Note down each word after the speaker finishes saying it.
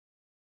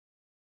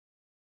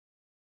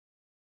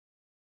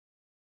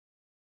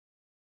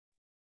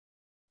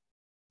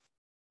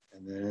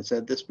And then it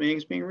said this meeting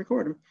is being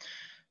recorded.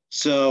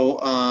 So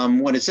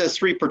when it says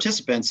 3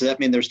 participants, does that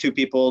mean there's 2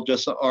 people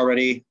just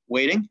already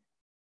waiting?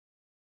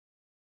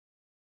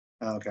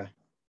 Okay.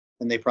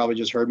 And they probably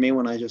just heard me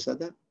when I just said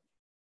that?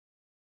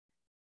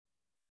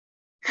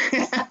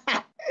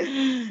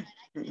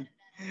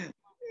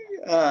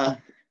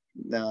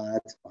 No,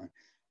 that's fine.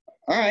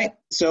 All right,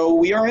 so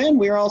we are in.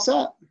 We are all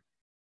set.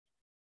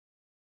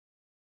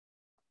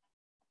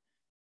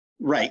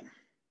 Right.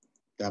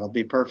 That'll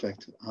be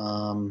perfect.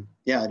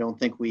 Yeah, I don't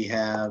think we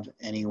have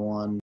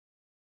anyone.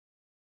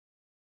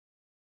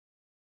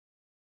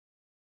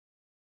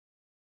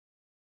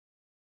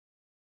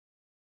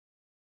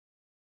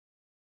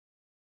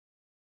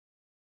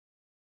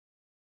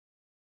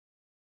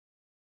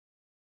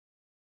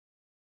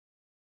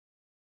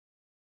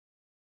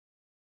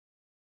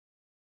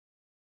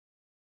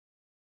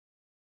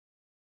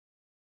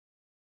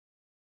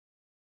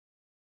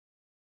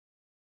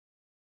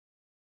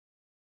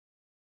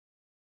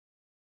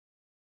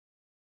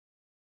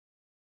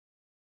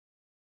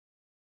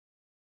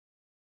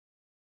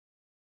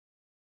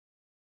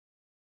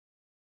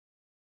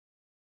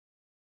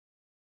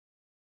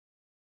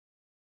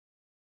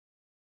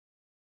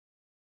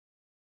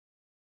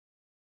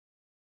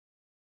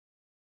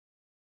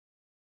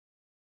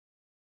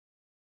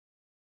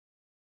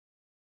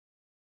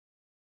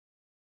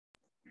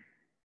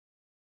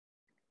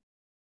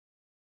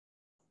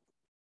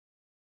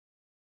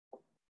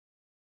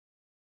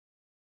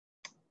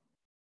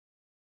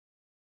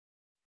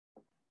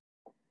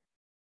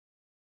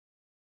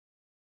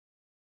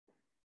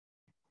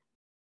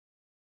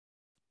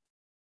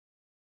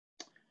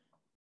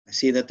 I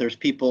see that there's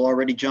people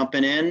already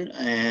jumping in,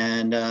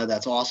 and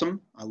that's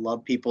awesome. I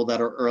love people that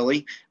are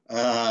early,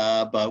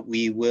 but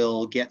we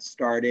will get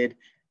started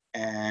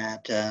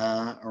at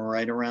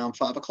right around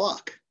 5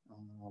 o'clock.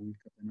 I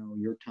know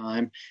your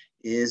time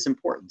is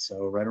important,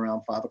 so right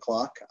around 5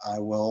 o'clock, I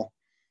will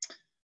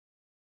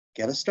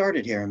get us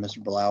started here, and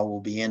Mr. Blau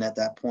will be in at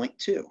that point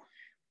too.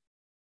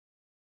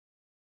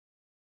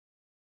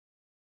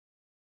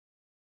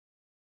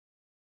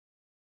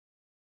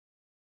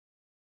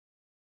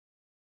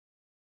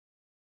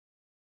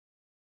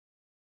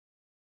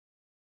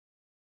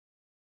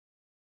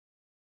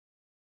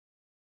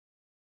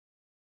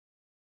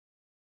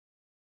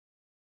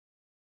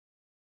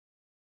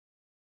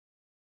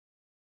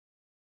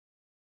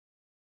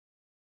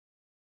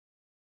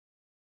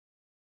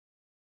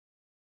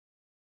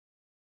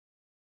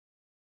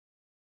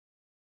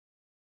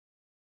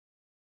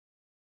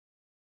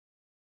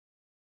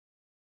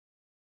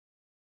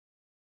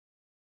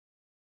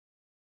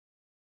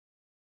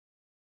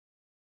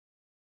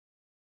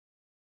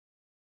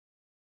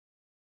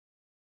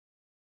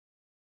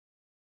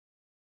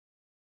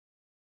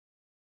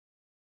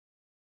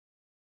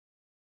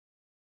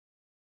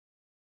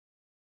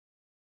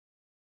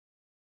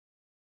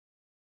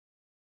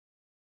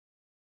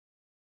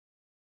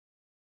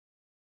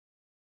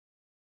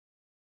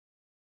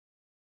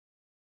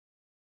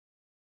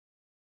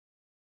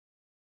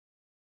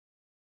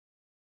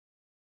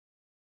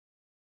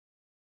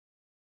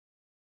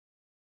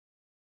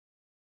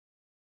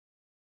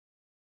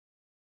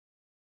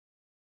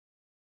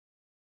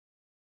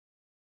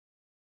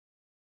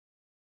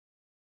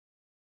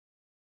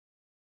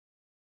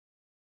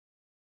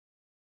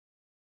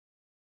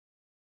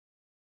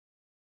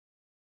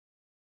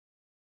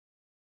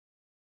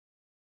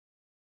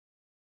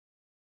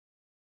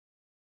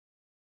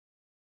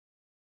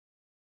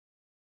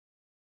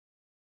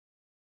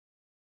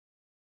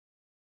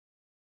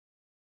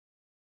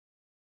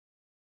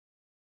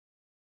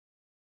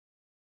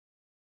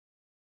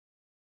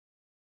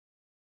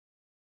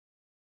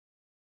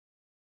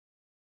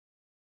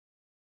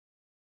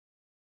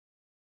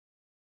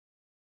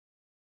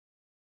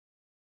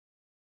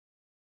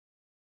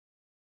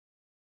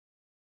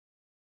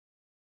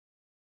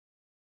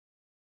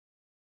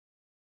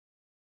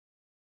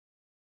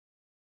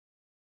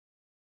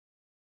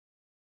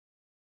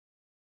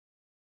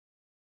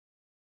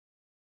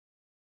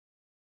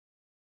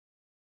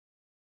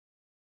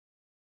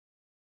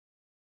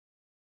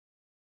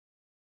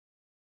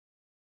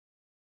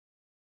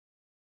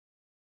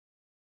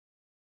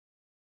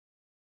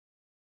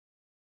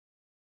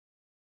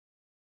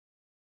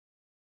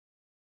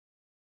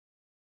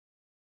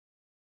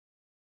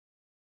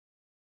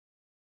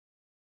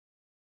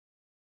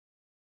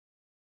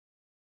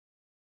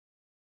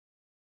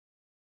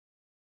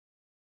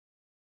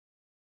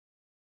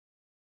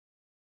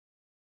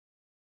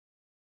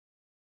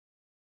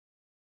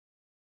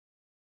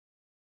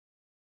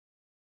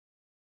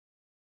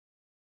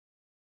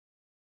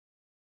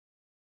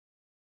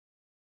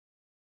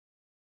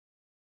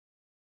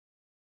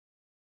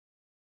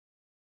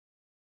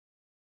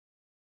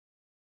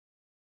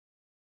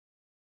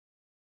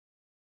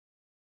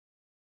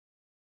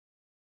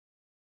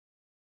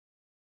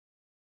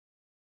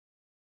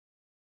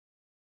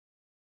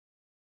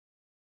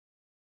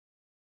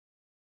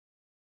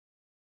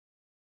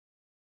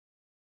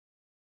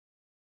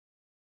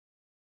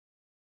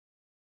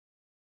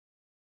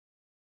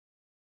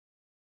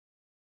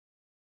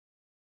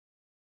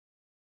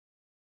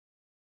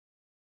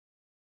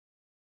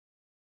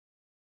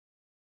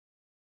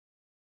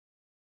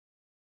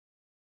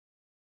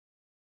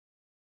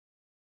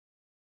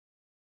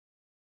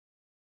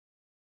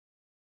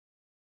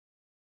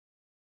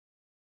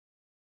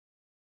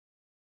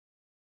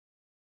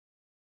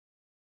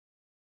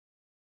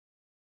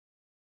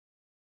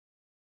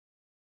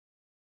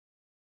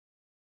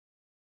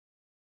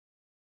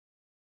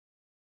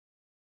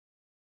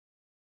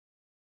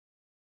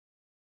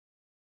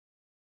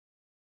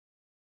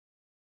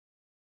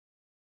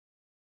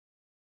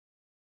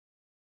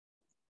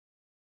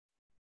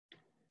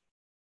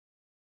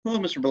 Hello,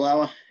 Mr.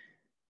 Balawa.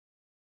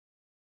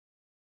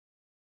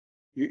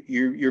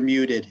 You're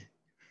muted.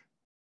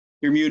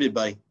 You're muted,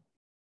 buddy.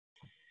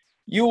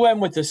 You went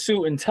with the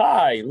suit and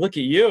tie. Look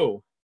at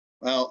you.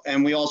 Well,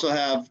 and we also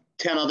have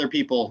 10 other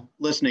people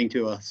listening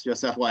to us,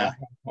 just FYI.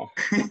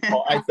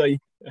 Oh, I thought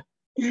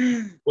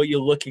well, you're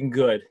looking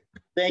good.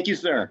 Thank you,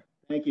 sir.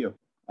 Thank you.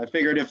 I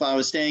figured if I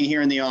was staying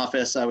here in the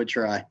office, I would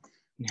try.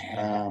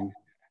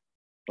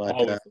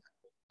 But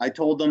I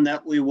told them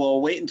that we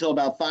will wait until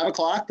about 5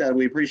 o'clock, that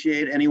we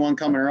appreciate anyone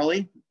coming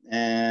early,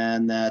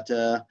 and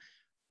that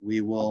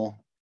we will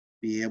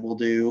be able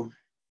to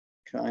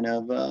kind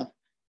of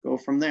go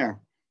from there.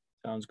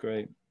 Sounds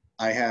great.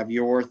 I have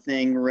your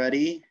thing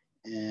ready,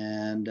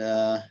 and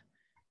I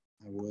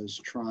was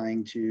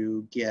trying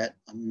to get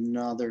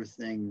another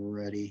thing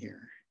ready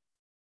here.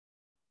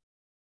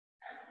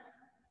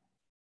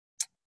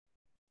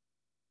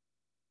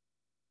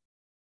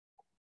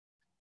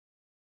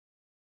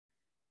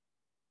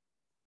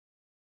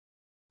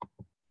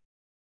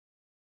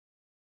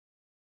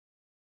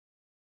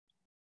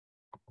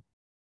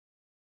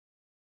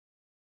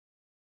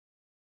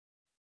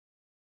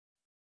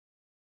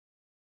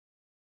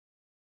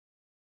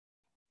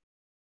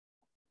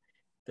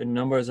 The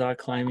numbers are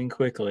climbing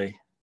quickly.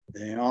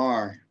 They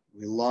are.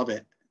 We love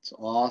it. It's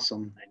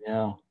awesome. I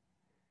know.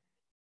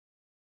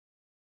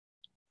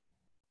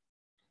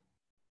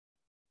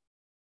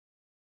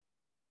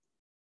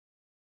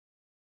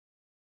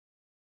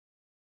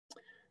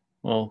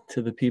 Well,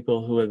 to the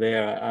people who are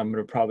there, I'm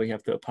going to probably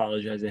have to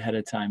apologize ahead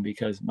of time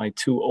because my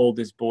two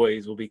oldest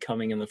boys will be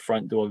coming in the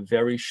front door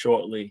very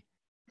shortly.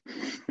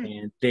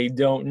 And they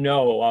don't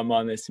know I'm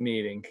on this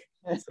meeting.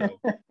 So.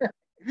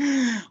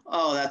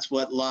 Oh, that's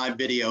what live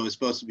video is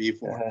supposed to be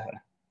for.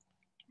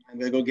 I'm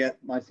going to go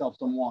get myself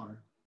some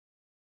water.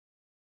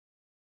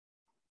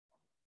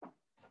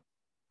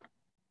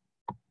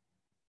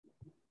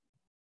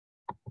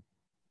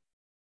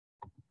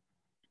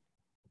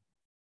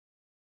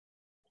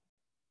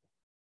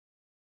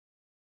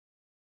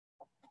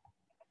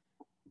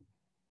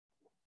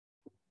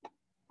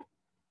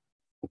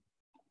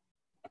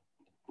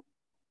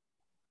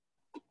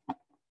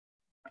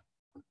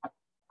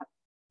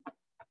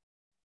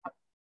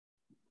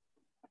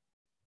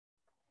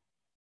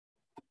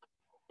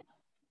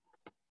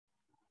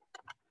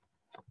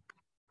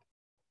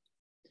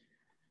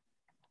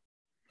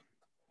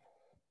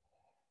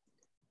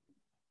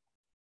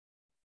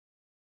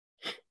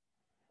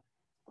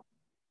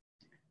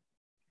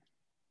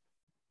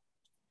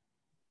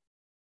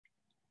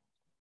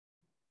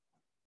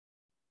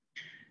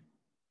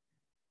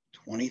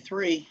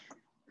 $23.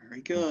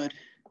 Very good.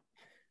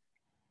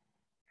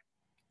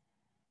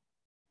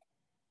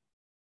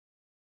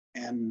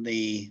 And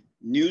the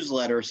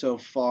newsletter so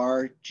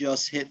far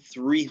just hit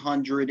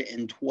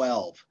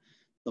 312,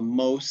 the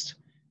most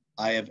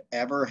I have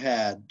ever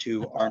had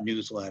to our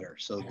newsletter.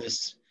 So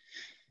this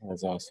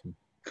That's awesome.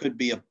 Could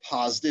be a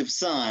positive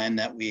sign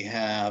that we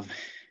have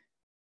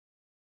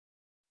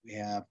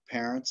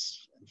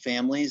parents and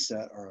families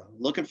that are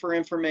looking for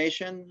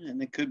information,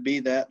 and it could be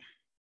that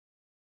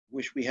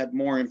wish we had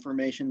more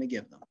information to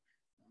give them.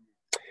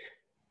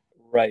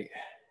 Right.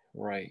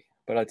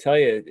 But I tell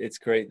you, it's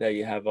great that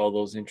you have all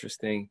those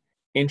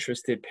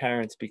interested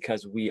parents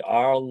because we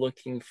are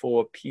looking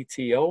for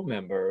PTO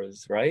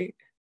members, right?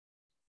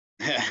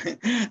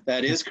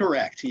 That is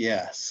correct,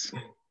 yes.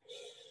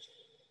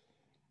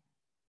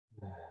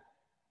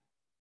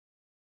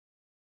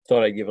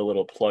 Thought I'd give a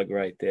little plug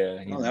right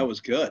there. Oh, that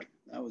was good.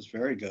 That was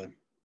very good.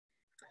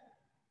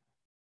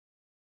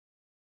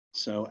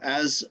 So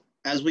as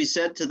we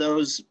said to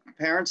those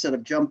parents that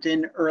have jumped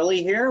in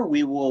early here,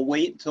 we will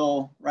wait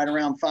till right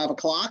around 5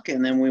 o'clock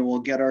and then we will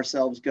get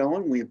ourselves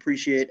going. We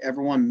appreciate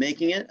everyone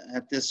making it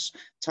at this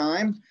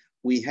time.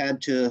 We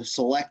had to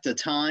select a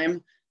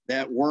time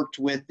that worked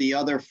with the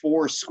other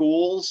 4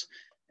 schools.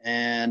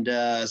 And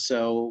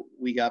so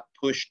we got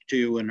pushed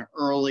to an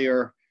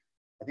earlier,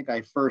 I think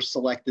I first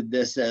selected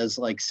this as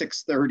like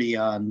 6:30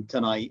 on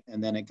tonight,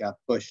 and then it got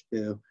pushed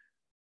to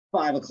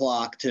 5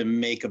 o'clock to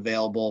make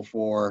available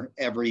for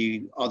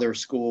every other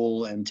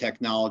school and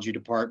technology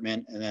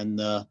department, and then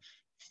the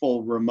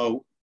full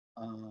remote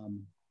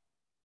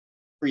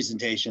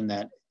presentation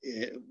that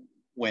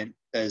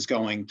is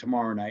going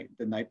tomorrow night,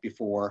 the night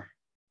before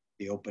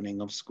the opening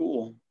of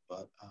school.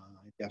 But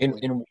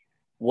definitely. And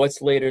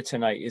what's later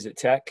tonight? Is it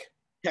tech?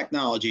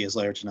 Technology is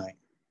later tonight.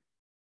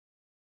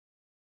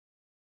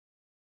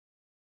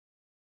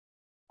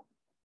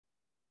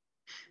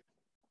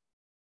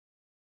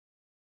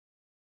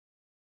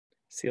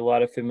 See a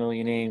lot of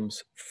familiar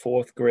names,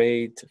 4th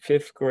grade to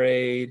 5th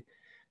grade,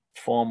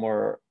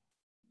 former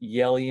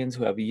Yellians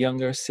who have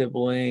younger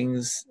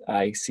siblings.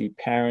 I see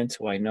parents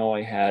who I know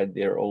I had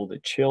their older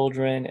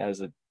children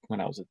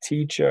when I was a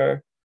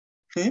teacher.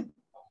 I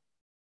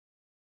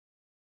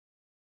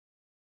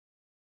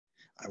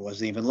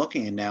wasn't even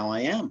looking, and now I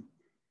am.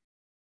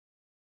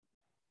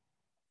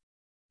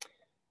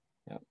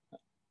 Yep.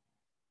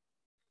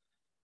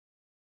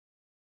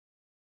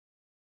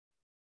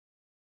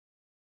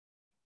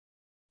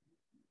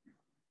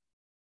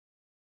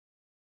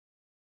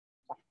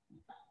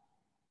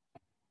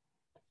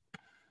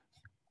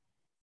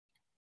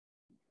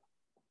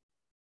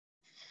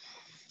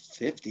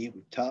 50,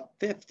 we top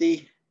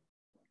 50.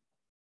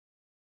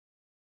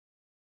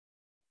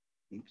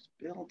 Keeps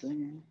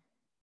building.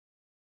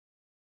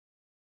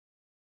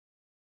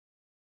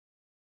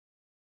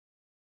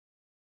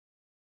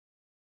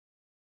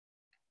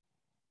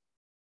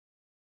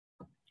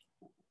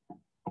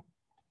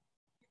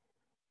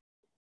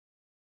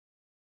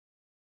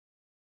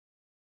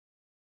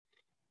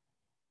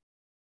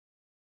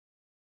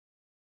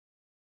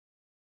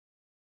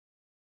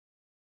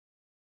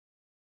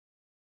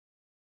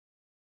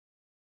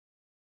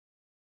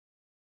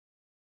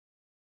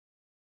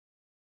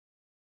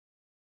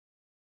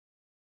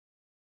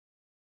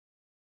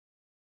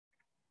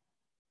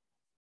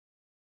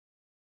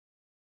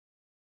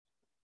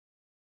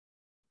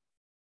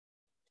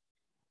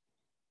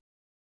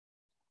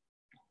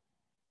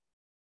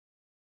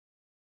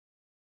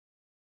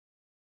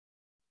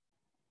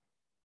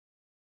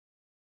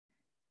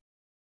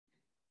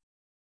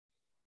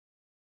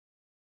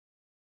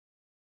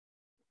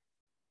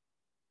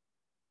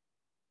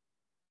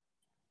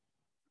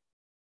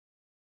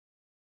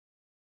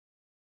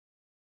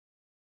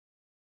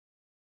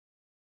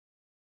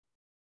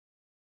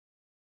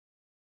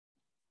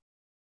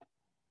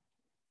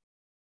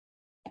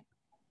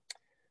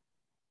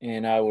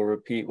 And I will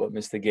repeat what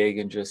Mr.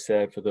 Gagan just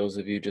said for those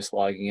of you just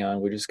logging on.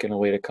 We're just going to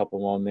wait a couple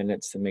more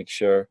minutes to make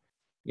sure,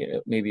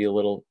 maybe a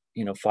little,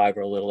 5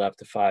 or a little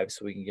after 5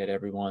 so we can get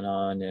everyone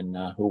on and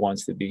who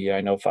wants to be here. I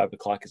know 5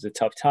 o'clock is a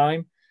tough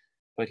time,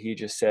 but he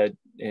just said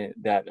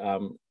that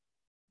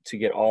to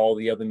get all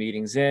the other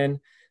meetings in,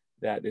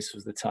 that this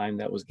was the time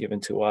that was given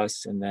to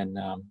us. And then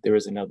there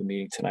is another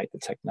meeting tonight, the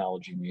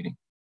technology meeting.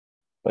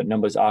 But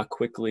numbers are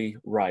quickly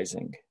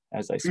rising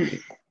as I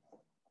speak.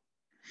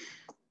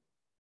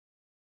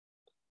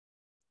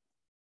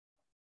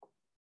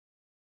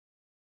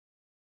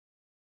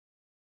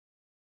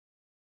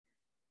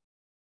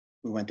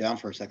 We went down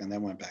for a second,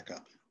 then went back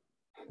up.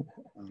 I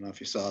don't know if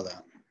you saw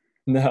that.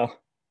 No.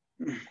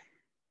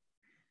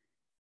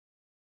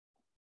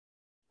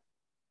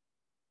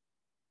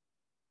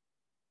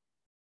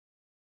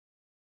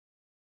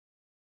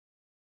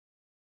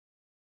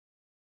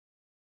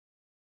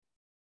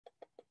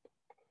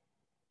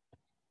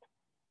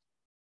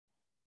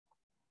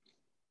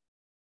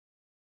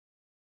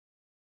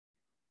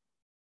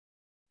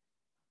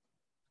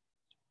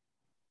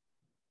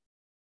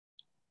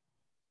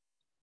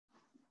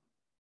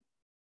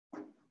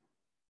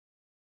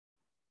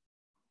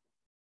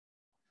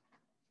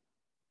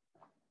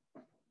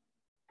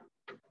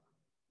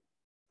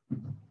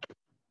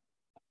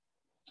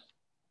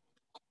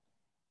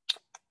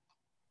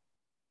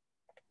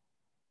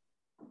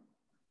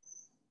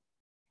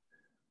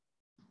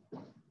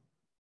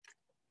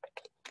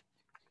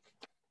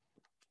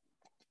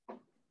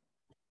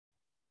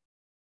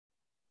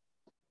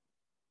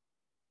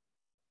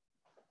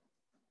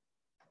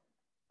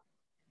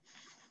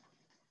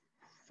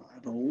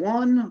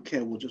 One.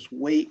 Okay, we'll just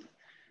wait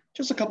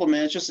just a couple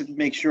minutes just to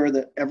make sure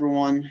that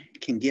everyone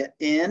can get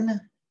in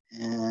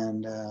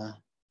and that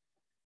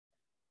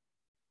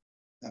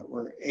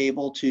we're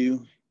able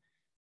to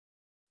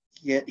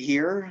get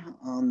here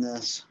on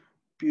this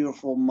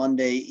beautiful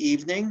Monday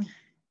evening,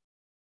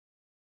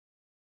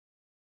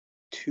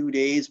 2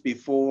 days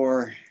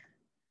before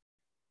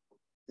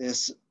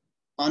this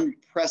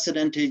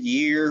unprecedented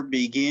year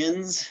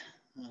begins.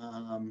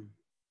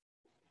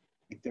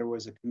 I think there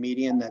was a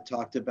comedian that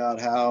talked about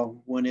how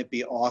wouldn't it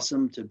be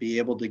awesome to be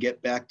able to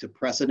get back to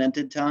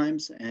precedented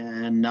times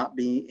and not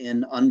be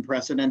in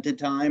unprecedented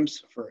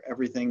times for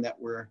everything that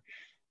we're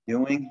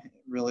doing. It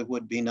really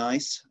would be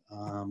nice.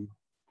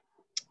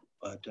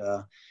 But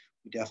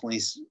we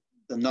definitely,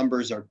 the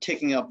numbers are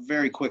ticking up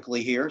very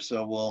quickly here.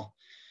 So we'll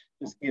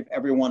just give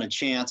everyone a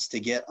chance to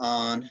get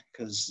on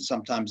because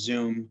sometimes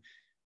Zoom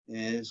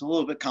is a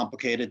little bit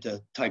complicated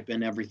to type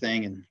in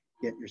everything and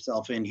get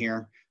yourself in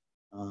here.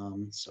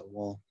 So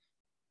we'll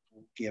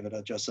give it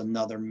just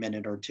another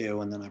minute or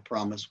two, and then I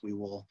promise we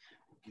will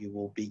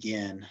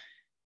begin.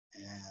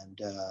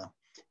 And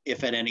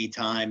if at any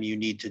time you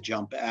need to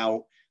jump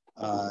out,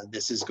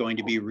 this is going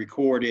to be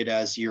recorded,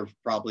 as you're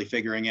probably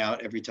figuring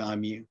out every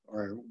time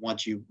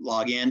once you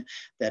log in,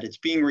 that it's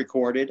being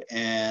recorded,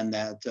 and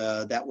that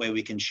that way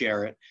we can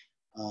share it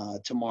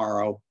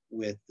tomorrow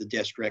with the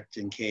district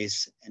in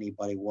case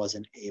anybody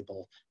wasn't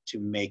able to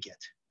make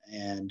it.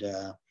 And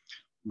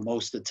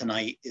most of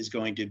tonight is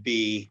going to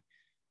be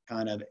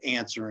kind of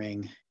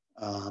answering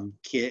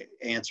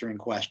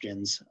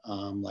questions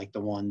like the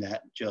one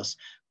that just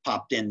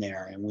popped in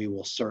there, and we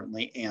will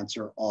certainly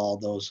answer all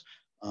those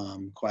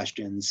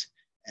questions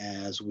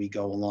as we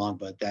go along.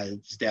 But that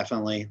is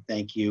definitely,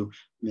 thank you,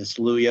 Ms.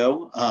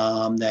 Luyo,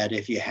 that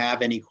if you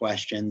have any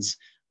questions,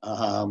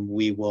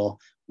 we will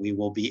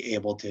be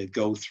able to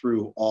go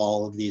through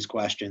all of these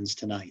questions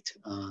tonight,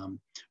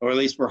 or at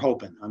least we're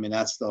hoping. I mean,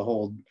 that's the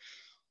whole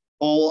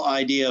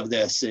idea of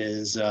this,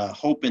 is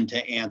hoping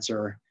to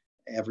answer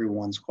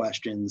everyone's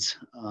questions.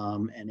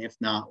 And if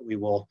not, we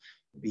will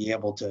be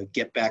able to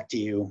get back to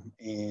you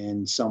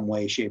in some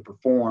way, shape, or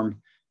form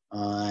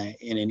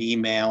in an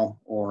email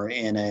or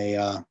in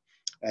a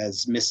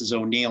as Mrs.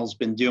 O'Neill's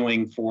been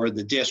doing for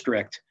the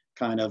district,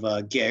 kind of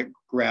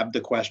grab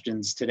the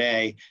questions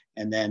today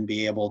and then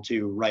be able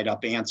to write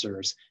up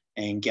answers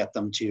and get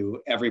them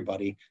to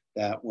everybody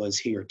that was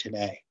here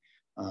today.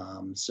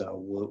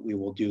 So we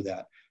will do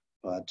that.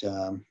 But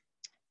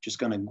just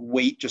going to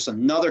wait just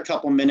another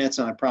couple minutes,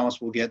 and I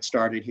promise we'll get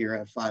started here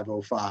at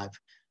 5:05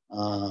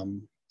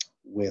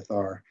 with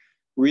our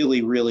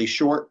really, really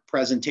short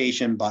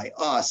presentation by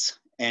us.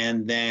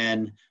 And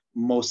then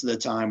most of the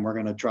time we're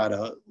going to try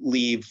to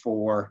leave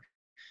for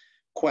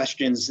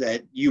questions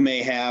that you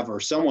may have or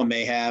someone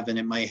may have, and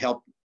it might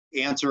help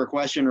answer a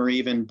question or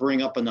even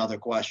bring up another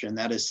question.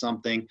 That is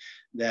something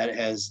that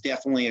has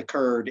definitely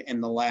occurred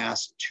in the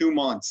last 2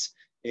 months,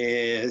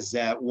 is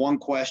that one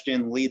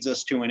question leads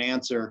us to an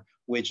answer,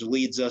 which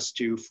leads us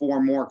to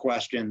 4 more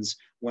questions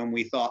when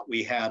we thought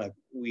we had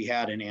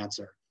an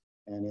answer.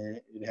 And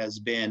it has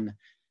been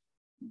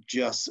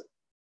just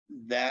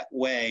that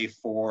way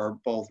for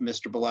both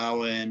Mr.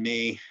 Balawa and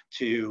me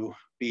to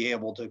be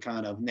able to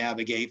kind of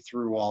navigate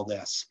through all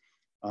this.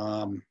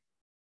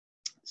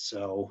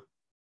 So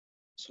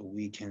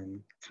we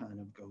can kind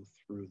of go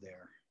through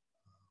there.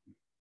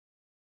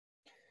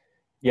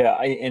 Yeah,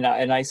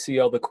 I see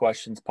all the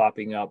questions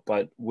popping up,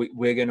 but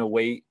we're going to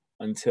wait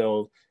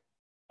until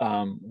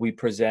we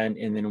present,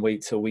 and then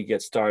wait till we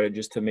get started,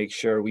 just to make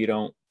sure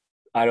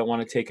I don't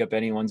want to take up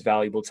anyone's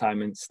valuable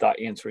time and start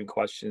answering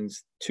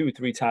questions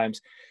 2-3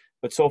 times.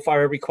 But so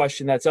far, every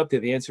question that's up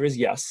there, the answer is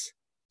yes.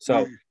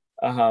 So,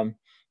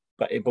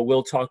 but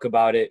we'll talk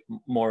about it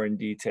more in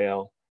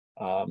detail.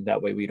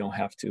 That way we don't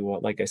have to,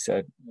 like I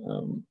said,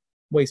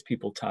 waste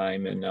people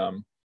time. And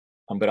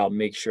but I'll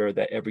make sure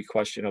that every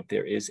question up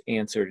there is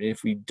answered. And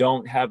if we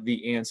don't have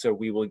the answer,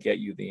 we will get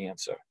you the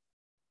answer.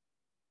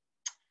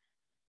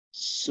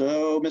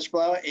 So, Mr.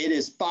 Balawa, it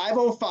is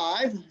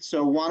 5:05.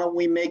 So why don't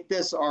we make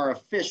this our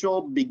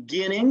official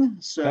beginning?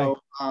 So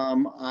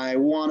I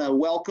want to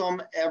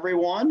welcome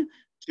everyone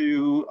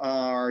to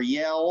our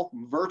Yale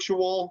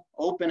virtual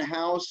open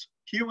house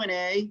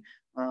Q&A.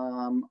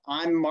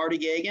 I'm Marty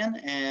Gagan,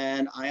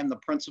 and I am the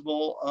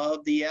principal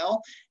of the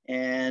Yale.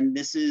 And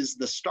this is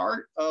the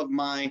start of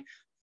my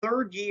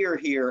 3rd year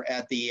here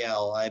at the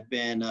Yale. I've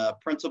been a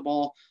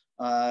principal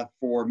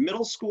for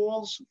middle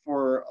schools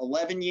for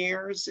 11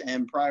 years.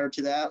 And prior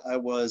to that, I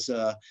was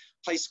a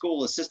high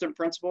school assistant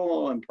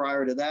principal. And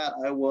prior to that,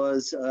 I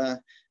was a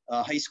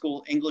high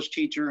school English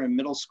teacher and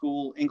middle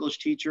school English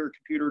teacher,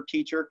 computer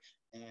teacher,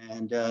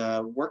 and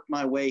worked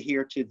my way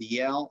here to the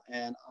Yale.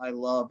 And I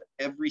love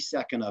every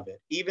second of it.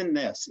 Even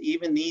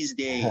these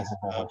days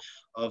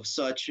of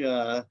such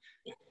kind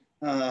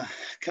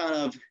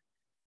of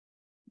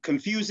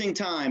confusing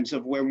times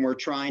of when we're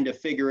trying to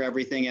figure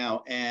everything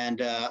out.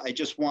 And I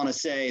just want to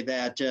say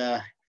that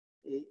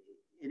it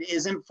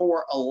isn't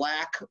for a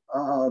lack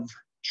of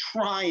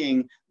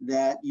trying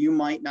that you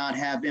might not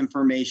have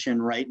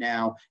information right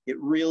now. It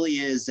really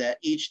is that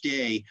each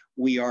day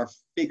we are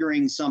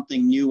figuring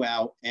something new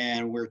out,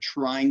 and we're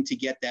trying to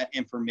get that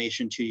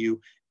information to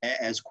you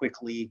as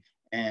quickly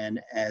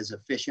and as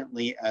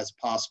efficiently as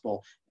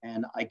possible.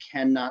 And I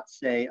cannot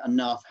say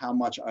enough how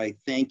much I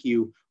thank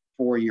you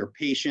for your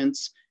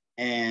patience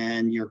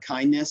and your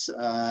kindness,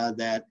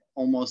 that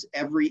almost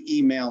every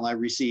email I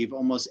receive,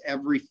 almost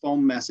every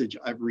phone message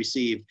I've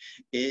received,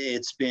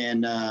 it's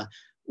been,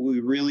 we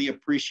really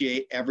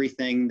appreciate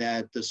everything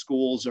that the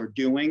schools are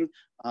doing.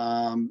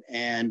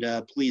 And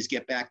please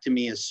get back to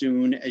me as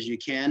soon as you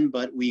can,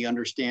 but we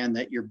understand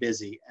that you're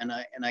busy. And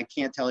I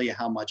can't tell you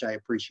how much I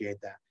appreciate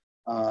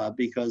that,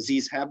 because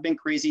these have been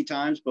crazy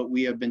times, but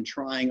we have been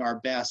trying our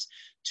best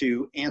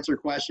to answer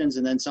questions.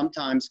 And then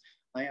sometimes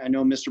I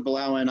know Mr.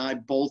 Balawa and I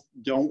both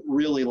don't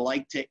really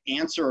like to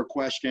answer a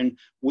question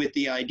with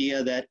the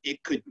idea that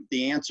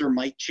the answer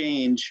might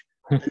change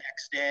the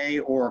next day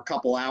or a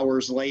couple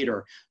hours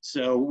later.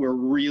 So we're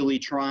really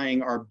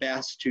trying our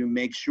best to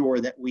make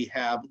sure that we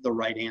have the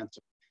right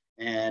answer.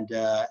 And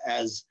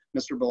as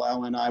Mr.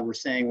 Balawa and I were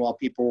saying while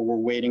people were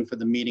waiting for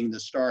the meeting to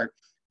start,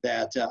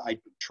 that I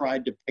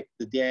tried to pick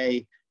the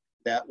day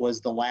that was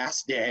the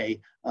last day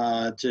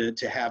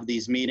to have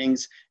these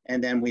meetings,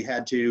 and then we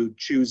had to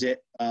choose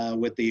it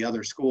with the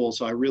other schools.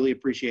 So I really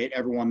appreciate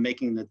everyone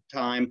making the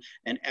time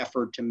and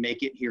effort to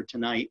make it here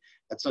tonight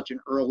at such an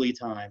early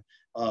time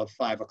of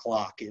 5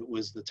 o'clock. It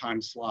was the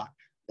time slot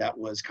that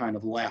was kind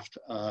of left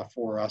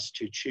for us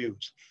to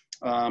choose.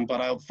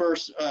 But I'll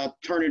first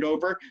turn it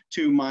over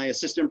to my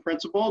assistant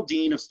principal,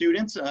 Dean of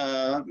Students,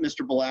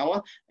 Mr.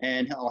 Balawa,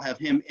 and I'll have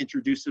him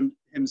introduce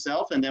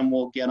himself, and then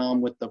we'll get on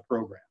with the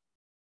program.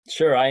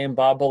 Sure. I am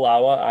Bob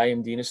Balawa. I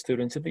am Dean of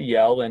Students at the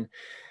Yale, and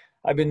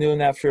I've been doing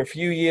that for a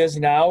few years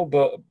now.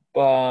 But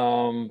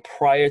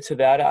prior to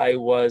that, I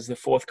was the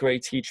 4th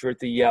grade teacher at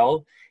the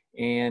Yale.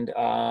 And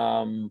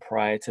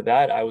prior to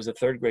that, I was a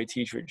 3rd grade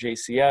teacher at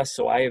JCS.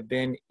 So I have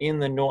been in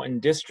the Norton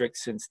District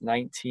since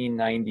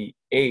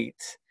 1998.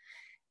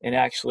 And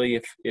actually,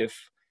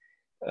 if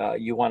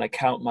you want to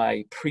count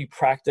my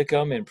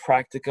pre-practicum and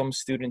practicum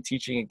student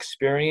teaching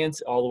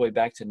experience, all the way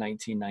back to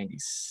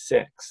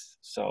 1996.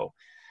 So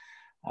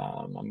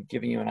I'm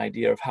giving you an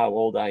idea of how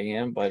old I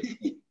am, but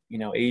you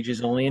know, age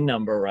is only a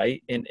number,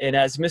 right? And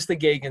as Mr.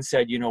 Gagan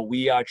said, you know,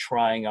 we are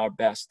trying our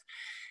best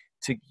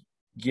to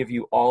give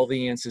you all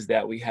the answers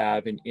that we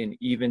have. And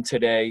even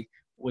today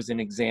was an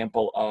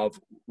example of,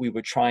 we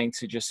were trying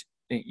to just,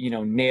 you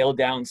know, nail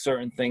down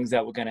certain things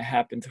that were going to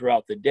happen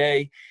throughout the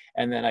day.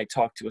 And then I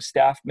talked to a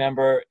staff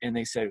member and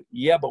they said,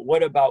 yeah, but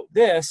what about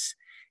this?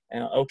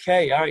 And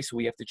okay, all right, so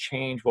we have to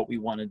change what we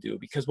want to do,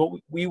 because what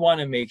we want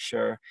to make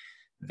sure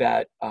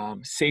that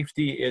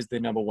safety is the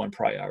number one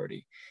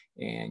priority.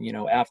 And, you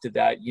know, after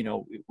that, you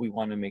know, we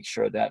want to make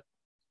sure that,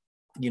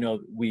 you know,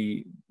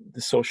 the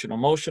social and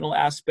emotional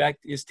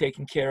aspect is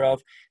taken care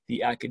of,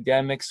 the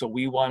academics. So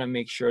we want to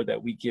make sure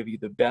that we give you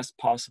the best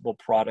possible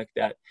product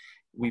that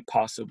we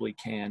possibly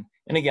can.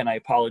 And again, I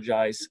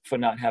apologize for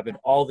not having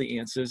all the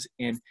answers,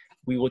 and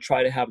we will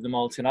try to have them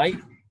all tonight.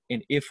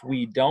 And if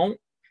we don't,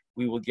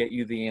 we will get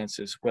you the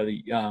answers, whether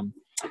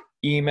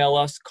email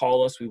us,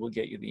 call us, we will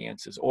get you the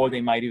answers, or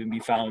they might even be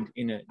found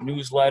in a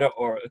newsletter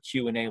or a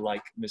Q&A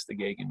like Mr.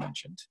 Gagan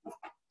mentioned.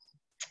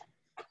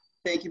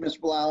 Thank you, Mr.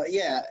 Blau.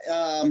 Yeah,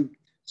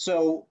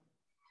 so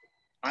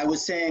I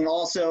was saying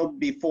also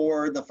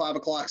before the 5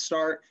 o'clock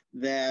start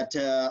that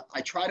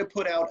I try to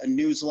put out a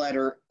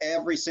newsletter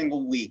every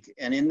single week.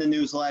 And in the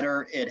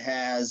newsletter, it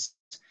has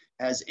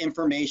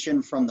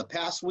information from the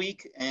past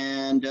week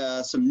and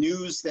some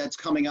news that's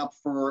coming up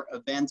for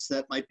events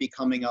that might be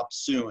coming up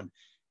soon.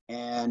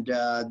 And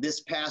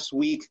this past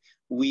week,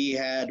 we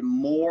had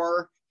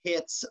more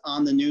hits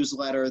on the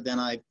newsletter than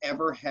I've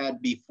ever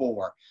had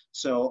before.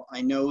 So I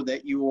know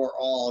that you are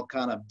all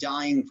kind of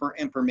dying for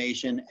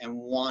information and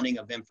wanting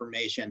of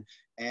information.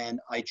 And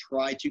I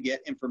try to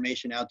get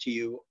information out to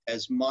you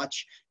as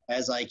much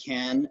as I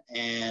can.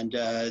 And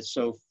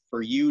so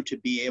for you to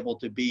be able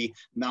to be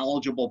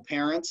knowledgeable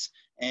parents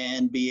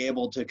and be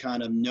able to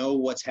kind of know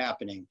what's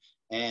happening.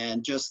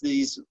 And just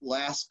these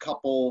last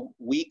couple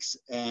weeks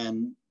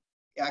and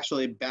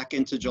actually back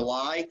into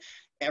July,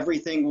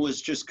 everything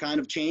was just kind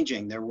of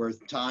changing. There were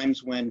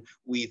times when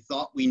we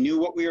thought we knew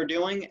what we were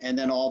doing, and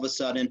then all of a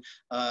sudden,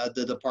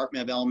 the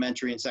Department of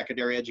Elementary and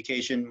Secondary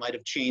Education might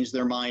have changed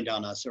their mind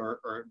on us, or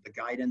the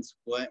guidance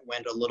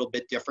went a little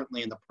bit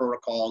differently and the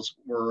protocols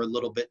were a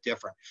little bit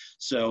different.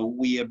 So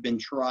we have been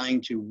trying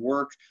to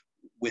work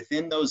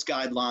within those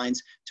guidelines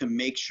to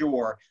make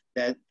sure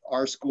that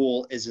our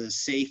school is as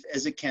safe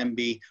as it can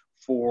be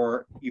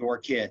for your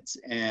kids,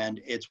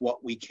 and it's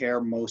what we care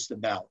most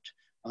about.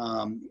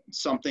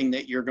 Something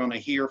that you're going to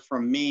hear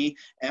from me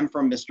and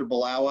from Mr.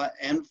 Balawa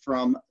and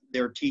from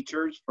their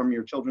teachers, from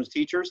your children's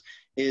teachers,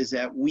 is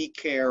that we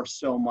care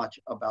so much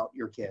about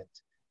your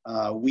kids.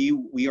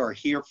 We are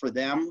here for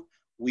them.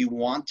 We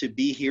want to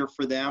be here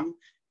for them.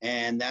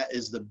 And that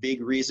is the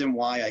big reason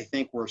why I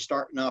think we're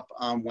starting up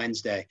on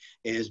Wednesday,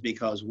 is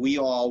because we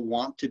all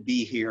want to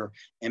be here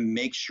and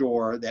make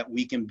sure that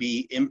we can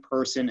be in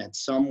person in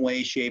some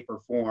way, shape,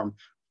 or form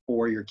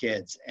for your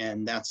kids.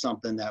 And that's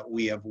something that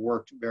we have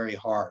worked very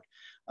hard.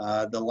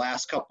 The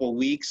last couple of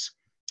weeks,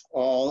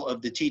 all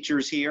of the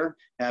teachers here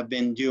have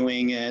been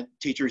doing,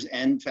 teachers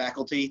and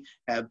faculty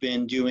have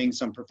been doing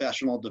some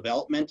professional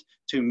development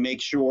to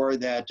make sure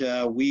that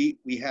we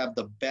have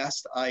the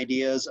best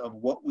ideas of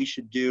what we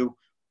should do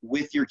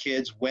with your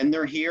kids when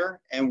they're here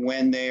and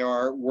when they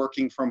are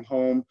working from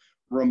home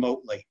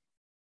remotely.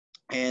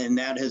 And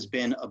that has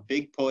been a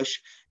big push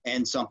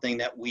and something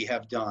that we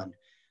have done.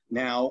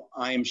 Now,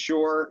 I'm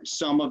sure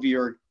some of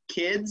your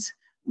kids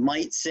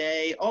might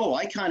say, oh,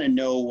 I kind of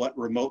know what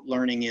remote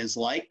learning is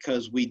like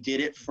because we did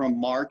it from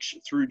March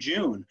through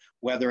June,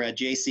 whether at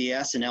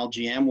JCS and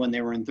LGM when they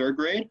were in 3rd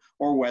grade,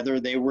 or whether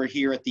they were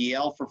here at the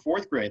EL for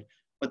 4th grade.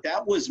 But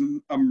that was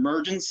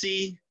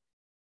emergency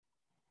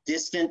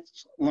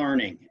distance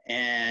learning.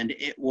 And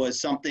it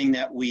was something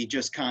that we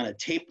just kind of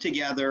taped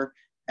together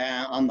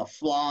on the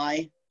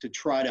fly to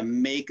try to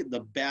make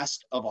the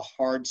best of a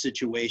hard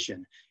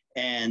situation.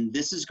 And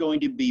this is going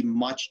to be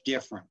much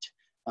different.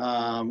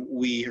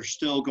 We are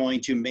still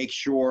going to make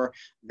sure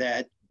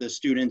that the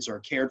students are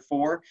cared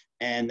for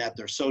and that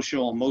their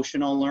social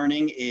emotional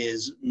learning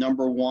is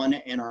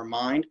 #1 in our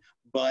mind.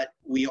 But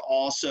we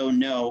also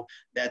know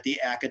that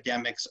the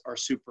academics are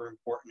super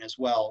important as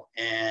well.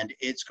 And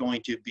it's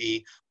going to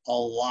be a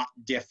lot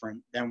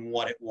different than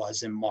what it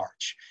was in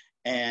March.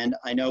 And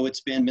I know it's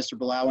been, Mr.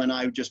 Balawa and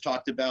I just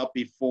talked about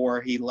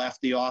before he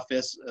left the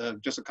office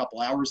just a couple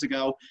hours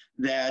ago,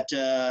 that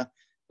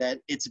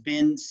it's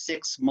been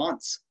 6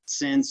 months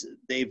since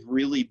they've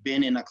really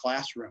been in a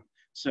classroom.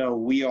 So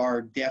we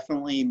are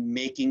definitely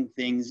making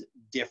things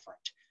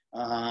different.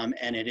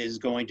 And it is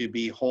going to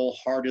be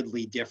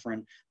wholeheartedly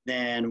different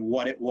than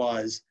what it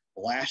was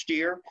last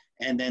year,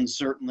 and then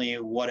certainly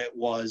what it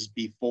was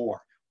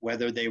before,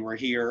 whether they were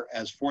here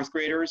as 4th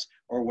graders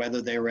or whether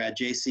they were at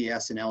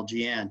JCS and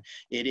LGN.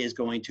 It is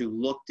going to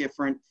look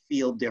different,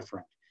 feel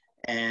different.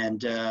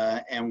 And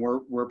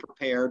we're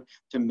prepared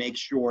to make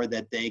sure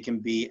that they can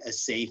be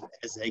as safe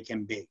as they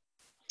can be.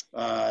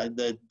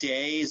 The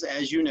days,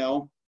 as you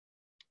know,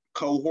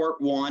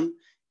 cohort 1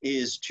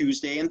 is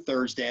Tuesday and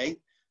Thursday.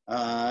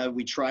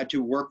 We try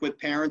to work with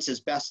parents as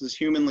best as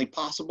humanly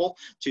possible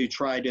to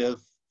try to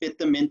fit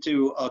them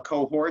into a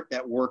cohort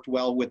that worked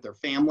well with their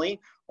family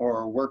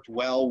or worked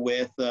well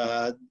with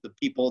the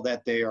people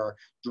that they are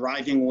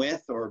driving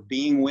with or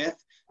being with,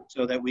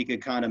 so that we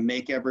could kind of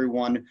make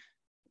everyone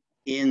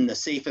in the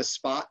safest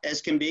spot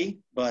as can be.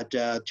 But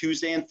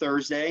Tuesday and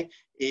Thursday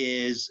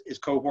is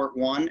cohort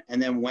 1,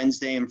 and then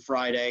Wednesday and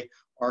Friday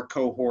are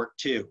cohort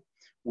 2,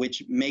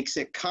 which makes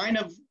it kind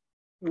of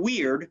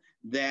weird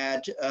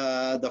that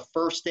the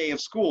first day of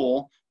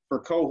school for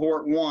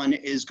cohort 1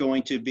 is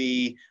going to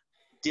be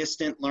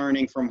distant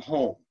learning from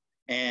home.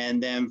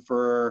 And then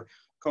for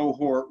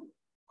cohort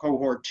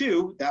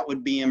 2, that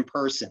would be in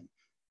person.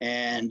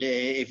 And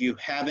if you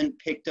haven't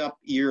picked up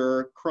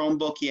your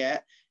Chromebook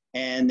yet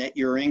and that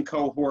you're in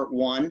cohort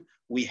 1,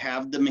 we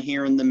have them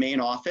here in the main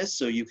office,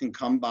 so you can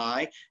come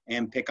by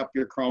and pick up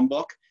your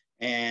Chromebook.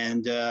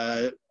 And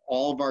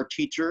all of our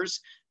teachers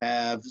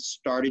have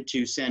started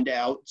to send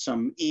out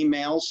some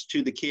emails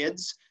to the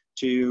kids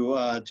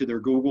to their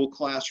Google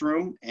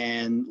Classroom,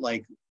 and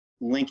like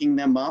linking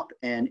them up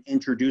and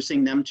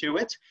introducing them to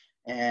it.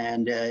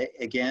 And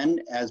again,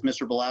 as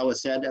Mr. Balawa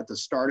said at the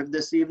start of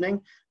this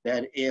evening,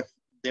 that if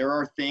there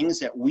are things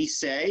that we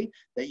say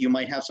that you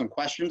might have some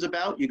questions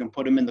about, you can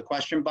put them in the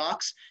question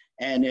box.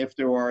 And if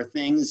there are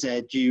things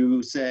that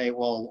you say,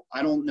 well,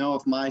 I don't know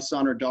if my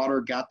son or daughter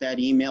got that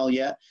email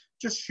yet,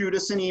 just shoot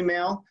us an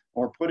email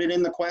or put it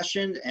in the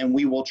question, and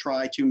we will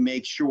try to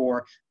make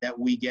sure that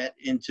we get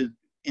into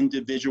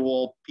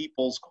individual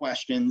people's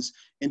questions,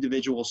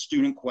 individual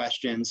student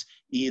questions,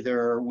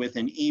 either with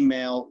an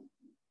email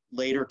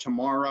later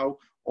tomorrow,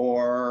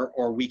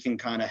 or we can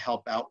kind of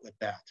help out with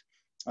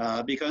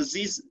that. Because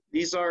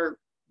these are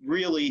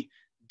really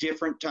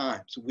different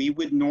times. We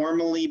would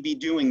normally be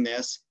doing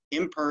this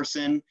in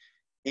person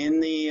in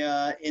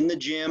the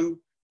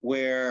gym,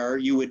 where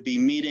you would be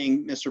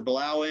meeting Mr.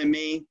 Balawa and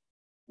me.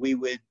 We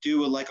would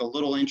do like a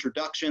little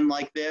introduction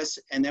like this,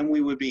 and then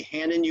we would be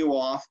handing you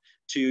off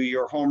to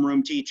your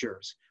homeroom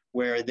teachers,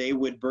 where they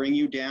would bring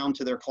you down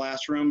to their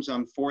classrooms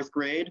on 4th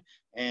grade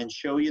and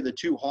show you the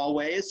 2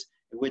 hallways,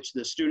 which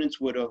the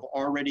students would have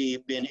already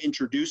been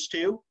introduced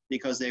to,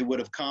 because they would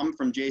have come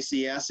from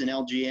JCS and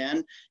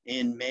LGN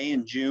in May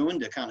and June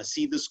to kind of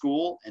see the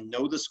school and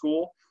know the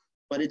school.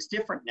 But it's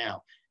different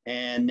now.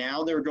 And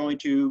now they're going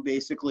to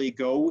basically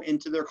go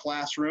into their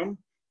classroom,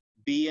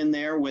 be in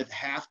there with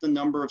half the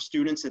number of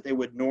students that they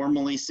would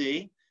normally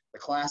see. The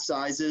class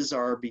sizes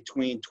are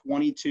between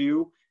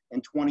 22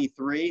 and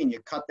 23, and you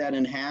cut that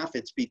in half,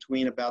 it's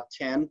between about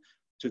 10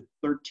 to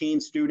 13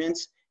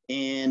 students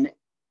in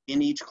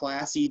each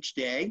class each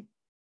day.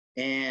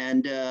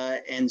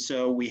 And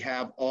so we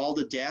have all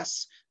the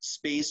desks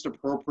spaced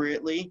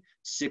appropriately,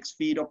 6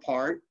 feet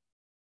apart.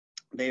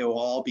 They will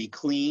all be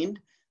cleaned.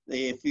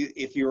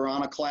 If you're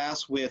on a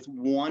class with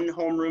one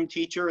homeroom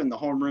teacher and the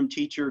homeroom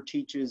teacher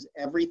teaches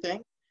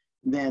everything,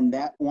 then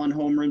that one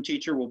homeroom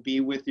teacher will be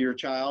with your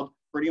child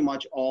pretty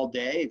much all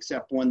day,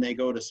 except when they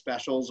go to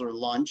specials or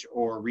lunch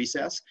or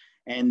recess.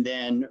 And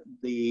then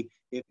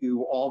if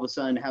you all of a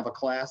sudden have a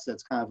class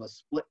that's kind of a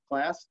split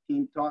class,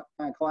 team taught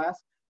kind of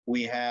class,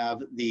 we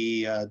have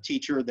the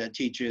teacher that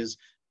teaches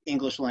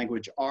English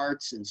language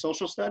arts and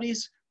social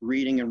studies,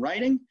 reading and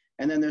writing.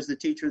 And then there's the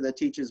teacher that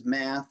teaches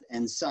math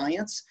and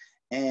science.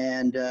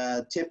 And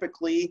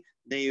typically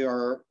they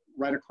are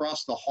right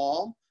across the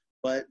hall.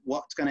 But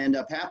what's going to end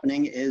up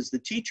happening is the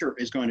teacher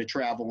is going to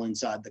travel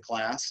inside the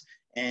class,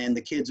 and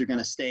the kids are going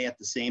to stay at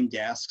the same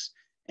desks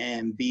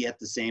and be at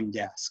the same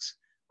desks.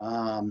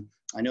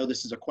 I know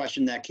this is a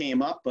question that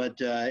came up,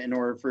 but in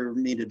order for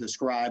me to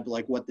describe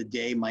like what the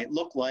day might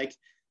look like,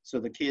 so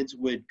the kids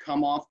would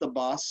come off the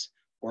bus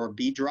or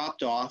be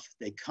dropped off.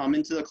 They come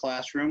into the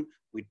classroom.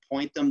 We'd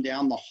point them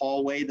down the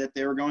hallway that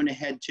they were going to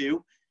head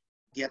to,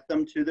 get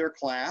them to their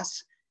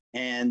class,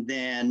 and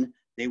then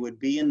they would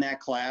be in that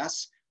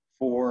class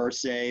for,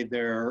 say,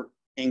 their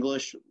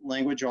English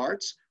language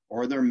arts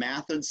or their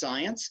math and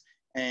science,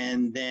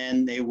 and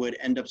then they would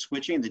end up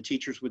switching. The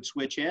teachers would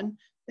switch in.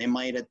 They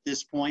might at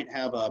this point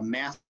have a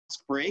mask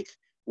break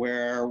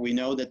where we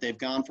know that they've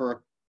gone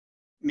for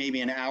maybe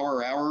an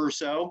hour or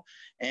so,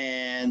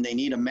 and they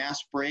need a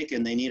mask break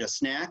and they need a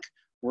snack.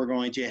 We're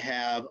going to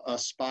have a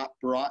spot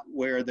brought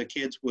where the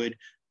kids would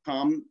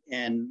come,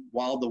 and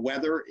while the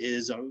weather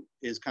is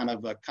kind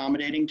of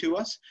accommodating to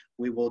us,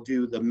 we will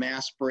do the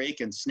mask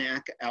break and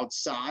snack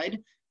outside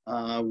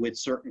with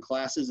certain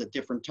classes at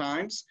different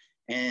times.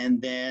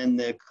 And then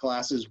the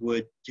classes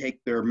would take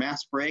their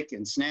mask break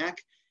and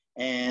snack,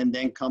 and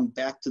then come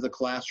back to the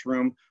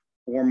classroom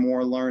for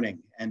more learning.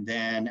 And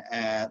then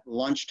at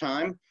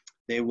lunchtime,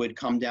 they would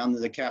come down to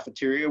the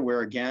cafeteria,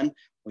 where again,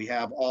 we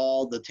have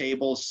all the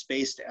tables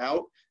spaced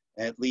out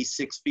at least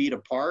 6 feet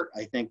apart.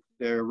 I think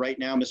right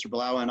now, Mr.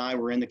 Balawa and I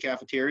were in the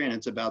cafeteria, and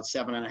it's about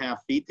 7.5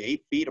 feet to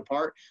 8 feet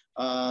apart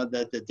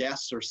that the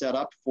desks are set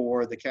up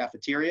for the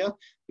cafeteria.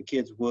 The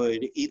kids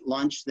would eat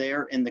lunch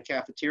there in the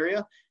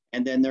cafeteria,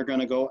 and then they're going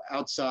to go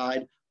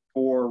outside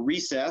for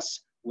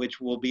recess,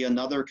 which will be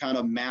another kind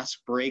of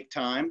mask break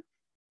time.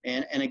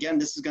 And again,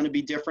 this is going to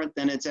be different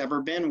than it's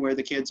ever been, where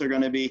the kids are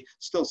going to be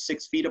still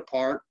 6 feet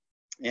apart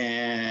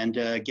and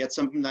get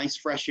some nice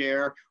fresh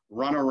air,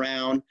 run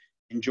around,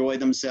 enjoy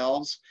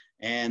themselves,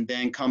 and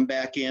then come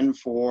back in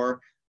for,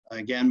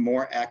 again,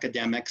 more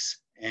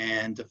academics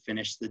and to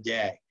finish the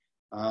day.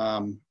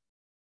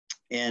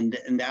 And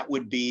that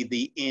would be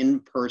the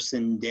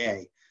in-person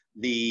day.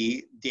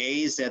 The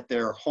days that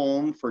they're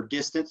home for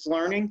distance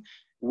learning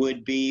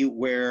would be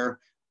where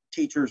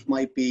teachers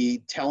might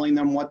be telling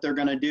them what they're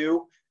going to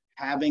do,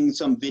 having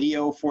some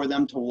video for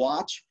them to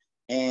watch,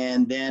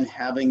 and then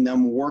having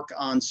them work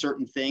on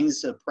certain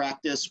things to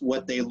practice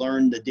what they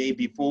learned the day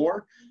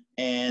before,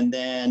 and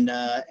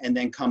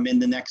then come in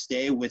the next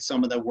day with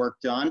some of the work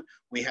done.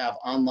 We have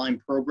online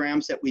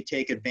programs that we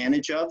take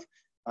advantage of.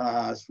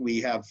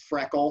 We have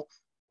Freckle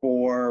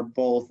for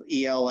both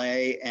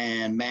ELA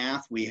and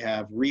math. We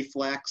have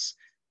Reflex.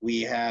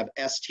 We have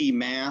ST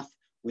Math.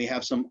 We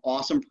have some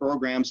awesome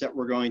programs that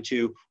we're going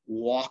to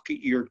walk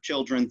your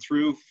children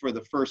through for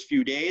the first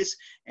few days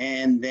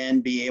and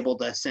then be able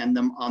to send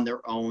them on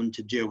their own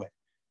to do it.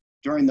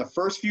 During the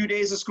first few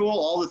days of school,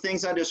 all the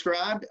things I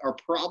described are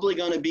probably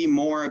going to be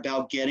more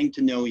about getting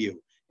to know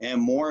you and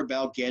more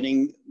about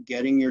getting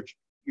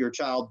your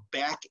child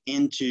back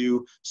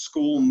into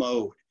school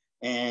mode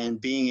and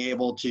being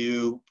able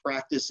to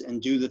practice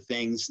and do the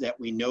things that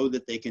we know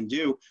that they can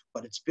do.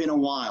 But it's been a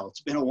while.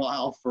 It's been a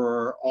while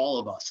for all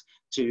of us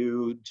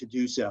to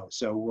do so.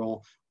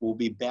 So we'll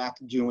be back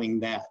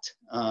doing that.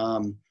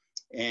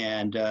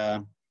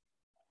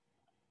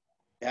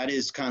 That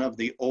is kind of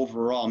the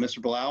overall. Mr.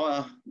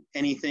 Blau,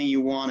 anything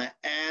you want to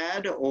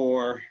add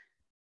or?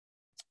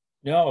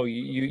 No,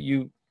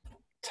 you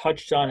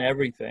touched on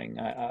everything.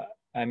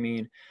 I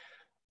mean,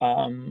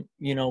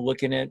 you know,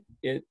 looking at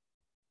it,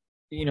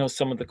 you know,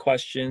 some of the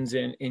questions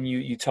and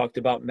you talked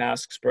about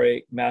mask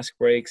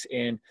breaks,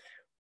 and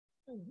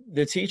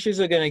the teachers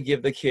are going to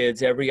give the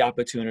kids every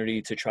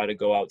opportunity to try to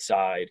go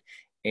outside.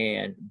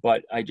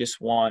 But I just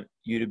want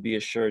you to be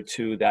assured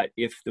too that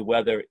if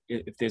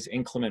there's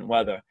inclement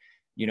weather,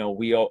 you know,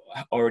 we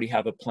already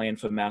have a plan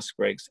for mask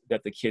breaks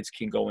that the kids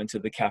can go into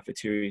the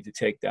cafeteria to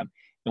take them.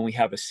 And we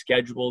have a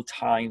scheduled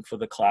time for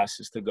the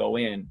classes to go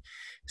in.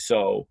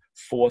 So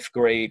 4th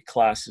grade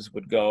classes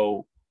would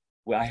go,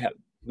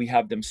 we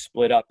have them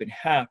split up in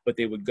half, but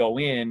they would go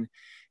in,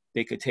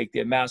 they could take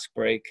their mask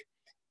break,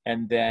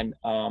 and then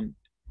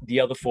the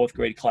other 4th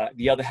grade class,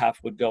 the other half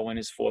would go in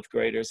as 4th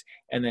graders,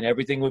 and then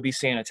everything would be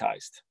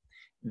sanitized.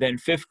 Then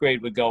 5th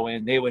grade would go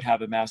in, they would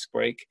have a mask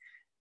break,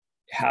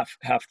 half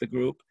the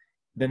group.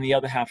 Then the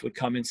other half would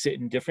come and sit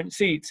in different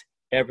seats,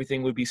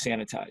 everything would be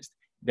sanitized.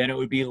 Then it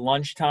would be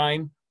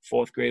lunchtime,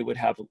 4th grade would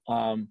have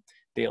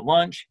their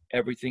lunch,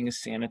 everything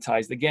is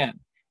sanitized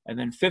again. And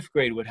then 5th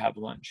grade would have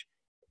lunch,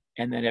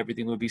 and then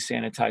everything would be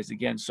sanitized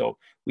again. So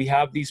we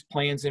have these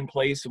plans in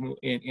place,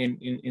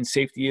 and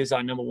safety is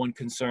our number one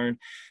concern.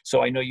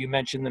 So I know you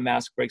mentioned the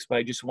mask breaks, but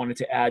I just wanted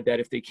to add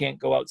that if they can't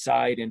go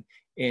outside, and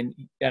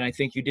I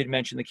think you did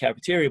mention the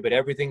cafeteria, but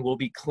everything will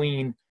be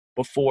clean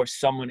before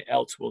someone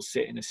else will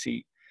sit in a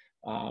seat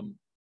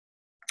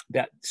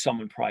that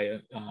someone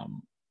prior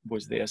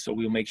was there. So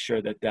we'll make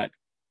sure that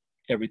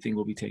everything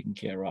will be taken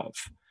care of.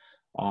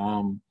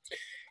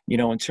 You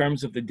know, in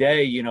terms of the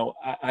day, you know,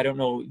 I don't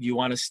know, you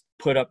want to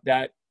put up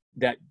that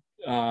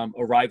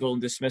arrival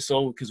and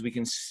dismissal, because we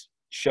can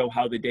show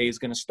how the day is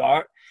going to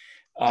start.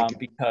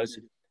 Because,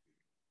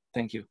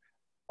 thank you,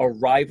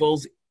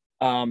 arrivals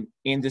and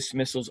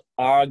dismissals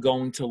are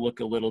going to look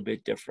a little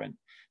bit different.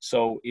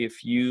 So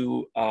if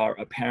you are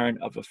a parent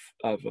of a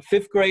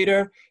 5th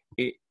grader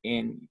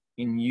and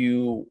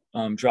you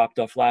dropped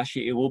off last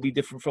year, it will be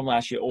different from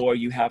last year. Or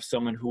you have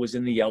someone who was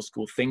in the Yale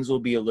school, things will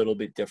be a little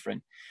bit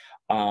different.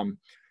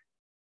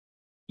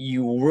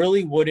 You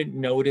really wouldn't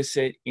notice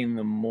it in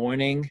the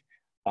morning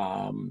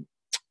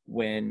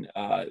when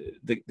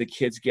the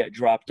kids get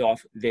dropped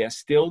off. They're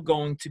still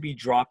going to be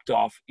dropped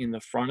off in the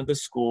front of the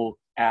school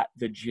at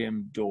the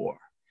gym door.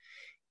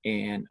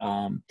 And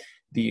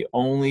the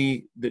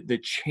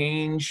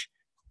change,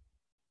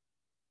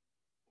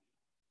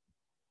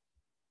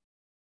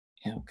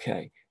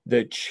 okay,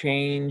 the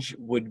change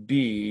would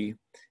be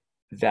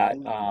that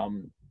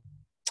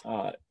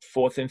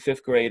 4th and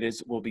 5th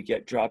graders will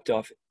get dropped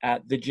off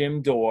at the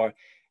gym door.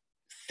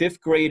 5th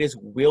graders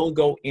will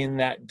go in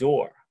that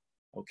door,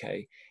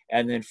 okay?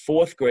 And then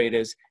 4th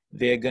graders,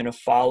 they're going to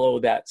follow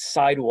that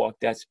sidewalk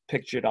that's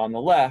pictured on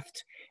the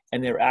left,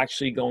 and they're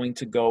actually going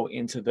to go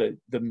into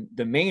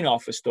the main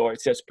office door.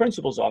 It says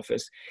principal's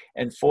office,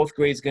 and 4th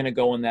grade is going to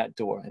go in that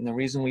door. And the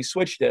reason we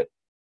switched it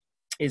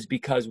is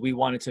because we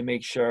wanted to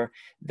make sure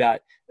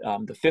that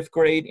the 5th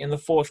grade and the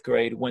 4th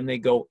grade, when they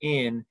go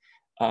in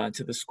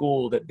to the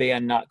school, that they are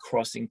not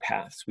crossing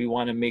paths. We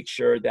want to make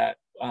sure that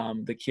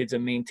the kids are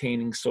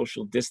maintaining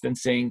social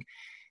distancing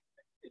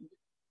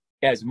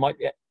as much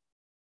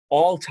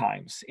all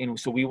times. And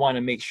so we want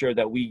to make sure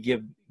that we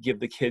give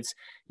the kids,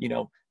 you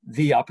know,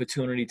 the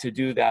opportunity to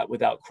do that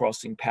without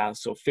crossing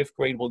paths. So 5th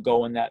grade will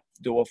go in that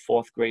door,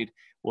 4th grade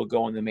will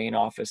go in the main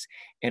office.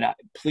 And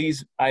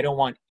please, I don't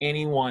want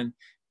anyone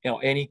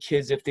any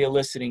kids, if they're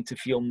listening, to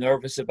feel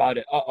nervous about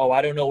it. Uh-oh,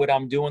 I don't know what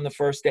I'm doing the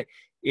first day.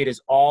 It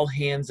is all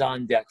hands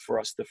on deck for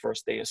us the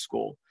first day of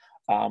school.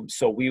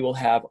 So we will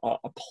have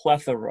a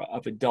plethora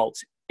of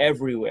adults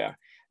everywhere,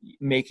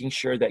 making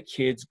sure that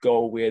kids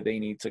go where they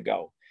need to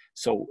go.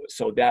 So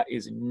that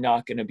is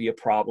not going to be a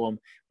problem.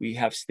 We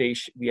have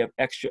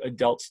extra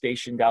adults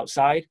stationed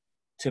outside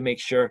to make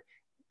sure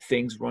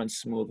things run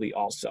smoothly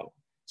also.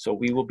 So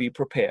we will be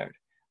prepared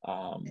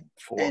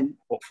for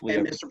hopefully.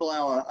 And Mr.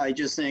 Blau, I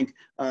just think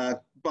a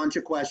bunch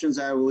of questions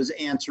I was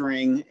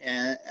answering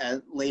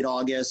at late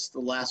August, the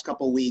last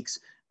couple of weeks,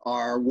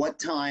 are what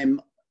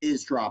time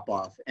is drop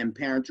off? And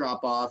parent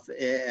drop off,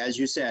 as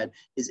you said,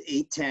 is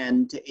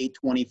 8:10 to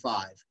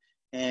 8:25.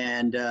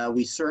 And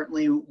we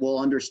certainly will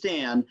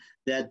understand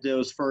that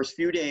those first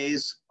few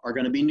days are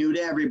going to be new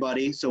to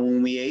everybody. So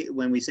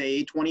when we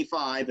say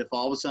 8:25, if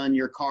all of a sudden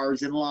your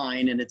car's in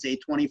line and it's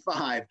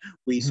 8:25,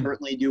 we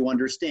certainly do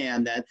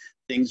understand that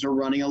things are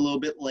running a little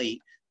bit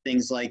late,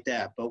 things like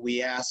that. But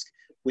we ask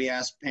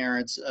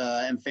parents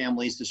and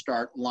families to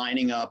start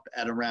lining up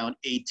at around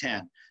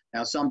 8:10.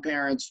 Now, some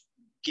parents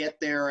get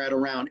there at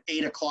around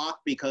 8 o'clock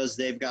because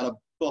they've got a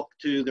book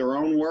to their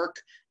own work.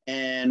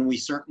 And we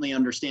certainly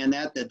understand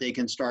that they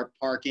can start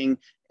parking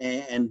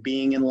and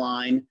being in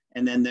line,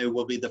 and then they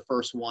will be the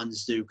first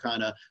ones to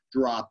kind of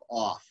drop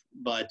off.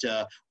 But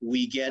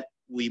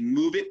we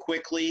move it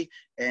quickly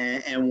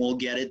and we'll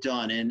get it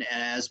done. And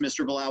as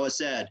Mr. Blau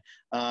said,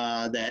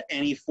 that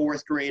any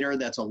fourth grader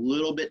that's a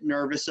little bit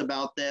nervous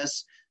about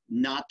this,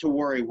 not to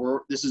worry.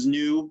 This is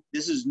new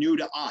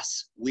to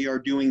us. We are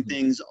doing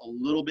things a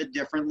little bit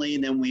differently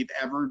than we've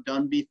ever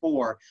done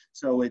before.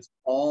 So it's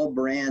all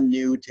brand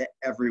new to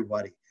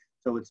everybody.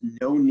 So it's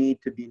no need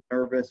to be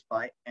nervous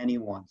by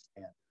anyone's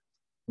standards.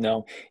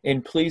 No,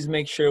 and please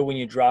make sure when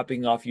you're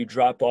dropping off, you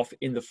drop off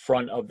in the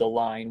front of the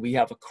line. We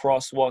have a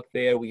crosswalk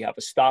there. We have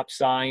a stop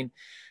sign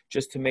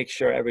just to make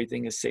sure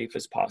everything is safe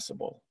as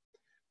possible.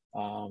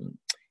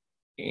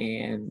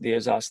 And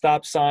there's our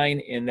stop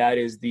sign, and that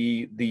is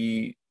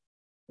the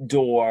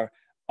door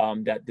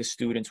that the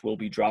students will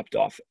be dropped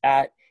off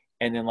at.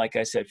 And then, like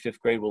I said, fifth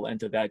grade will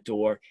enter that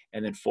door,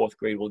 and then fourth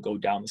grade will go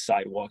down the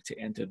sidewalk to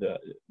enter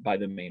by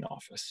the main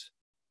office.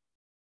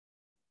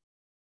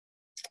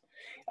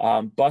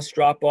 Bus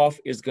drop-off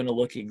is going to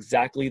look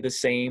exactly the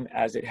same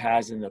as it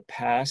has in the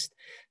past.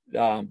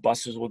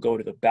 Buses will go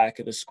to the back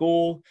of the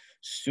school.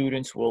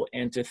 Students will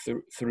enter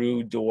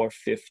through door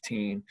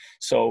 15.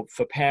 So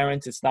for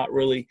parents, it's not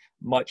really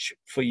much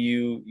for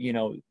you,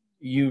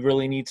 you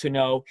really need to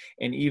know.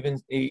 And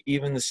even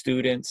the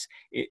students,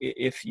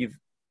 if you've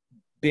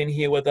been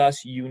here with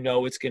us,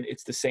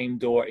 it's the same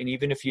door. And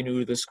even if you're new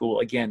to the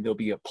school, again, there'll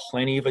be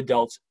plenty of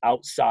adults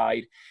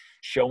outside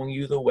showing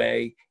you the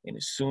way. And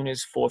as soon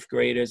as fourth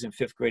graders and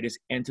fifth graders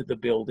enter the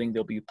building,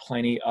 there'll be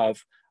plenty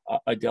of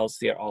adults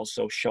there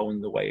also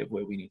showing the way of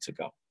where we need to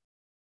go.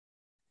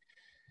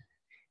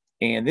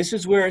 And this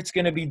is where it's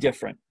going to be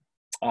different.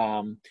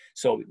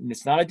 So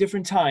it's not a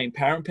different time.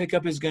 Parent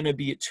pickup is going to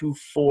be at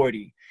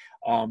 2:40.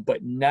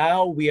 But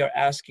now we are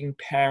asking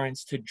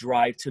parents to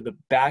drive to the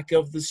back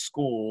of the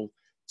school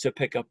to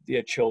pick up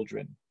their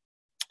children.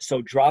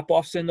 So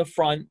drop-off's in the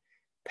front,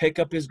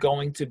 pickup is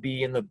going to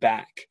be in the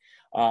back.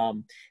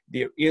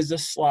 There is a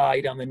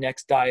slide on the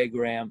next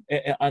diagram,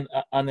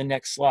 on the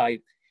next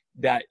slide,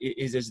 that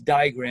is this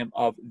diagram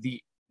of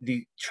the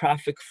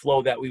traffic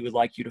flow that we would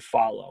like you to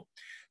follow.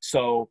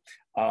 So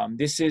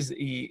this is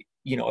a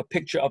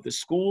picture of the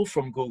school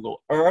from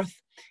Google Earth.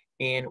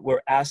 And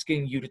we're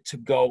asking you to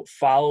go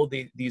follow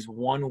these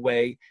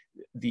one-way,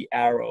 the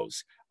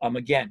arrows.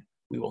 Again,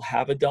 we will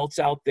have adults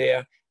out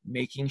there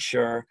making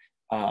sure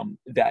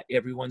that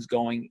everyone's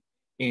going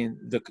in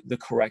the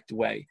correct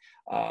way.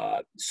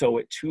 So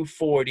at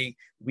 2:40,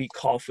 we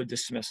call for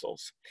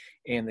dismissals.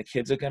 And the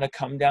kids are going to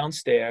come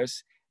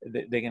downstairs.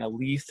 They're going to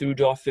leave through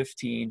door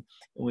 15.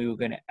 And we were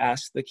going to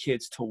ask the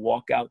kids to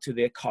walk out to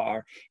their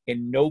car.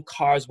 And no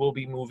cars will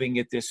be moving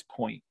at this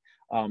point.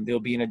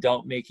 There'll be an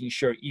adult making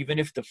sure, even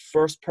if the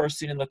first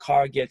person in the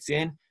car gets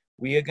in,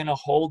 we are going to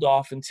hold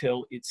off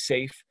until it's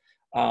safe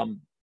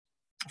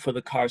for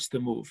the cars to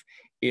move.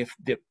 If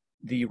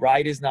the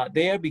ride is not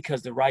there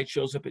because the ride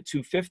shows up at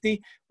 2:50,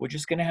 we're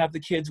just going to have the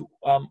kids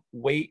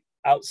wait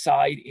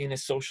outside in a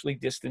socially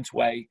distanced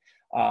way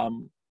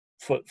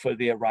for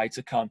their ride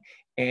to come.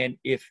 And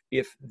if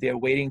they're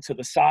waiting to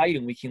the side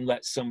and we can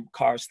let some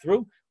cars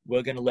through,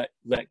 we're going to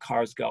let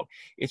cars go.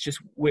 It's just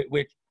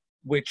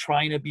we're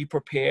trying to be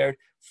prepared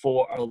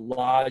for a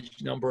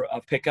large number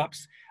of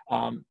pickups.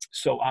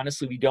 So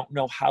honestly, we don't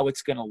know how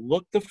it's going to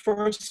look the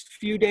first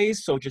few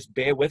days. So just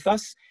bear with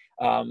us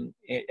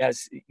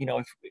as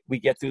if we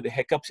get through the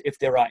hiccups, if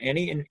there are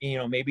any, and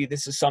maybe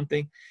this is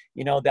something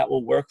that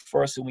will work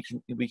for us, and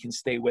we can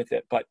stay with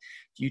it. But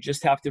you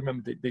just have to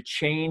remember the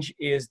change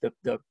is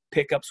the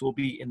pickups will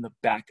be in the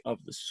back of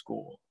the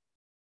school.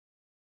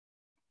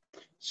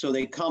 So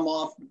they come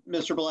off,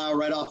 Mr. Blau,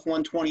 right off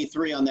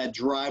 123 on that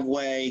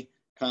driveway,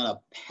 kind of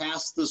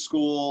past the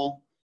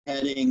school,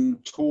 heading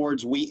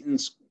towards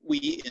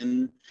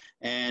Wheaton,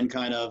 and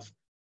kind of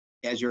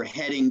as you're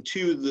heading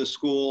to the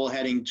school,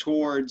 heading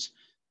towards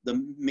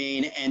the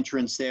main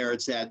entrance there,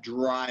 it's that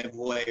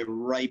driveway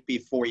right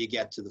before you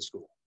get to the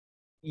school.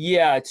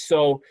 Yeah,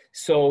 so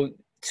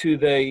to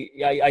the,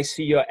 I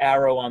see your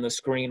arrow on the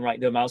screen, right?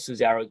 The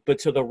mouse's arrow, but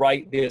to the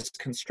right, there's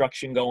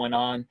construction going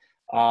on.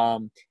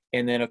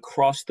 And then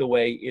across the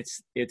way,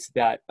 it's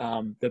that,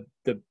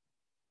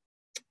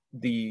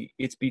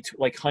 it's between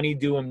like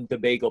Honeydew and the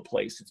bagel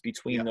place. It's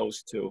between Yeah.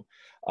 those two,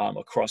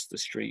 across the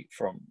street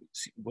from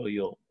where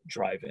you'll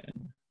drive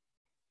in.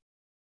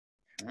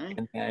 Okay.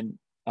 And then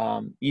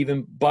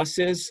even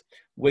buses,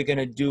 we're going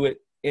to do it.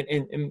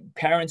 And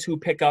parents who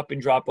pick up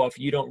and drop off,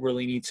 you don't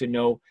really need to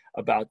know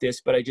about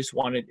this, but I just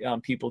wanted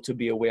people to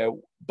be aware.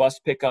 Bus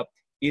pickup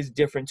is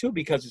different too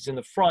because it's in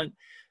the front,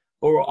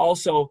 but we're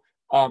also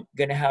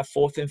going to have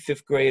 4th and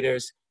 5th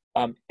graders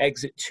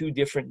exit 2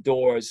 different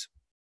doors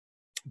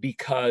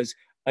because,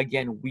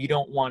 again, we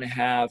don't want to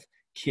have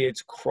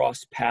kids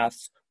cross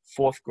paths,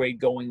 4th grade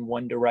going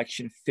one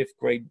direction, 5th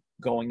grade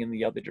going in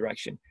the other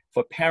direction.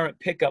 For parent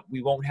pickup,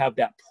 we won't have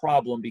that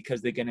problem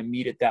because they're going to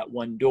meet at that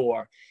one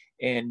door,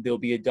 and there'll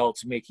be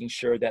adults making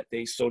sure that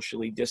they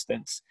socially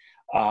distance.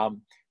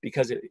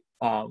 Because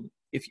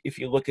if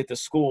you look at the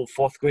school,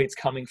 4th grade's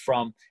coming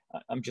from,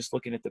 I'm just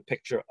looking at the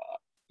picture,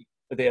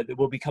 they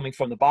will be coming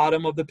from the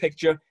bottom of the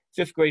picture,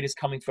 5th grade is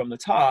coming from the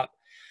top,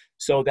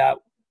 so that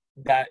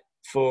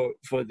for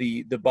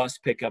the bus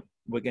pickup,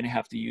 we're going to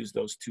have to use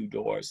those 2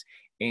 doors.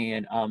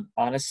 And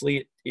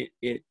honestly,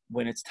 it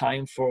when it's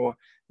time for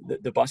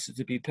the buses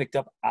to be picked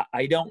up,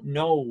 I don't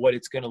know what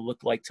it's going to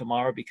look like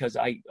tomorrow because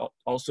I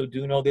also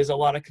do know there's a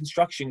lot of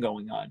construction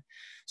going on.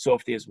 So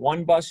if there's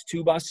 1 bus,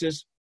 2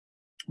 buses,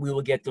 we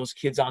will get those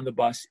kids on the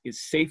bus as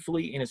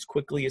safely and as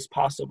quickly as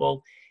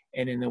possible.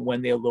 And then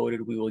when they're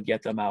loaded, we will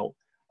get them out.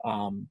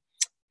 And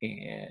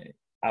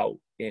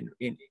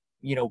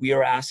we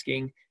are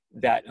asking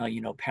that,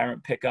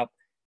 parent pickup,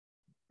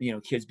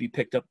 kids be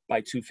picked up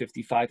by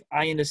 2:55.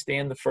 I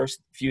understand the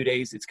first few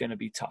days it's going to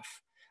be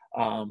tough,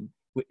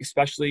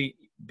 especially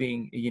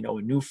being,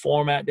 a new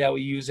format that we're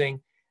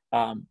using,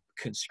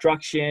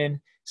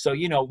 construction. So,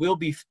 we'll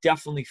be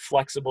definitely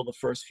flexible the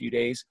first few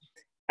days.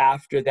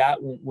 After that,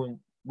 when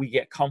we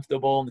get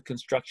comfortable and the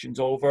construction's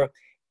over,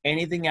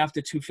 anything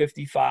after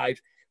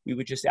 2:55, we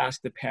would just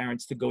ask the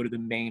parents to go to the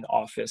main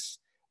office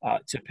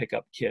to pick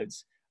up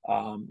kids.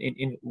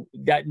 And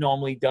that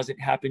normally doesn't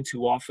happen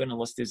too often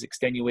unless there's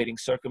extenuating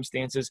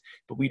circumstances,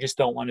 but we just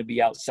don't want to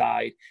be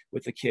outside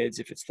with the kids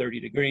if it's 30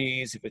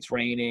 degrees, if it's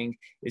raining.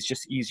 It's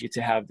just easier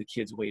to have the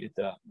kids wait at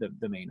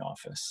the main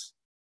office.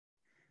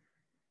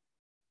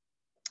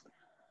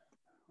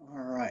 All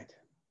right.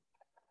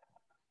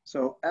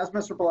 So as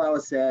Mr.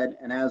 Balawa said,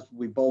 and as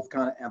we both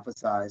kind of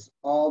emphasized,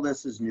 all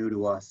this is new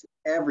to us.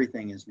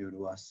 Everything is new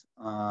to us.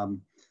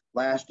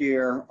 Last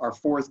year, our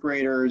 4th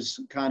graders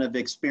kind of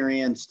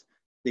experienced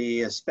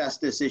the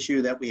asbestos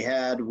issue that we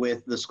had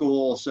with the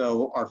school.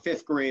 So our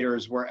 5th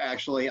graders were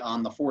actually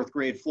on the 4th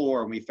grade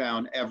floor, and we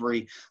found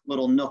every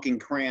little nook and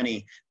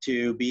cranny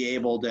to be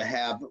able to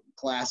have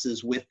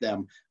classes with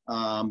them.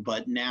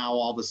 But now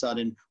all of a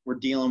sudden we're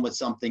dealing with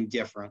something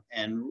different.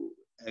 And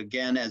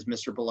again, as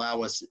Mr.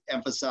 Balawa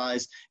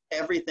emphasized,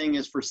 everything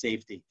is for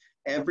safety.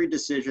 Every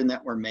decision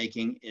that we're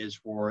making is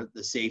for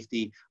the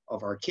safety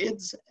of our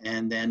kids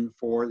and then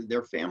for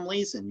their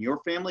families and your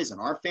families and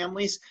our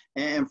families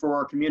and for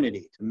our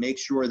community to make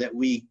sure that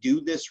we do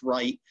this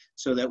right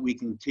so that we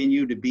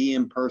continue to be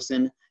in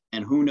person.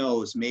 And who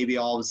knows, maybe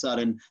all of a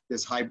sudden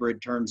this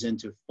hybrid turns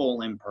into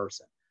full in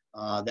person.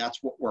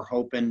 That's what we're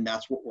hoping,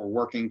 that's what we're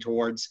working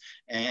towards,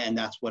 and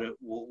that's what it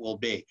will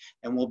be.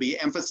 And we'll be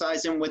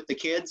emphasizing with the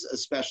kids,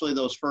 especially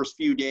those first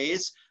few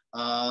days,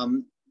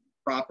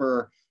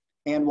 proper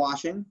hand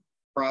washing,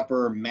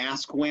 proper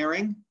mask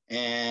wearing,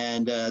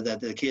 and that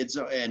the kids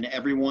and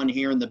everyone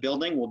here in the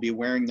building will be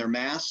wearing their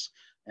masks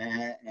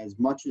as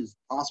much as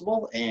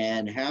possible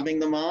and having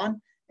them on.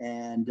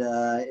 And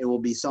it will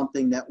be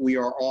something that we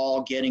are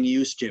all getting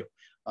used to.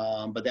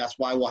 But that's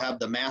why we'll have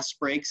the mask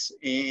breaks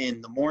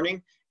in the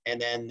morning, and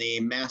then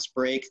the mask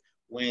break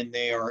when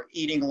they are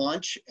eating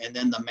lunch, and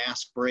then the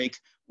mask break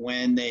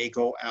when they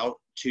go out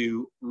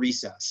to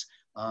recess.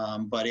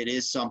 But it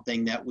is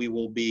something that we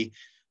will be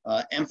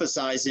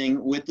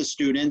emphasizing with the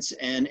students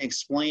and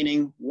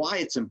explaining why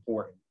it's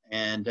important.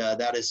 And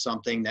that is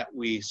something that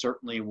we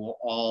certainly will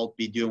all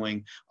be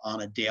doing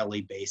on a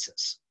daily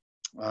basis.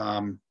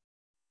 I'm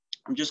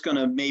just going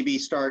to maybe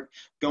start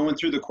going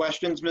through the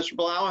questions, Mr.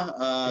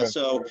 Balawa. Sure.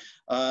 So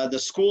the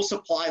school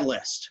supply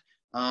list.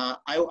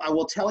 I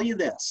will tell you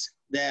this,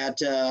 that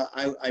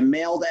I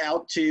mailed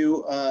out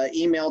to,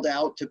 emailed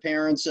out to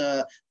parents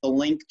the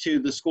link to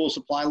the school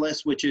supply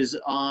list, which is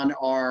on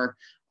our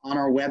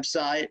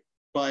website.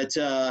 But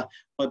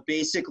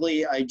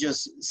basically, I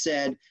just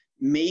said,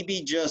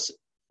 maybe just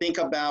think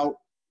about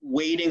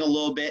waiting a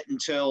little bit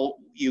until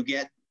you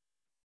get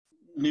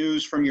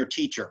news from your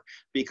teacher,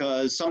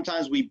 because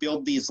sometimes we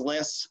build these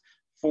lists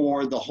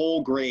for the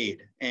whole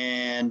grade.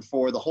 And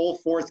for the whole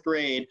fourth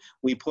grade,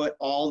 we put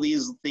all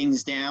these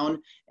things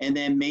down, and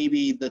then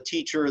maybe the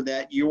teacher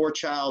that your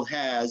child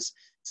has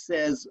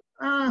says,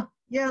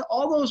 yeah,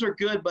 all those are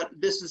good, but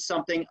this is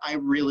something I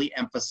really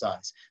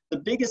emphasize. The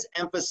biggest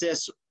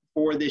emphasis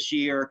for this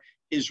year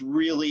is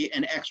really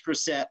an extra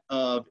set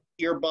of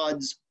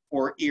earbuds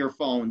or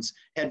earphones,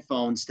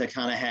 headphones to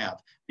kind of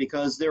have,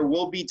 because there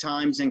will be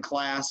times in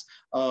class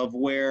of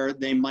where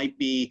they might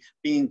be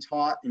being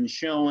taught and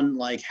shown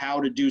like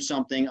how to do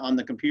something on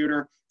the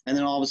computer, and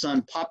then all of a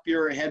sudden pop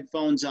your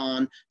headphones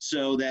on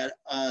so that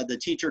the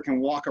teacher can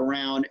walk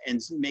around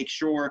and make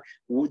sure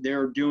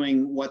they're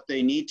doing what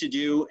they need to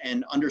do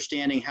and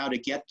understanding how to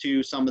get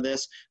to some of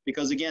this.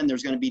 Because again,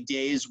 there's going to be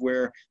days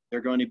where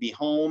they're going to be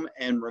home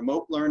and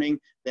remote learning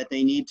that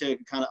they need to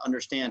kind of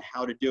understand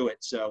how to do it.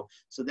 So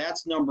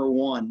that's number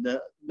one.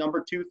 The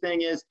number two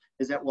thing is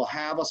that we'll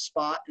have a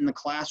spot in the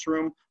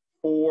classroom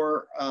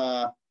for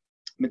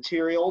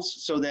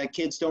materials so that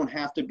kids don't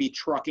have to be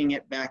trucking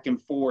it back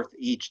and forth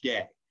each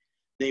day.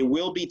 They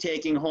will be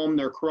taking home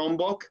their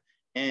Chromebook,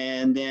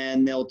 and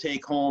then they'll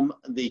take home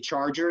the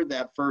charger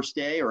that first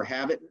day or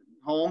have it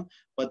home.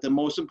 But the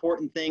most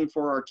important thing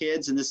for our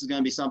kids, and this is going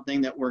to be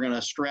something that we're going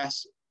to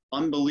stress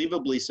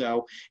unbelievably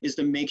so, is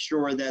to make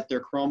sure that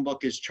their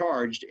Chromebook is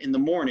charged in the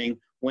morning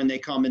when they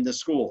come into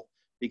school,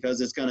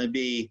 because it's going to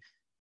be,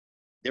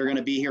 they're going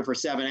to be here for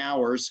 7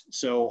 hours.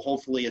 So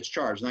hopefully it's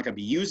charged. They're not going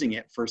to be using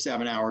it for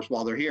 7 hours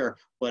while they're here,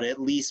 but at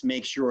least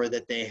make sure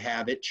that they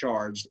have it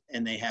charged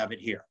and they have it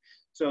here.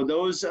 So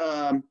those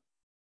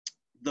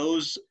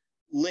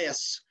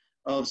lists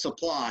of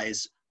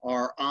supplies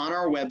are on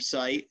our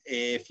website.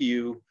 If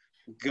you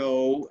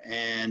go,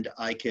 and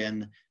I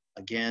can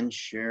again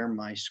share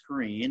my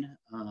screen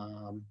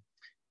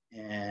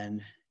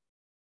and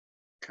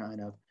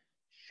kind of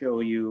show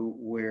you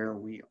where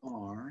we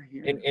are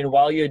here. And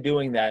while you're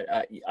doing that,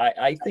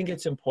 I think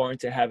it's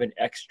important to have an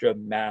extra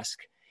mask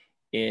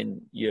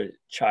in your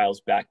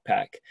child's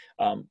backpack.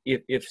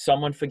 If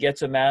someone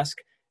forgets a mask,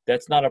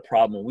 that's not a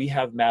problem. We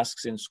have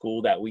masks in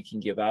school that we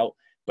can give out,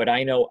 but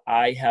I know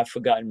I have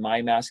forgotten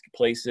my mask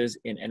places,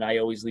 and I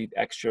always leave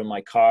extra in my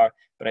car,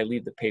 but I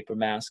leave the paper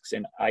masks,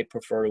 and I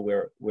prefer to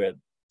wear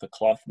the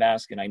cloth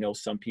mask. And I know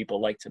some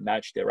people like to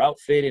match their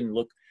outfit and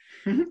look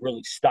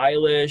really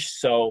stylish.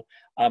 So,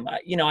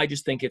 I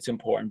just think it's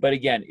important. But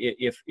again,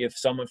 if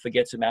someone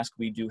forgets a mask,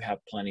 we do have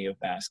plenty of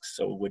masks,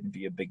 so it wouldn't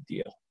be a big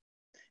deal.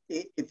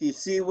 If you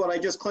see what I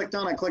just clicked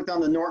on, I clicked on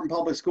the Norton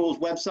Public Schools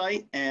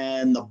website,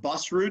 and the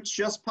bus routes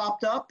just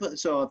popped up.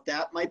 So if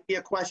that might be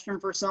a question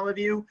for some of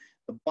you,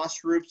 the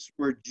bus routes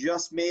were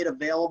just made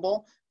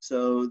available.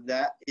 So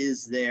that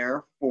is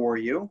there for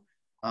you.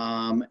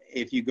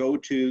 If you go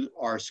to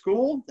our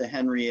school, the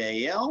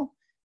Henry AL,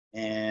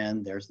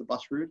 and there's the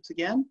bus routes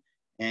again.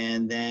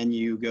 And then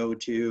you go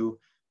to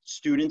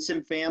students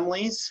and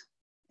families,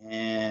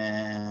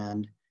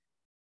 and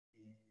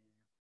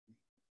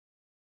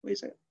wait a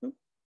second.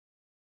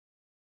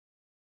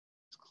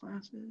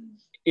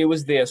 Classes. It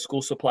was there,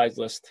 school supplies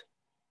list.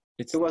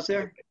 It was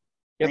there?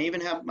 Yep. I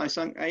even have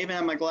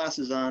my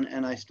glasses on,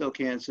 and I still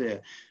can't see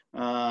it.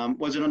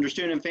 Was it under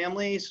student and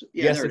families?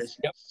 Yeah, yes, there it is.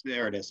 Yep.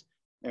 There it is.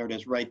 There it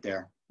is right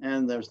there.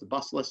 And there's the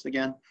bus list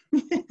again.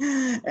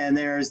 And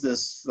there's the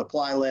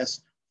supply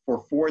list for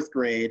fourth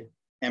grade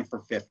and for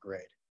fifth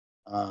grade.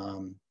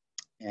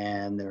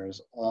 And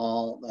there's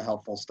all the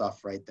helpful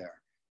stuff right there.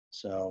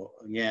 So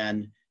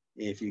again,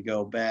 if you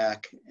go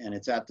back and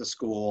it's at the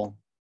school,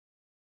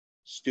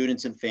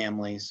 students and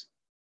families,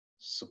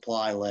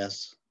 supply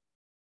lists,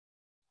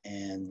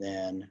 and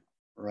then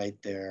right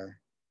there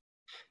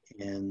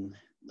in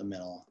the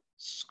middle,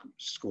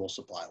 school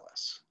supply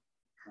lists.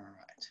 All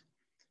right.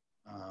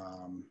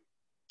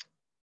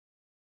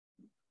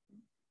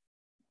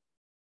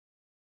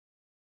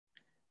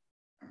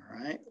 All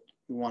right.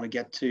 We want to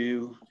get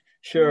to.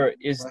 Sure.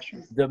 Is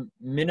the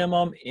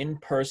minimum in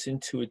person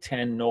to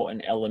attend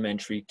Norton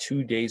Elementary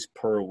 2 days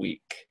per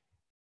week?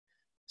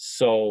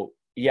 So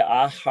yeah,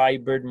 our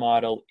hybrid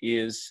model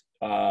is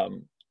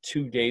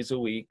 2 days a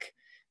week.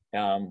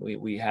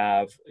 We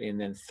have, and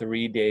then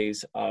 3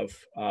 days of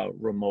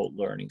remote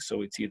learning.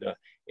 So it's either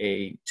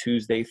a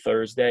Tuesday,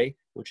 Thursday,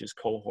 which is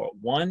cohort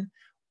 1,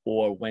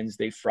 or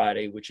Wednesday,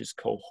 Friday, which is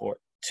cohort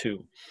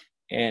 2.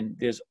 And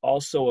there's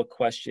also a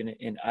question,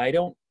 and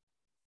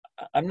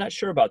I'm not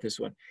sure about this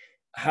one.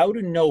 How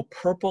to know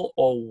purple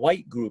or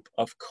white group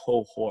of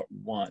cohort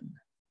 1?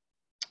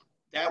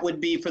 That would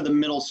be for the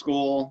middle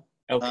school.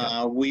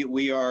 Okay.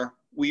 We are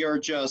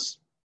just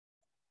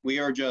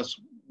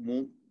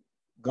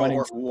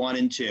cohort 1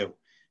 and 2,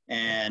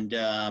 and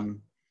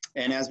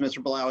as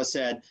Mr. Blau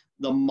said,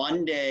 the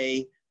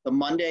Monday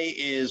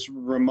is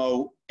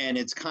remote, and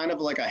it's kind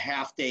of like a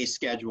half-day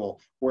schedule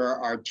where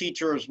our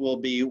teachers will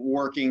be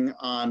working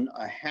on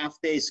a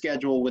half-day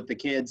schedule with the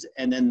kids,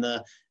 and then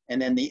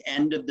the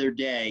end of their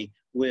day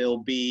will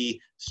be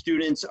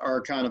students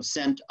are kind of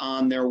sent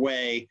on their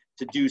way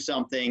to do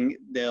something.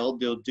 They'll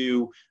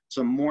do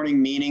some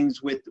morning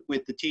meetings with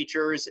the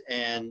teachers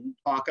and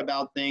talk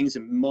about things,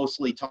 and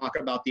mostly talk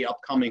about the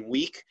upcoming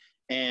week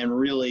and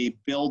really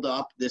build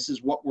up, this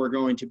is what we're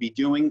going to be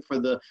doing for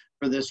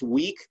this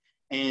week,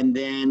 and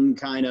then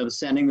kind of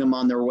sending them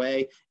on their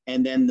way.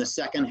 And then the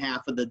second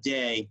half of the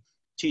day,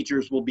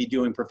 teachers will be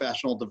doing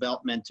professional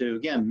development to,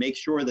 again, make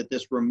sure that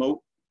this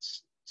remote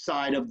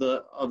side of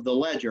the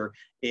ledger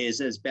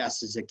is as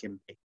best as it can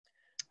be.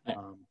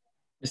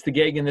 Mr.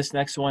 Gagan, this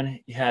next one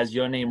has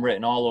your name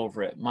written all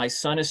over it. My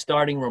son is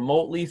starting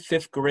remotely,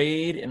 5th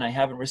grade, and I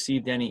haven't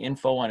received any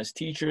info on his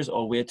teachers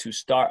or where to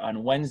start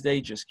on Wednesday.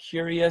 Just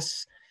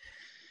curious.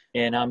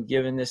 And I'm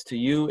giving this to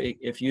you.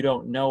 If you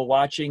don't know,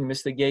 watching,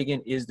 Mr.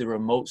 Gagan is the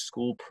remote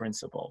school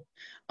principal.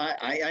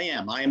 I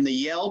am. I am the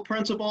Yale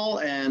principal,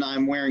 and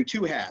I'm wearing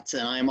 2 hats,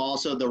 and I'm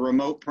also the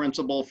remote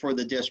principal for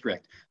the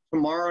district.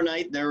 Tomorrow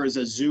night, there is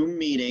a Zoom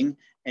meeting,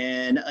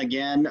 and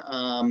again,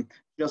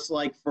 just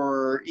like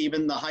for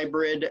even the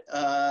hybrid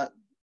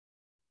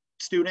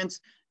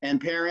students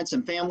and parents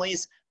and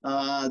families,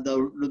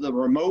 the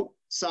remote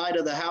side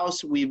of the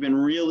house, we've been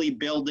really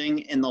building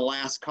in the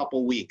last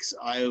couple weeks.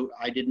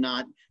 I did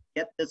not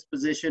get this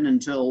position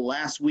until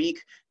last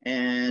week,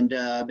 and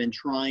I've been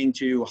trying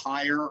to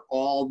hire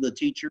all the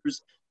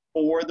teachers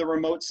for the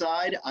remote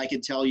side. I can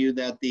tell you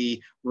that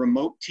the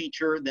remote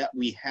teacher that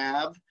we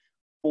have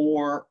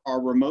for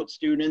our remote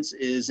students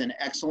is an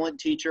excellent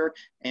teacher,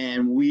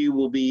 and we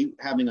will be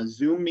having a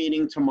Zoom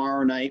meeting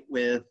tomorrow night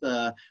with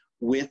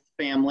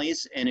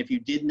families. And if you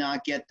did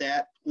not get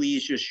that,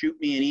 please just shoot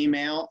me an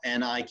email,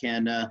 and I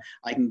can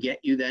get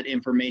you that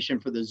information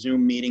for the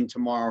Zoom meeting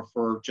tomorrow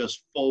for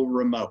just full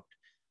remote.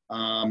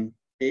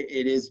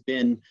 It has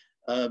been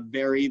a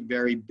very,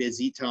 very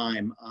busy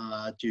time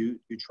to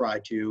try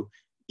to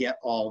get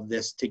all of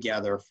this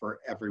together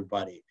for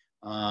everybody.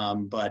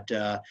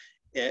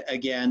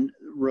 Again,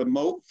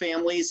 remote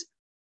families,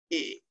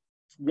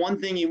 one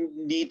thing you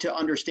need to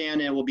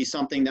understand, and it will be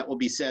something that will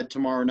be said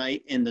tomorrow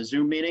night in the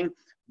Zoom meeting,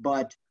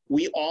 but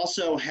we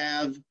also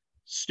have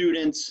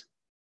students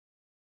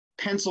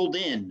penciled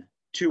in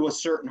to a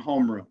certain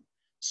homeroom.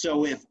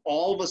 So if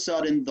all of a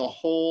sudden the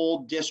whole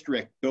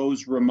district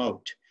goes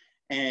remote,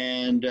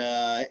 and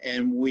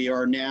we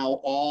are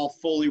now all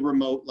fully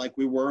remote like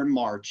we were in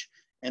March,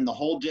 and the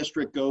whole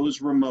district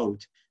goes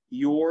remote,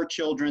 your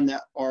children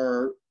that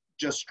are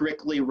just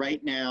strictly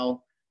right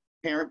now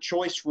parent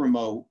choice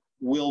remote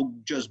will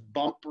just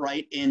bump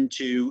right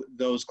into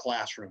those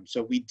classrooms.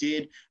 So we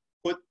did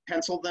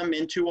pencil them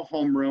into a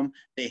homeroom.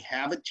 They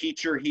have a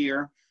teacher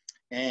here,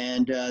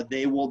 and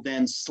they will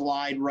then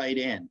slide right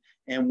in.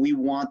 And we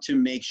want to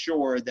make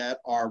sure that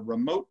our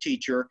remote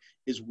teacher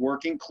is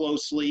working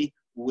closely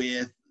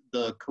with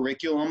the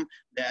curriculum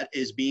that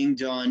is being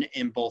done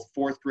in both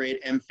 4th grade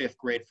and 5th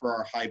grade for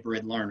our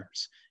hybrid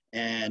learners.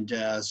 And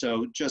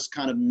so just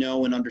kind of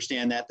know and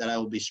understand that I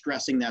will be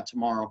stressing that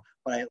tomorrow,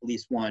 but I at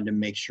least wanted to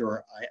make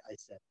sure I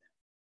said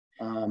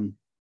that.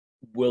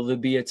 Will there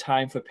be a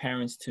time for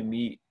parents to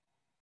meet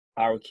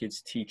our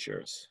kids'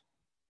 teachers?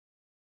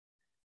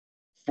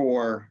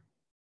 For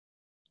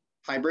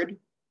hybrid?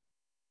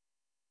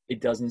 It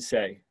doesn't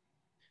say.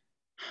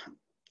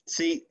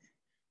 See,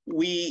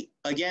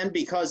 again,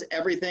 because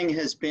everything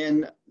has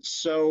been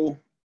so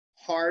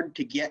hard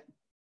to get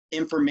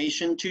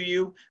information to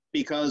you,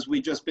 because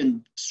we've just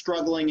been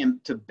struggling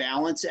to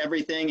balance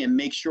everything and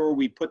make sure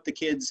we put the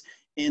kids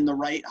in the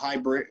right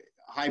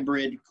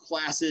hybrid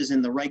classes,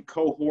 in the right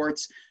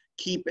cohorts,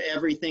 keep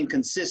everything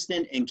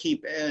consistent, and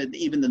keep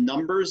even the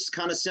numbers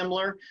kind of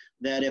similar,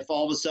 that if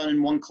all of a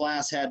sudden one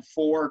class had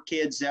 4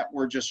 kids that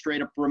were just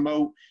straight up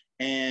remote,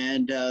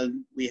 and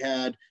we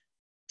had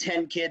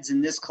 10 kids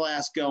in this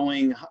class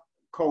going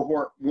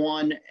cohort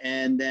 1,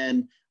 and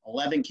then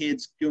 11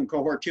 kids doing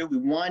cohort 2. We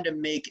wanted to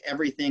make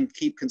everything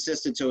keep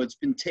consistent. So it's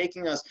been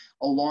taking us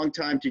a long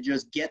time to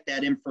just get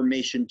that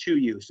information to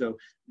you. So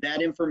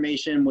that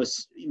information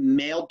was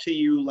mailed to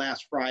you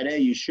last Friday.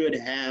 You should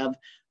have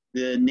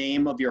the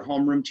name of your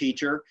homeroom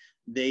teacher.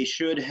 They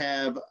should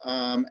have,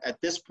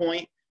 at this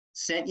point,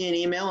 sent you an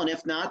email. And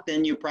if not,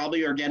 then you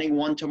probably are getting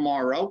one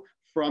tomorrow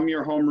from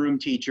your homeroom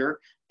teacher.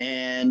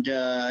 And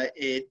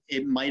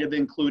it might have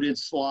included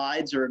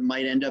slides, or it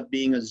might end up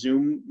being a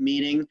Zoom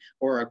meeting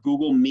or a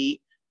Google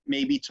Meet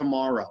maybe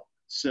tomorrow.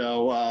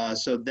 So,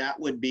 so that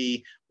would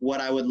be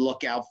what I would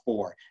look out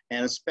for.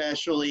 And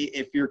especially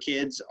if your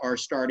kids are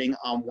starting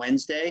on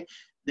Wednesday,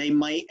 they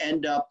might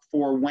end up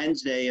for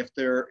Wednesday, if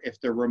they're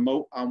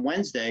remote on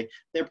Wednesday,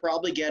 they're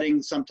probably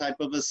getting some type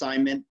of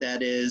assignment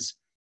that is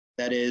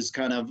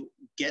kind of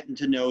getting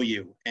to know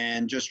you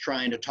and just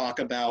trying to talk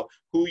about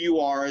who you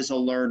are as a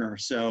learner.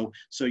 So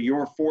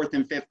your 4th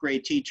and 5th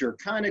grade teacher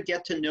kind of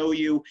get to know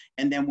you.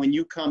 And then when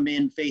you come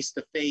in face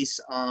to face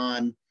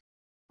on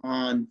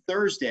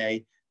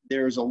Thursday,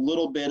 there's a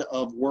little bit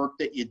of work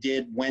that you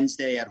did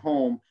Wednesday at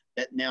home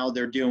that now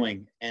they're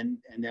doing. And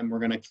then we're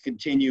going to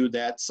continue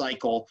that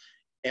cycle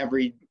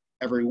every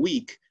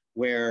week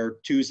where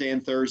Tuesday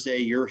and Thursday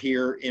you're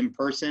here in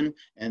person,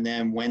 and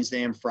then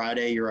Wednesday and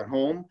Friday you're at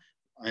home,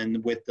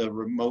 and with the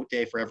remote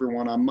day for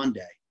everyone on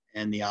Monday,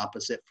 and the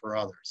opposite for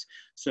others.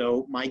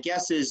 So my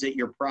guess is that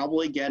you're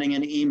probably getting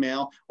an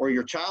email, or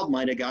your child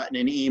might have gotten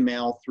an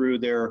email through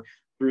their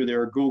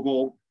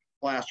Google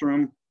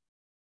Classroom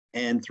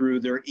and through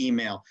their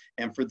email.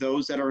 And for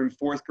those that are in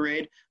fourth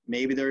grade,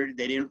 maybe they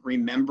didn't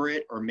remember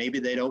it, or maybe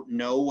they don't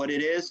know what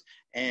it is.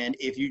 And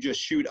if you just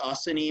shoot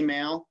us an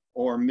email,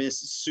 or Miss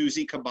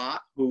Susie Kabat,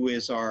 who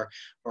is our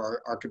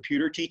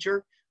computer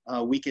teacher,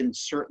 we can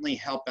certainly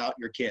help out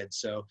your kids.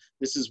 So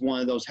this is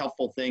one of those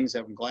helpful things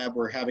that I'm glad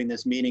we're having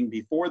this meeting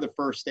before the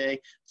first day,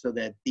 so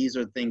that these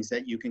are things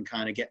that you can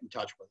kind of get in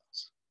touch with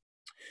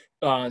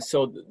us.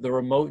 So the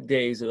remote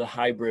days of the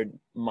hybrid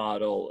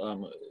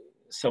model,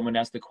 someone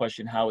asked the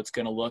question how it's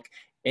going to look.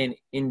 And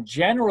in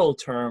general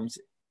terms,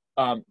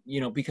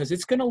 because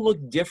it's going to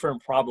look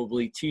different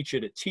probably teacher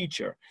to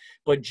teacher,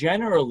 but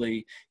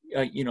generally,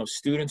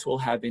 students will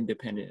have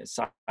independent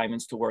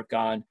assignments to work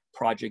on,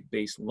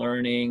 project-based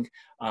learning.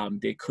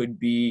 They could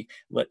be,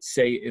 let's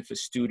say, if a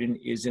student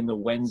is in the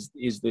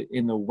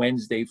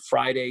Wednesday,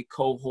 Friday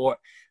cohort,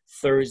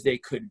 Thursday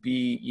could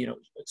be,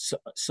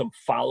 some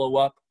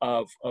follow-up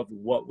of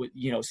what would,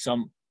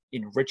 some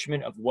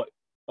enrichment of what,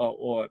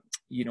 or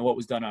what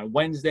was done on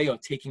Wednesday, or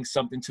taking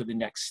something to the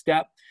next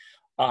step.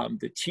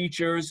 The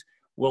teachers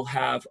will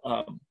have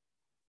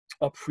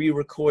a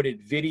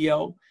pre-recorded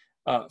video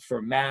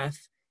for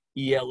math,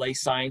 ELA,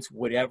 science,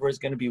 whatever is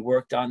going to be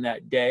worked on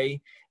that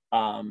day.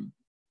 And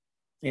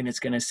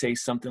it's going to say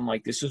something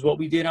like, this is what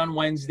we did on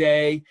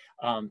Wednesday.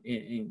 And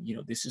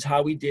this is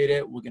how we did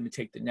it. We're going to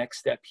take the next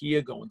step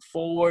here going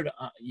forward,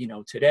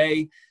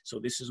 today. So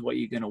this is what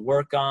you're going to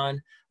work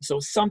on. So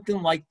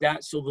something like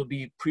that. So there'll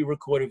be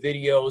pre-recorded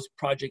videos,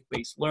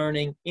 project-based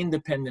learning,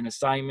 independent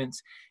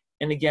assignments.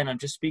 And again, I'm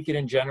just speaking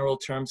in general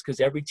terms, because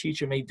every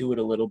teacher may do it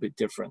a little bit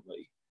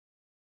differently.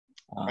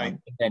 Right. And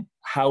then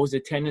how is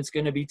attendance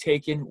going to be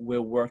taken?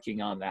 We're working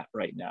on that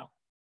right now.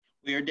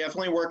 We are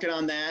definitely working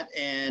on that,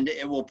 and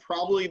it will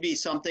probably be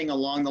something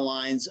along the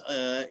lines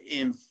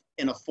in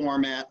a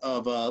format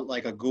of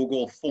like a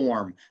Google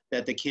form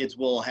that the kids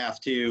will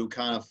have to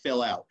kind of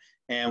fill out.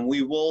 And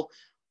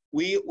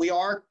we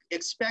are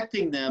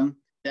expecting them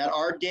that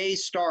our day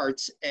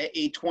starts at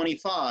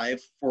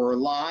 8:25 for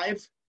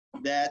live,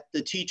 that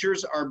the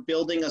teachers are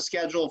building a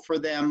schedule for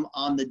them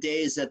on the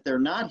days that they're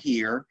not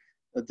here,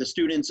 that the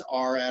students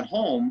are at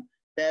home,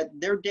 that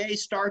their day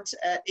starts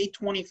at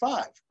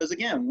 8:25. Because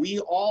again, we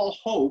all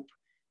hope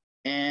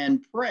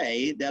and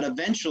pray that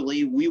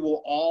eventually we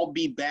will all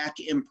be back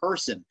in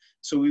person.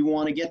 So we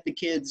want to get the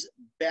kids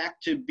back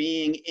to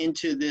being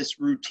into this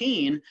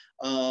routine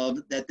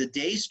of that the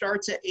day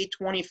starts at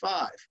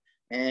 8:25.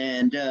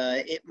 And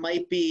it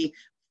might be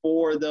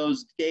for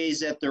those days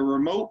that they're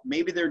remote,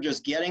 maybe they're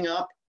just getting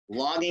up,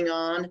 logging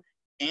on,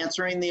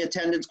 answering the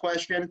attendance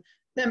question,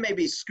 then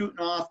maybe scooting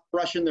off,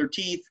 brushing their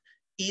teeth,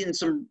 eating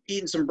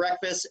some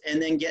breakfast,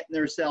 and then getting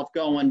themselves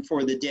going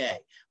for the day.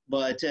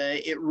 But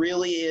it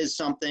really is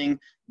something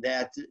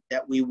that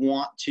we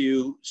want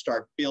to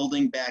start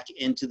building back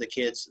into the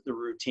kids, the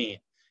routine.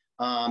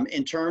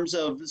 In terms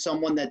of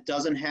someone that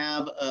doesn't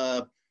have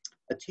a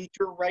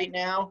teacher right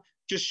now,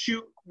 just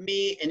shoot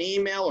me an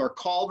email or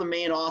call the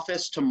main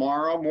office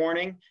tomorrow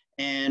morning,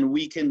 and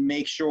we can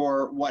make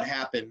sure what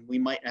happened. We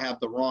might have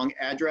the wrong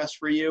address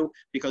for you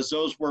because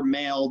those were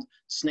mailed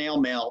snail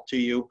mail to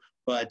you,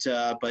 but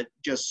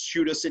just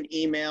shoot us an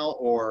email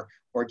or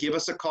give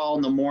us a call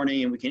in the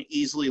morning, and we can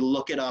easily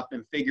look it up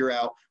and figure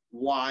out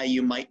why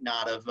you might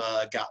not have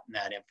gotten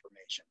that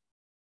information.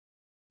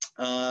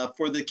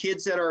 For the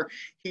kids that are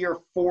here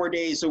 4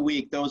 days a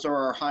week, those are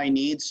our high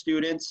needs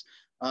students.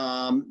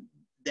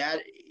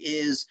 That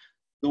is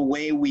the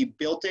way we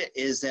built it,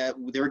 is that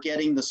they're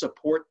getting the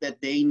support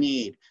that they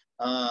need.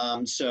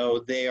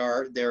 So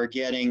they're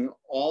getting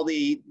all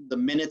the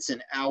minutes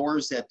and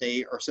hours that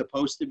they are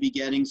supposed to be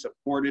getting,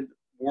 supported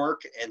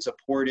work and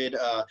supported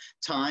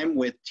time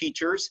with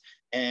teachers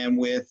and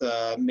with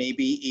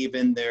maybe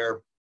even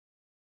their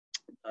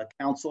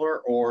counselor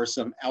or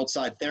some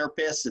outside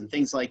therapists and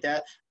things like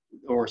that,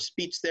 or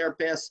speech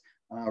therapists,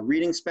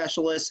 reading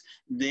specialists.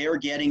 They're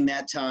getting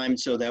that time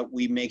so that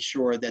we make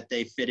sure that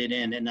they fit it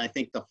in. And I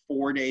think the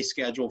 4-day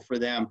schedule for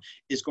them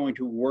is going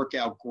to work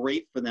out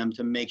great for them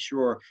to make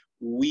sure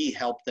we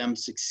help them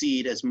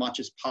succeed as much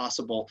as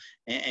possible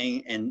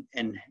and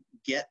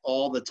get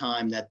all the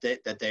time that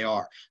they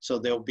are. So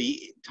there'll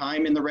be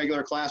time in the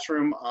regular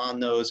classroom on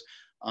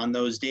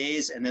those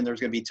days, and then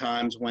there's going to be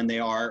times when they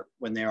are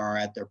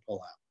at their pullout.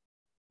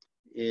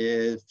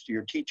 If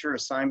your teacher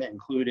assignment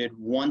included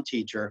one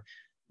teacher,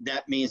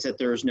 that means that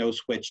there's no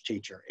switch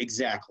teacher.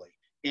 Exactly.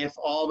 If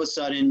all of a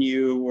sudden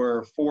you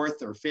were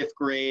 4th or 5th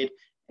grade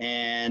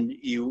and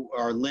you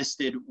are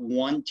listed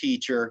one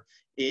teacher,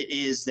 it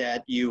is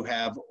that you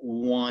have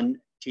one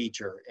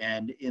teacher.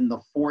 And in the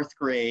 4th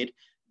grade,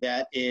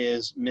 that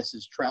is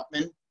Mrs.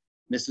 Troutman,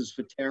 Mrs.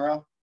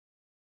 Fatera,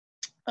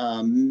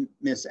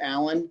 Miss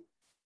Allen,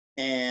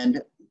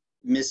 and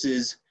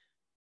Mrs.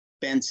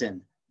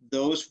 Benson.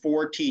 those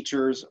 4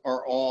 teachers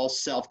are all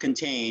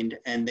self-contained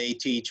and they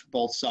teach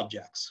both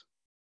subjects.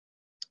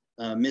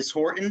 Ms.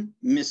 Horton,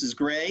 Mrs.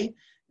 Gray,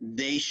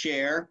 they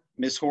share.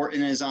 Ms.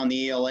 Horton is on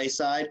the ELA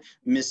side.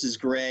 Mrs.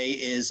 Gray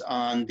is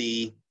on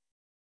the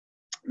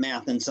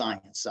math and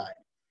science side.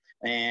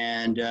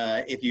 And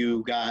if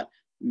you got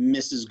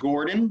Mrs.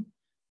 Gordon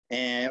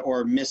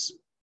or Miss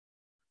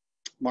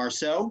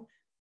Marceau,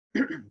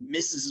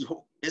 Mrs.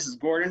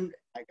 Gordon,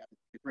 I got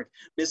it correct.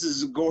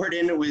 Mrs.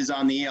 Gordon was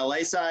on the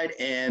ELA side,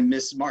 and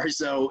Miss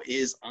Marceau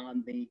is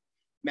on the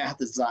math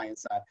and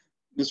science side.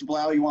 Mr.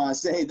 Blau, you want to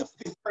say the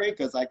 5th grade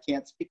because I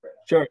can't speak right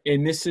now. Sure.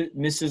 And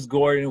Mrs.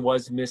 Gordon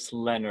was Miss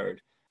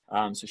Leonard,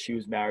 so she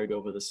was married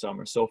over the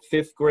summer. So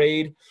 5th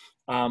grade,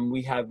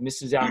 we have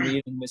Mrs.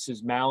 Almeida and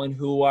Mrs. Mallon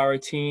who are a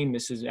team.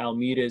 Mrs.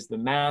 Almeida is the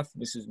math.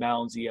 Mrs.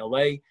 Mallon's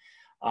ELA.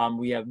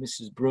 We have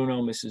Mrs.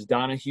 Bruno, Mrs.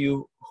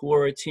 Donahue, who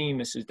are a team.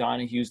 Mrs.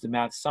 Donahue is the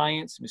math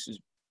science. Mrs.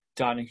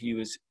 Donahue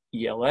is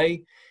ELA.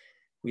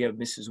 We have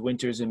Mrs.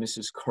 Winters and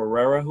Mrs.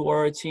 Carrera, who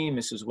are a team.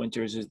 Mrs.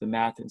 Winters is the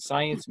math and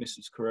science.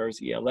 Mrs. Carrera's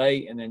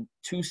ELA. And then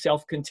 2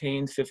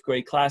 self-contained 5th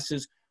grade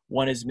classes.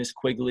 One is Miss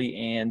Quigley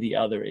and the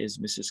other is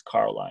Mrs.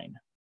 Carline.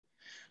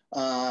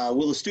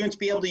 Will the students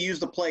be able to use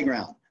the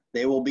playground?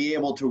 They will be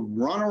able to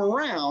run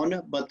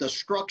around, but the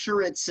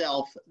structure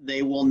itself,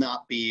 they will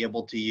not be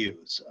able to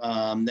use.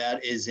 That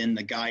is in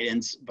the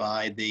guidance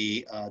by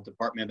the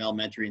Department of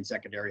Elementary and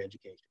Secondary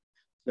Education.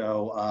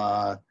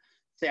 So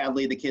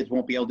sadly, the kids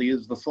won't be able to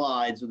use the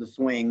slides or the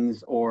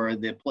swings or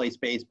the play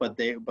space, but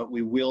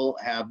we will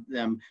have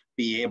them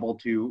be able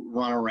to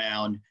run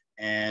around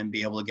and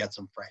be able to get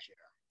some fresh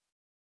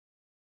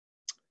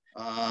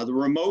air. The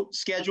remote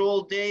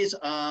schedule days,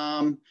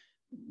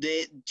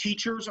 the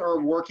teachers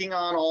are working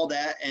on all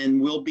that and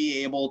we'll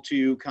be able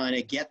to kind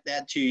of get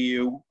that to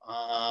you.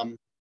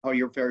 Oh,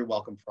 you're very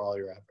welcome for all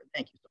your effort.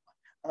 Thank you so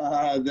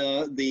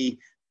much.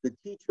 The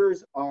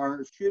teachers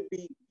should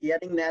be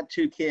getting that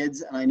to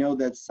kids, and I know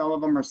that some of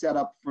them are set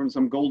up from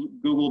some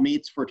Google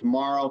Meets for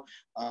tomorrow,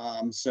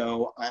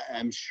 so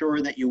I'm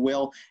sure that you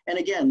will. And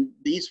again,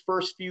 these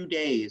first few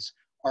days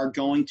are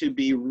going to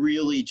be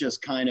really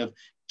just kind of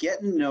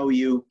getting to know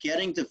you,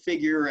 getting to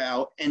figure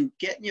out, and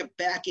getting you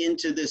back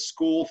into this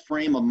school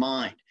frame of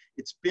mind.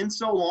 It's been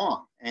so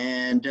long,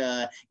 and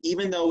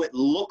even though it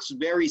looks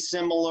very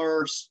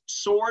similar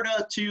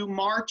sorta to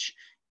March,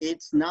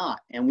 it's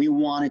not, and we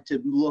wanted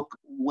to look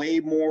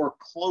way more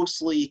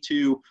closely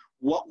to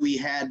what we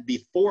had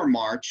before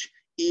March,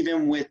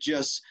 even with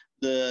just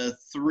the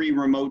 3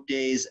 remote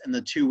days and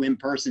the 2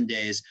 in-person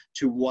days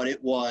to what it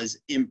was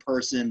in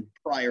person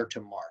prior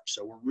to March.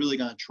 So we're really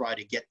going to try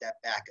to get that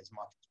back as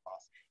much as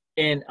possible.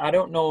 And I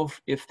don't know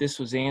if this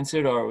was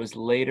answered or it was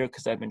later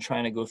because I've been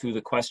trying to go through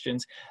the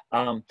questions.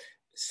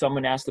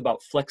 Someone asked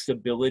about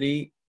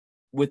flexibility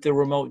with the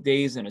remote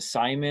days and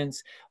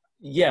assignments.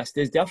 Yes,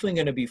 there's definitely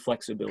going to be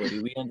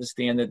flexibility. We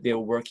understand that they're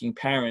working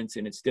parents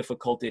and it's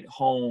difficult at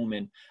home,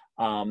 and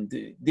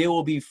there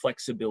will be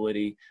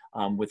flexibility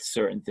with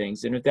certain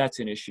things. And if that's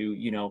an issue,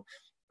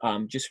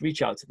 just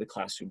reach out to the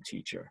classroom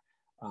teacher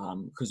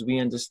because we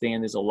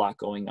understand there's a lot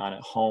going on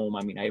at home.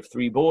 I mean, I have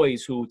 3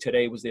 boys who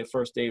today was their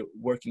first day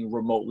working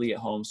remotely at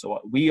home. So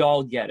we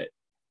all get it.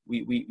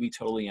 We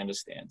totally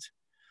understand.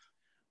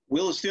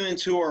 Will the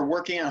students who are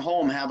working at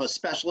home have a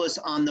specialist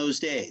on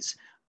those days?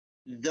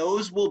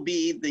 Those will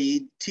be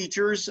the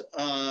teachers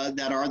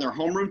that are their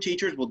homeroom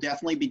teachers. Will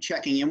definitely be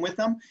checking in with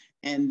them.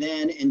 And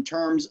then in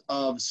terms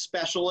of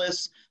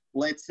specialists,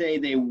 let's say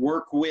they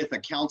work with a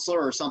counselor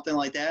or something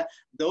like that,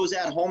 those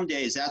at-home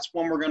days, that's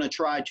when we're going to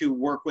try to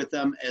work with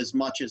them as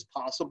much as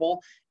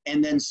possible.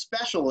 And then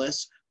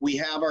specialists, we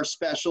have our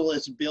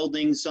specialists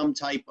building some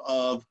type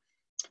of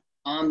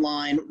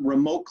online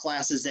remote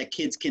classes that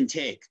kids can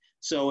take.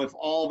 So if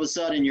all of a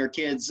sudden your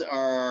kids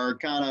are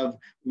kind of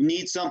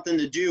need something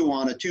to do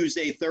on a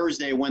Tuesday,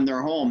 Thursday when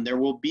they're home, there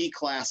will be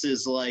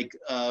classes like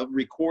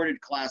recorded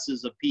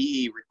classes of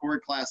PE,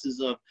 recorded classes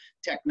of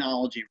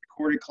technology,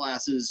 recorded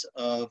classes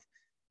of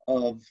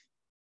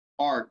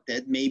art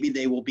that maybe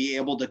they will be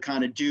able to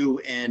kind of do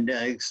and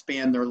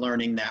expand their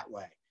learning that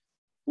way.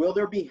 Will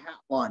there be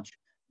hat lunch?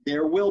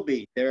 There will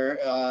be.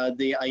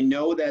 I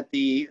know that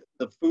the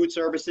food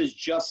services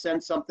just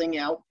sent something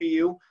out to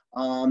you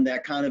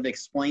that kind of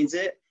explains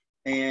it.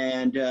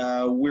 And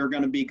we're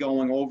going to be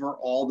going over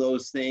all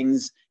those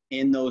things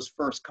in those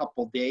first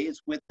couple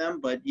days with them.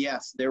 But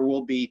yes, there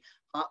will be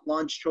hot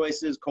lunch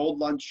choices, cold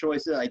lunch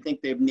choices. I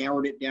think they've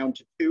narrowed it down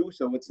to 2.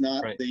 So it's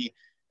not right. The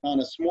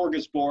kind of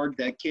smorgasbord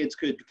that kids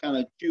could kind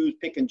of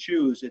pick and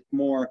choose. It's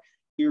more,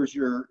 here's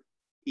you're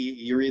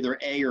either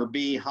A or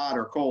B, hot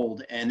or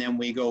cold, and then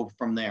we go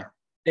from there.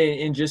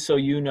 And just so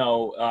you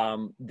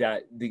know,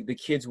 that the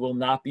kids will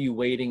not be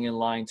waiting in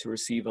line to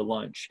receive a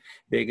lunch.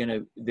 They're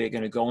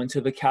gonna go into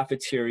the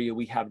cafeteria.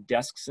 We have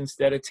desks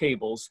instead of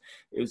tables.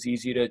 It was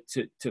easy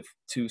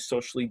to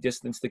socially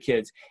distance the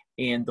kids,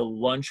 and the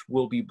lunch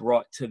will be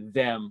brought to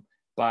them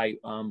by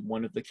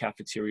one of the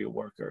cafeteria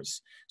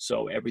workers.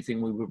 So everything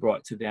will be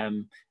brought to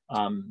them.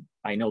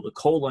 I know the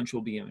cold lunch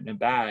will be in a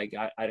bag.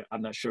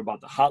 I'm not sure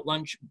about the hot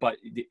lunch, but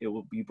it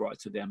will be brought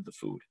to them, the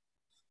food.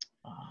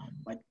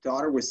 My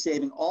daughter was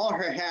saving all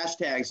her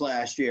hashtags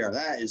last year.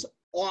 That is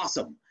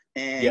awesome.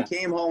 And Yes.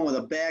 came home with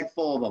a bag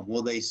full of them.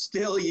 Will they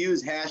still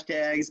use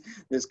hashtags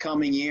this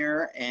coming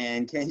year?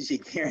 And can she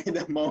carry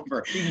them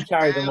over? She can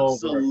carry them over.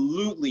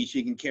 Absolutely,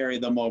 she can carry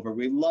them over.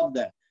 We love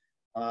that.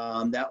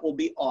 That will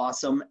be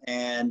awesome.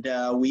 And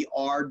we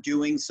are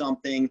doing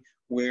something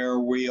where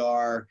we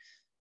are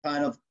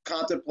kind of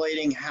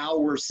contemplating how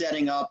we're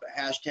setting up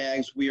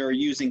hashtags. We are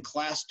using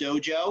Class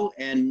Dojo,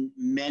 and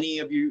many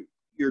of you,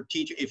 your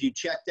teacher, if you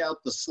checked out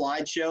the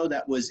slideshow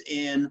that was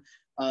in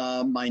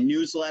my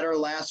newsletter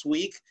last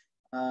week,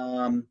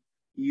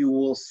 you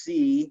will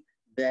see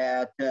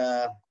that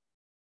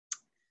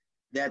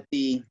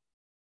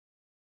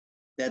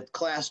that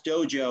Class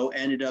Dojo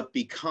ended up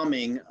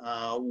becoming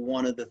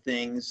one of the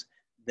things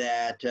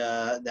that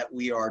that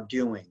we are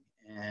doing.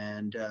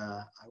 And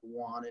I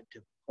wanted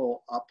to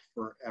pull up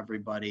for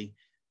everybody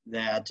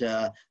that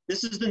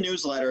this is the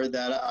newsletter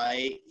that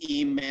I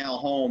email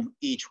home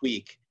each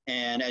week.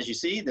 And as you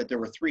see, that there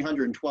were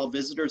 312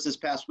 visitors this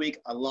past week.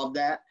 I love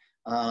that.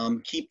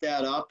 Keep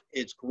that up.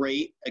 It's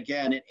great.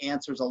 Again, it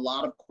answers a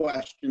lot of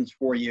questions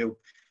for you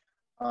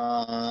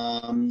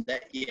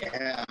that you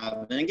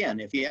have. And again,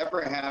 if you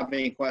ever have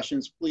any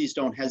questions, please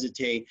don't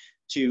hesitate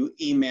to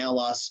email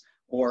us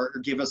or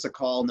give us a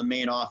call in the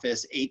main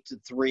office. 8 to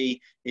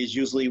 3 is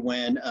usually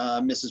when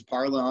Mrs.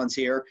 Parlon's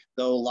here,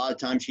 though a lot of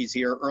times she's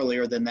here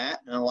earlier than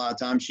that, and a lot of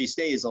times she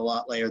stays a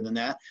lot later than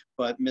that.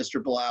 But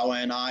Mr.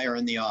 Balawa and I are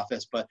in the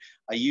office. But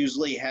I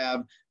usually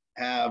have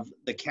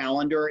the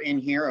calendar in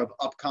here of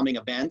upcoming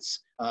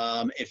events.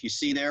 If you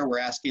see there, we're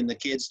asking the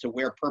kids to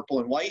wear purple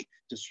and white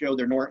to show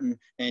their Norton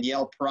and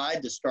Yale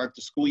pride to start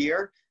the school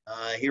year.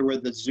 Here were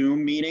the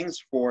Zoom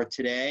meetings for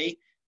today.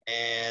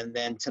 And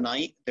then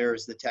tonight,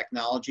 there's the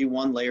technology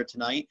one later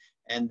tonight.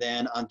 And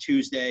then on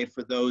Tuesday,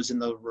 for those in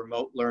the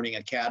Remote Learning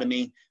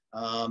Academy,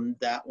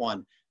 that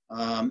one.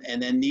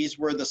 And then these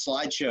were the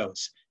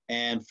slideshows.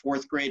 And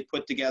fourth grade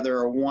put together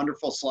a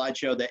wonderful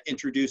slideshow that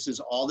introduces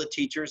all the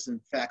teachers and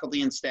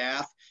faculty and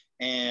staff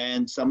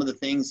and some of the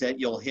things that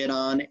you'll hit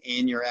on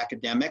in your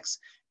academics.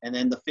 And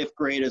then the fifth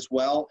grade as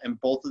well.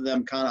 And both of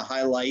them kind of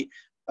highlight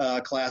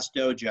Class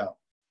Dojo.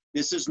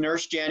 This is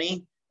Nurse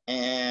Jenny,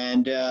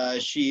 and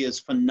she is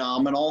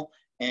phenomenal.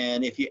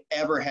 And if you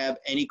ever have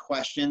any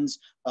questions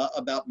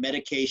about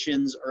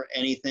medications or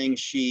anything,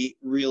 she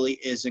really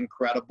is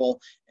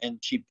incredible. And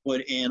she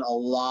put in a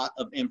lot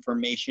of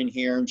information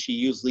here, and she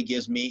usually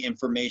gives me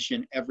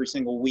information every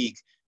single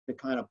week to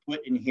kind of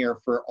put in here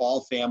for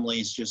all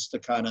families just to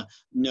kind of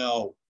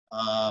know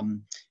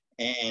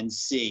and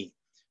see.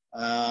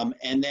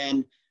 And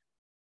then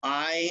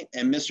I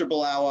and Mr.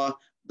 Balawa,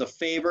 the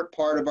favorite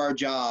part of our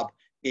job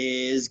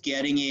is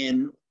getting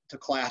in to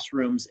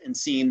classrooms and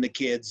seeing the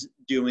kids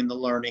doing the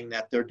learning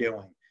that they're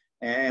doing.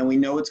 And we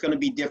know it's going to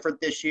be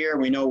different this year.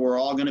 We know we're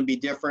all going to be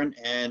different,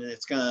 and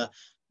it's going to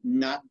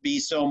not be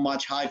so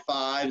much high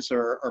fives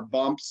or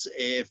bumps,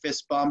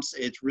 fist bumps.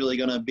 It's really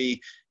going to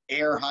be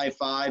air high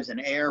fives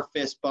and air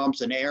fist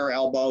bumps and air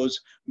elbows.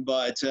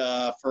 But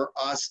for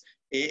us,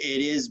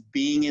 it is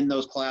being in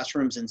those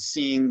classrooms and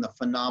seeing the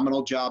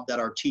phenomenal job that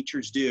our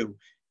teachers do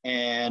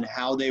and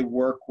how they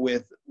work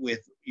with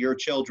your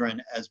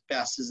children as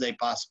best as they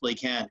possibly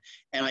can.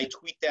 And I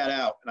tweet that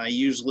out. And I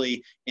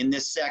usually, in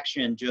this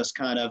section, just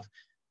kind of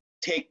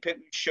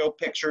show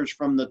pictures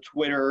from the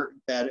Twitter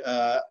that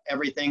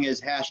everything is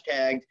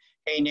hashtagged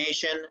Hey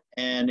Nation,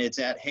 and it's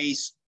at Hey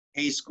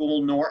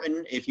School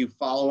Norton. If you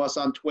follow us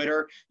on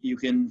Twitter, you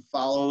can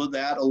follow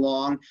that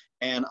along.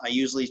 And I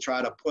usually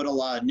try to put a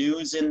lot of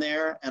news in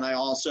there. And I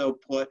also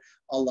put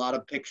a lot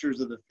of pictures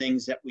of the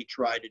things that we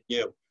try to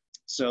do.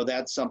 So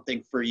that's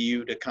something for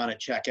you to kind of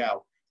check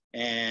out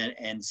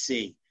and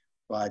see.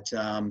 But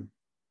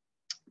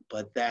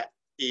that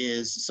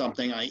is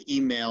something I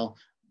email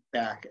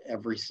back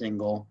every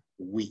single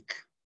week.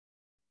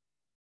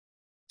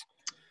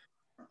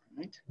 All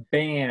right.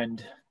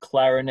 Band,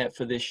 clarinet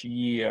for this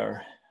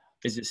year.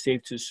 Is it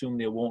safe to assume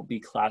there won't be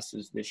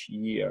classes this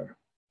year?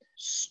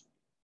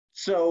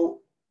 So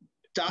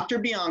Dr.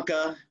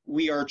 Bianca,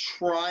 we are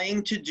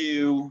trying to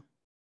do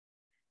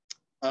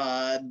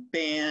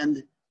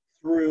band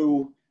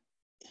through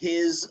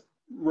his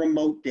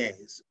remote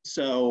days.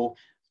 So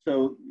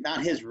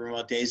not his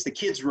remote days, the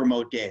kids'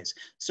 remote days.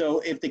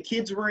 So if the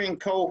kids were in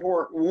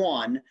cohort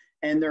 1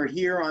 and they're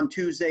here on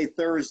Tuesday,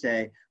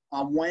 Thursday,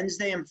 on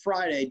Wednesday and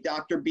Friday,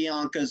 Dr.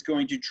 Bianca is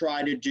going to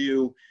try to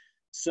do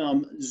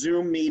some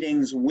Zoom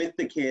meetings with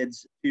the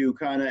kids to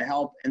kind of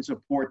help and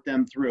support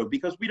them through,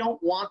 because we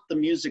don't want the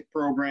music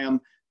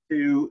program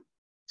to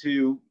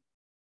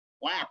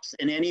lapse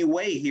in any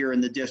way here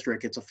in the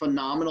district. It's a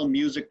phenomenal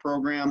music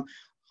program,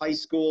 high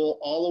school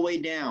all the way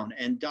down.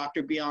 And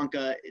Dr.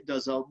 Bianca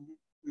does a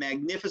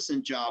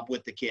magnificent job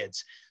with the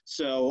kids.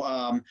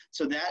 So,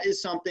 so that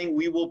is something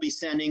we will be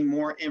sending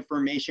more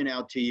information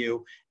out to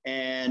you.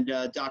 And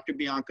Dr.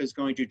 Bianca is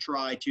going to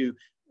try to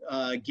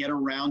get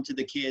around to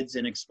the kids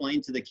and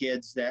explain to the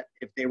kids that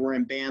if they were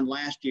in band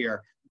last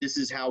year, this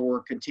is how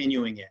we're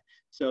continuing it.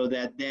 So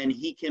that then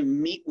he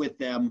can meet with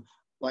them.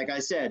 Like I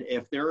said,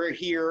 if they're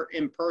here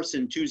in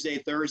person Tuesday,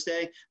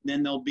 Thursday,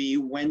 then they'll be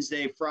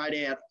Wednesday,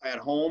 Friday at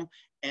home,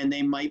 and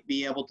they might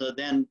be able to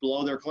then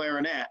blow their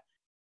clarinet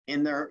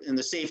in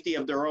the safety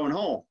of their own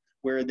home,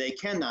 where they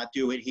cannot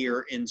do it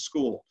here in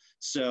school.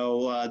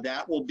 So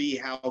that will be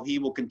how he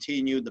will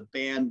continue the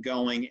band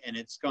going, and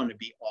it's going to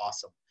be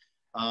awesome.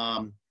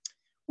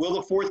 Will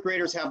the fourth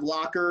graders have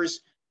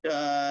lockers?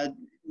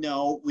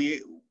 No,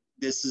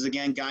 this is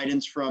again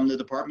guidance from the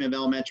Department of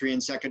Elementary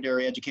and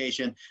Secondary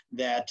Education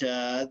that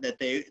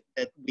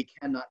we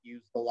cannot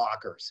use the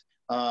lockers.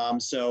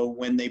 So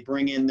when they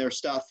bring in their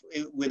stuff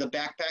with a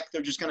backpack,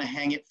 they're just going to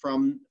hang it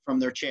from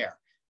their chair.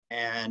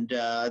 And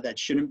that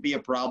shouldn't be a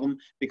problem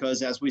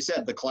because, as we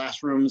said, the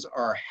classrooms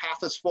are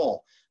half as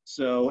full.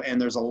 So, and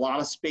there's a lot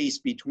of space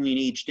between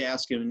each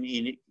desk and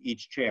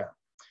each chair.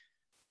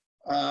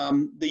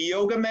 The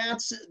yoga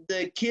mats,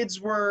 the kids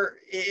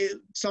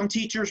some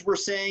teachers were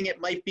saying it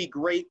might be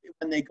great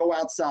when they go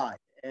outside.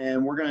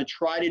 And we're going to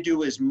try to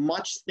do as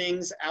much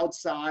things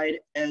outside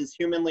as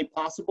humanly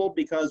possible,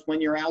 because when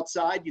you're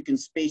outside, you can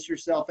space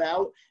yourself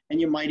out and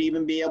you might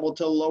even be able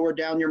to lower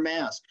down your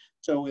mask.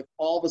 So if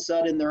all of a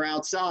sudden they're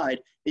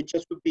outside, it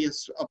just would be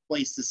a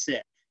place to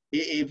sit.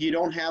 If you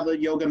don't have a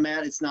yoga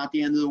mat, it's not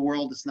the end of the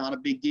world. It's not a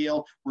big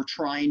deal. We're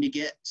trying to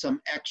get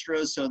some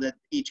extras so that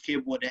each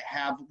kid would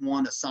have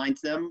one assigned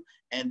to them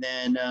and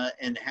then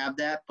and have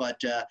that. But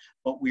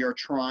we are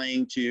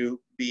trying to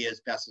be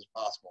as best as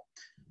possible.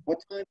 What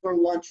time are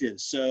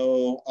lunches?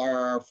 So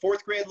our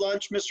fourth grade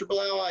lunch, Mr.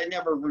 Bilal, I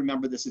never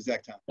remember this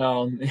exact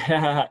time.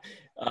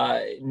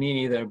 Me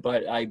neither,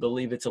 but I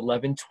believe it's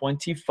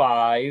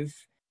 11:25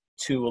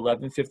 to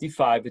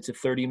 11:55. It's a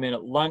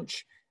 30-minute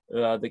lunch.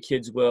 The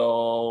kids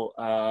will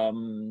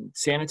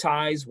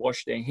sanitize,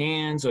 wash their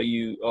hands, or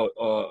use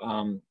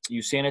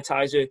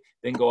sanitizer,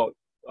 then go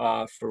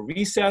for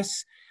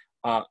recess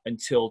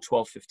until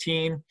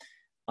 12:15.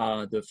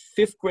 The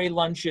fifth grade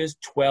lunches,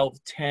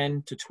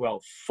 12:10 to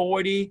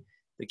 12:40.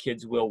 The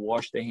kids will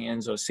wash their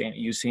hands or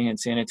use hand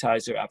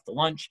sanitizer after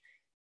lunch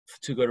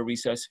to go to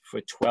recess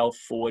for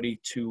 12:40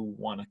 to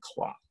 1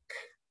 o'clock.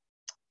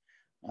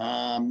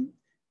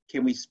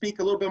 Can we speak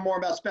a little bit more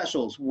about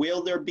specials?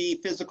 Will there be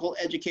physical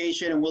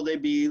education, and will they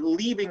be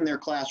leaving their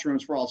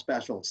classrooms for all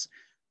specials?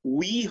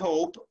 We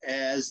hope,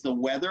 as the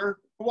weather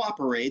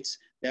cooperates,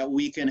 that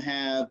we can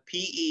have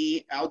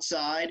PE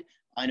outside.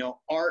 I know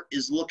Art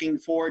is looking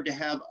forward to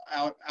have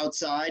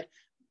outside.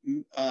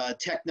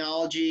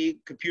 Technology,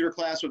 computer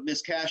class with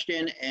Miss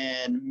Cashton,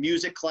 and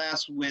music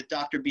class with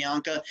Dr.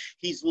 Bianca.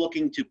 He's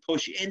looking to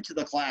push into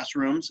the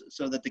classrooms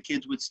so that the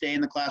kids would stay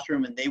in the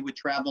classroom and they would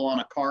travel on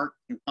a cart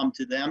and come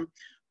to them.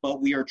 But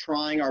we are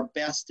trying our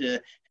best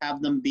to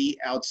have them be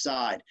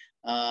outside.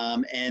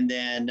 And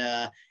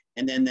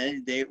then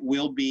they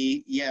will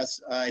be, yes,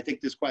 I think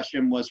this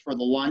question was for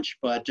the lunch,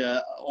 but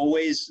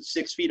always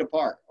 6 feet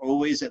apart,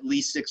 always at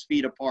least 6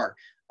 feet apart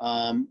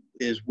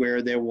is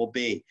where there will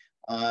be.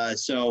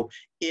 So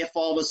if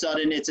all of a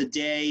sudden it's a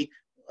day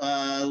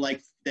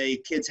like the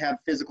kids have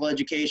physical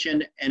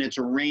education and it's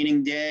a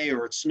raining day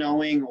or it's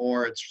snowing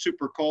or it's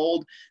super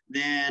cold,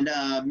 then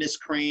Miss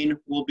Crane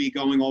will be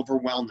going over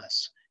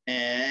wellness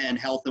and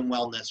health and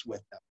wellness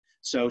with them.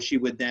 So she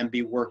would then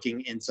be working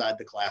inside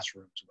the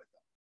classrooms with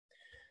them.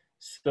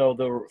 So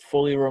the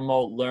fully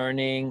remote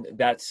learning,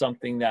 that's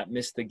something that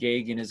Mr.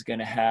 Gagan is going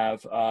to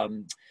have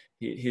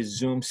his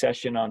Zoom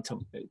session on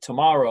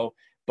tomorrow.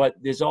 But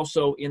there's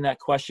also in that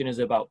question is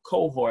about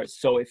cohorts.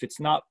 So if it's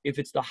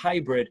the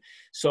hybrid,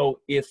 so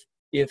if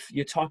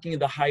you're talking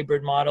the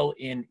hybrid model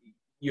and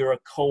you're a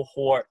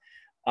cohort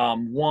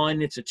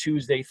 1, it's a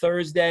Tuesday,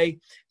 Thursday.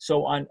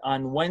 So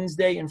on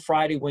Wednesday and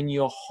Friday, when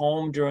you're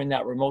home during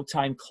that remote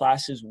time,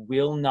 classes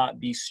will not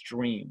be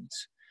streamed.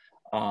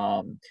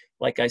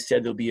 Like I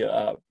said, there'll be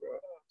a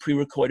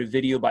pre-recorded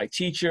video by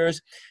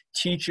teachers.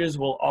 Teachers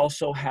will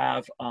also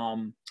have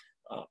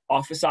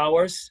office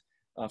hours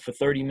for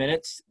 30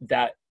 minutes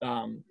that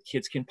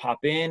kids can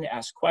pop in,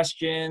 ask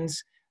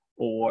questions,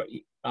 or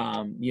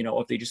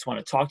if they just want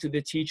to talk to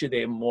the teacher,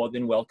 they are more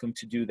than welcome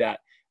to do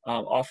that.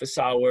 Office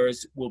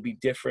hours will be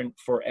different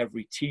for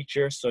every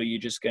teacher, so you're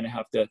just going to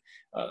have to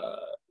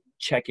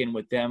check in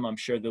with them. I'm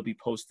sure they'll be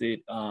posted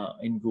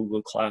in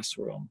Google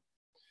Classroom.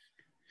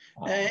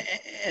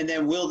 And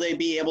then will they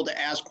be able to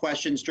ask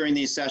questions during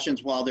these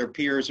sessions while their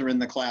peers are in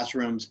the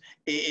classrooms?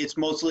 It's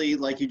mostly,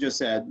 like you just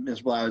said,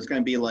 Ms. Blau, it's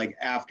going to be like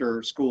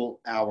after school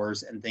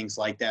hours and things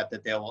like that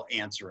they will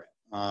answer it.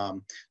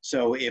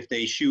 So if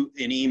they shoot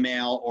an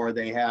email or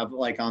they have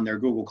like on their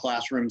Google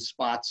Classroom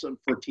spots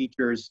for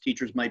teachers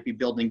might be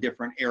building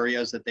different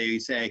areas that they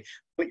say,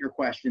 put your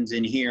questions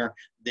in here.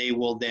 They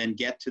will then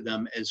get to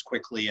them as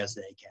quickly as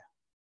they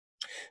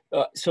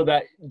can. So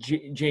that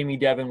Jamie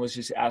Devon was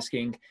just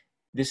asking,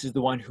 this is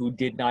the one who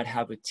did not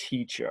have a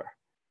teacher.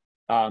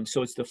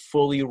 So it's the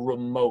fully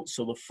remote.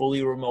 So the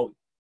fully remote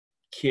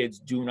kids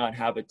do not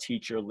have a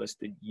teacher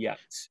listed yet.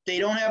 They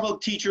don't have a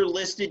teacher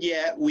listed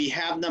yet. We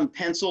have them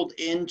penciled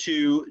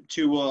into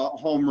a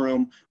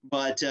homeroom,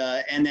 but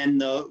and then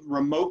the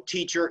remote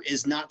teacher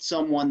is not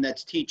someone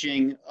that's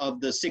teaching of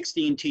the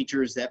 16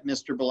 teachers that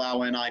Mr.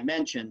 Bilal and I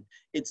mentioned.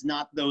 It's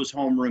not those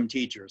homeroom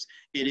teachers.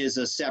 It is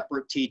a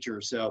separate teacher.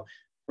 So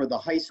for the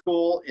high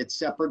school, it's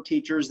separate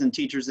teachers than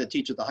teachers that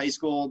teach at the high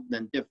school,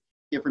 then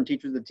different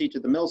teachers that teach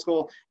at the middle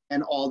school,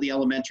 and all the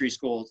elementary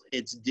schools.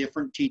 It's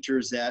different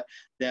teachers that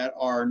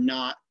are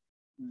not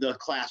the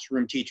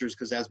classroom teachers,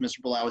 because as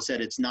Mr. Bilal said,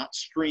 it's not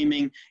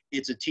streaming,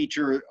 it's a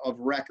teacher of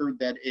record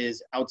that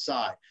is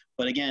outside.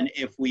 But again,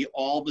 if we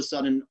all of a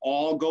sudden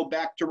all go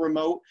back to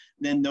remote,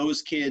 then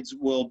those kids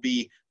will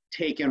be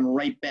taken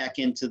right back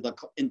into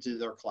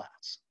their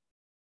class.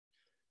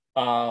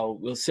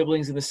 Will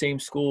siblings in the same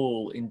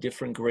school in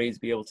different grades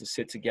be able to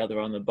sit together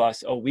on the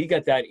bus? Oh, we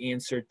got that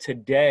answer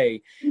today.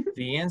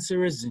 The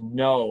answer is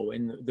no.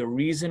 And the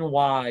reason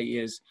why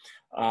is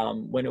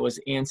when it was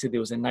answered, there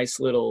was a nice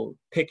little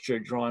picture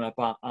drawn up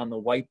on the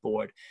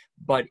whiteboard.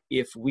 But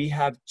if we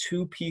have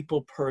 2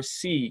 people per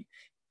seat,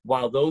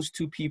 while those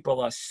 2 people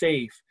are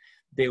safe,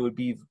 they would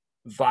be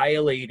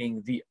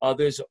violating the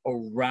others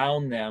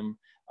around them.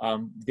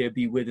 They'd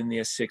be within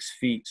their 6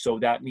 feet. So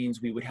that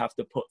means we would have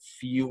to put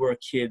fewer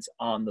kids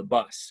on the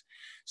bus.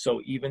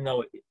 So even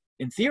though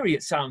in theory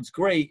it sounds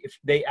great, if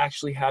they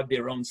actually have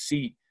their own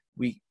seat,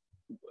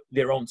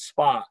 their own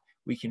spot,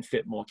 we can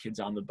fit more kids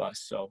on the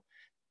bus. So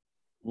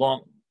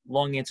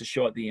long answer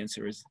short, the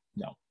answer is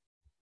no.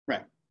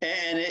 Right.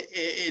 And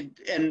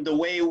and the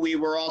way we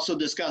were also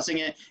discussing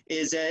it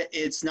is that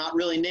it's not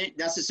really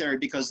necessary,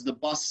 because the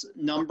bus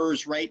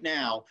numbers right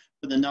now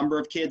for the number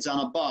of kids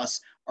on a bus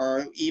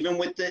are, even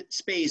with the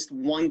spaced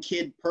 1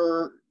 kid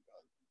per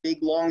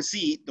big long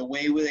seat, the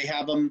way they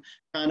have them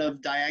kind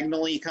of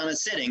diagonally kind of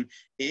sitting,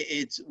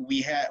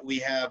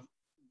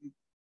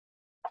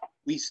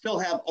 we still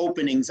have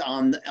openings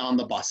on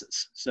the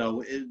buses,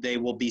 so they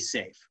will be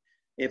safe.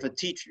 If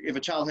a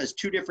child has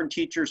 2 different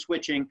teachers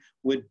switching,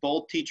 would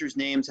both teachers'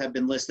 names have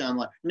been listed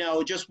on?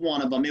 No, just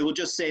one of them. It will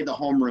just say the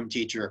homeroom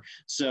teacher.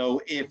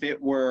 So if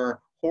it were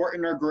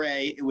Horton or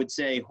Gray, it would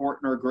say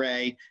Horton or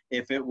Gray.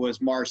 If it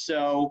was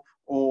Marceau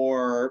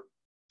or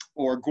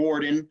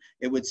Gordon,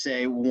 it would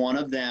say one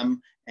of them.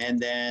 And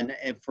then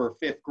for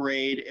 5th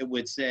grade, it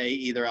would say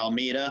either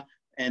Almeida,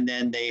 and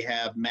then they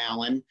have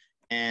Mallon.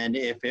 And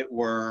if it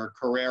were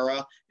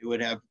Carrera, it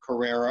would have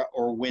Carrera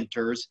or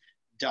Winters,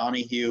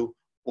 Donahue,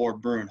 or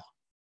Bruno.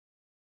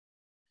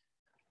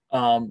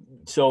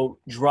 So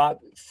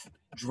drop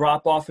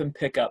off and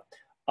pick up.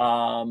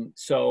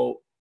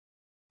 So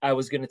I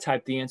was going to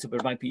type the answer, but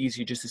it might be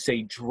easier just to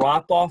say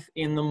drop off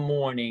in the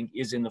morning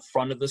is in the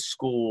front of the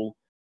school,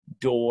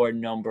 door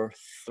number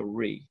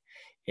 3.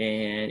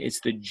 And it's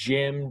the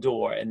gym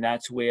door, and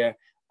that's where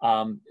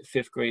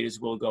 5th graders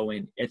will go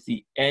in. At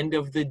the end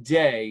of the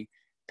day,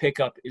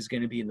 pickup is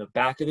going to be in the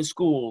back of the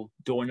school,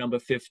 door number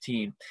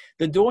 15.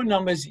 The door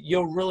numbers,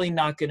 you're really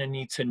not going to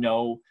need to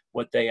know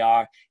what they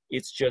are.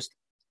 It's just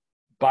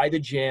by the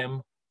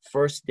gym,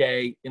 first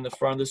day in the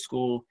front of the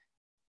school.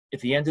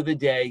 At the end of the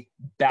day,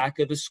 back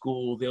of the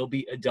school, there'll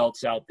be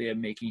adults out there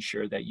making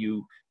sure that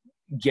you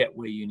get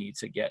where you need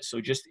to get.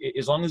 So just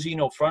as long as you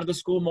know front of the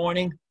school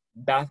morning,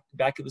 back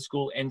of the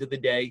school, end of the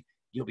day,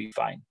 you'll be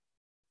fine.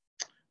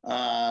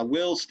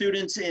 Will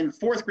students in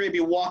 4th grade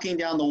be walking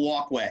down the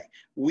walkway?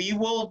 We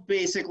will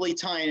basically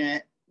time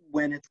it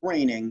when it's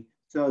raining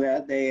so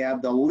that they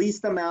have the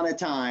least amount of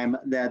time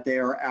that they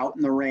are out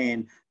in the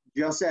rain.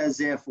 Just as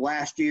if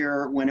last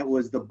year when it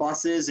was the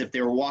buses, if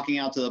they were walking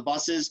out to the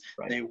buses,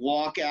 right, they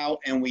walk out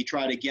and we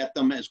try to get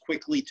them as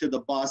quickly to the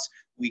bus.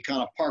 We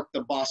kind of park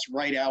the bus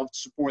right out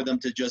for them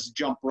to just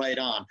jump right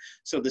on.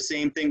 So the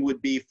same thing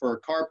would be for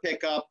car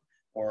pickup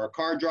or a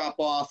car drop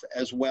off,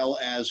 as well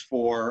as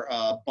for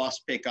bus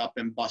pickup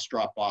and bus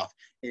drop off,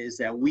 is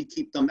that we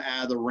keep them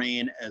out of the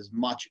rain as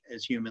much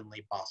as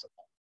humanly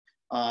possible.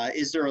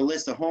 Is there a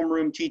list of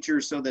homeroom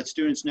teachers so that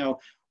students know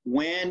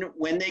when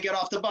they get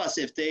off the bus,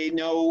 if they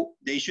know,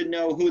 they should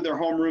know who their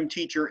homeroom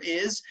teacher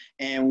is,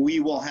 and we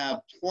will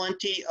have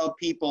plenty of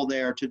people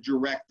there to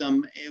direct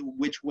them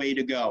which way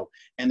to go.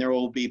 And there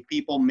will be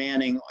people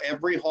manning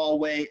every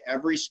hallway,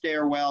 every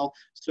stairwell,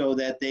 so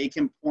that they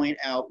can point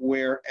out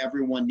where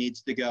everyone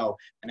needs to go.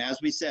 And as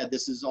we said,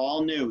 this is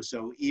all new.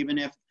 So even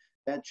if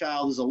that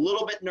child is a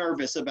little bit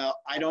nervous about,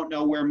 I don't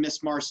know where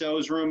Miss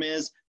Marceau's room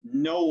is,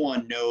 no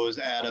one knows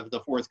out of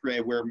the 4th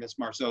grade where Miss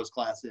Marceau's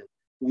class is.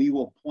 We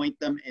will point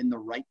them in the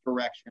right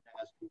direction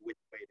as to which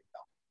way to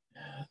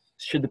go.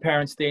 Should the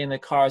parents stay in the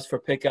cars for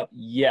pickup?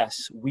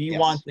 Yes. We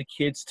want the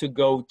kids to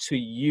go to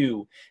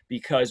you,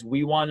 because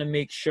we want to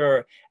make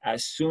sure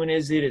as soon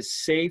as it is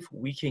safe,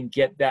 we can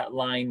get that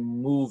line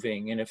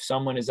moving. And if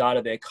someone is out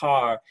of their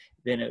car,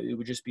 then it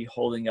would just be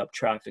holding up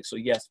traffic. So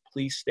yes,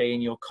 please stay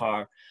in your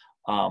car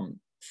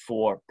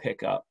for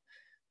pickup.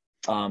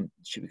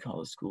 Should we call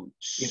the school?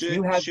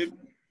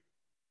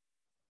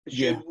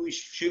 Yeah. Should we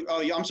shoot?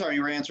 Oh, I'm sorry.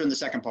 You were answering the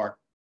second part.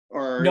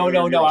 Or No,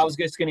 no, no. yours? I was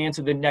just going to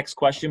answer the next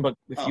question, but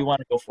if you Oh, want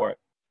to go for it.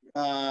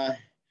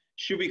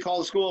 should we call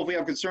the school if we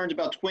have concerns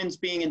about twins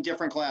being in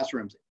different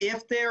classrooms?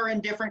 If they're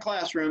in different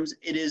classrooms,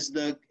 it's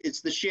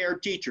the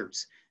shared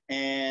teachers,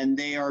 and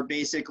they are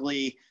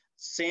basically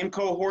same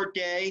cohort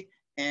day,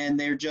 and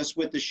they're just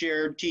with the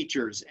shared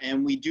teachers.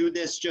 And we do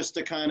this just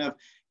to kind of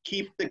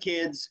keep the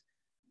kids,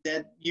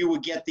 that you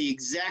would get the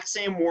exact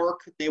same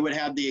work. They would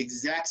have the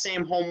exact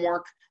same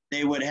homework.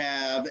 They would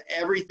have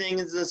everything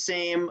is the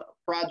same,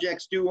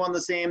 projects due on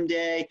the same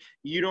day.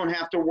 You don't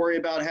have to worry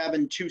about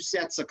having two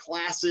sets of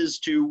classes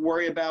to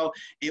worry about.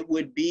 It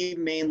would be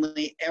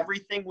mainly,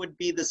 everything would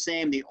be the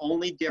same. The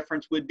only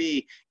difference would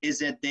be is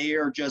that they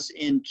are just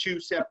in two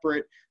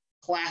separate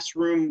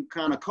classroom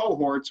kind of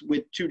cohorts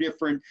with two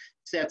different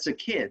sets of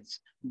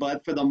kids.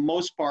 But for the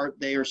most part,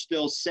 they are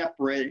still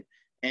separate,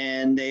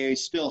 and they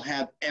still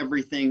have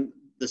everything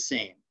the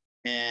same.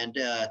 And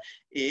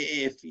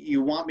if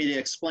you want me to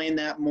explain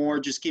that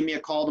more, just give me a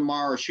call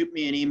tomorrow or shoot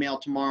me an email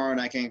tomorrow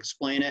and I can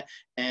explain it.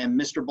 And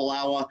Mr.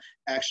 Balawa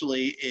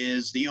actually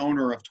is the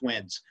owner of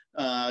Twins.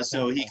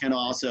 So he can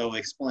also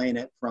explain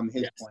it from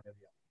his point of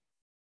view.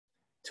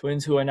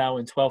 Twins who are now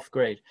in 12th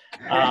grade.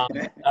 All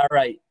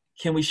right.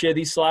 Can we share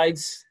these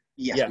slides?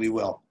 Yes, we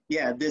will.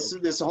 Yeah,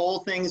 this whole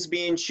thing's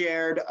being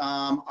shared.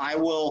 I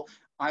will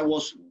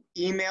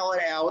email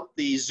it out,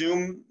 the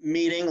Zoom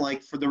meeting,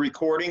 like for the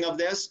recording of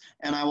this,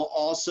 and I will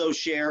also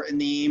share in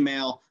the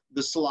email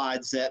the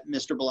slides that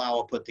Mr.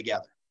 Balawa put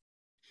together.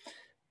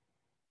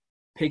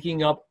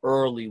 Picking up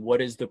early,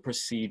 what is the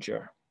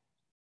procedure?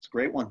 It's a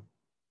great one.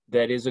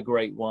 That is a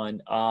great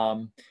one.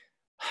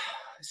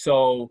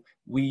 So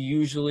we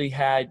usually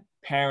had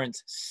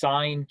parents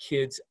sign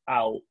kids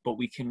out, but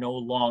we can no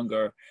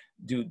longer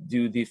do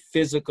the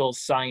physical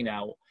sign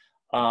out.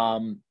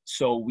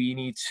 So we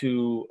need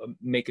to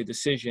make a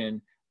decision,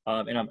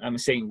 and I'm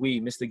saying we,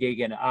 Mr.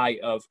 Gagan and I,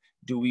 of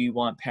do we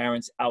want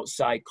parents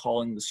outside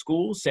calling the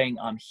school saying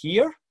I'm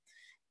here,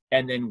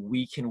 and then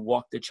we can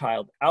walk the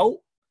child out?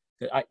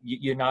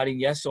 You're nodding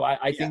yes. So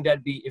I think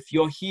that'd be, if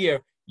you're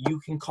here, you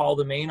can call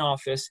the main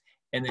office,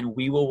 and then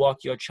we will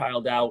walk your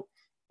child out,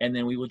 and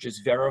then we will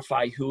just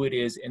verify who it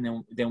is,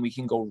 and then we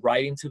can go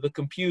right into the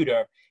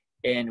computer,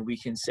 and we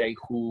can say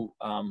who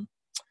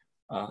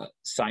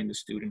signed the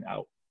student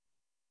out.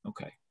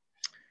 Okay,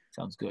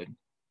 sounds good.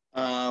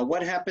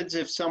 What happens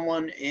if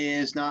someone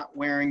is not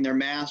wearing their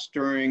mask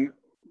during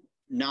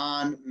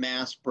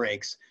non-mask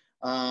breaks?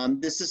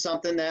 This is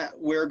something that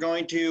we're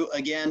going to,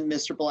 again,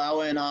 Mr.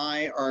 Balawa and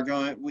I are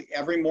going,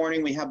 every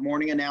morning we have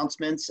morning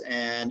announcements,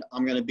 and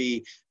I'm going to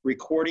be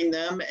recording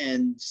them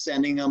and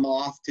sending them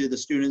off to the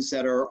students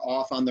that are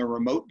off on their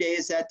remote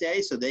days that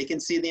day, so they can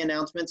see the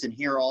announcements and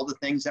hear all the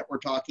things that we're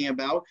talking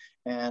about.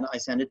 And I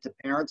send it to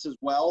parents as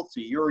well,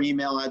 to your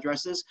email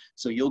addresses,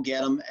 so you'll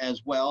get them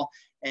as well.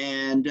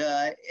 And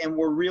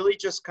we're really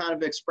just kind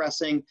of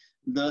expressing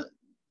the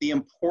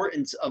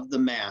importance of the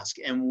mask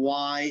and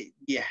why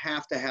you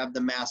have to have the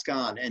mask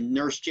on. And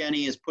Nurse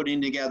Jenny is putting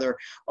together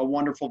a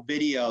wonderful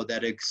video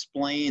that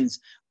explains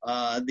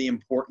the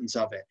importance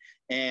of it.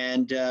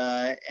 And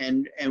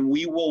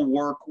we will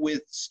work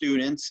with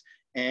students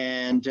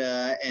and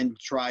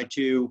try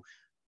to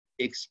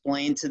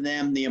explain to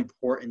them the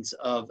importance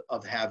of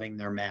having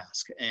their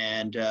mask.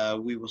 And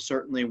we will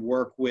certainly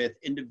work with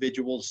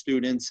individual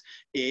students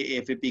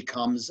if it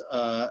becomes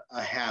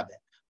a habit.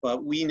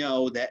 But we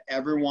know that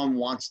everyone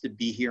wants to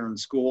be here in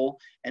school,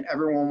 and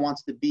everyone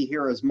wants to be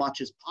here as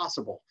much as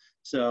possible.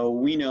 So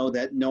we know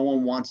that no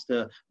one wants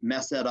to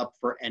mess that up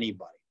for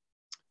anybody.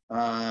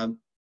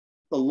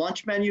 The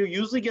lunch menu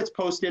usually gets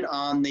posted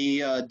on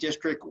the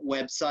district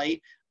website.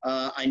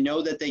 I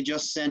know that they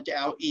just sent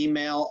out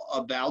email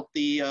about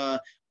the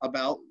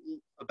about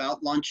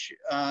lunch,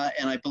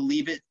 and I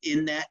believe it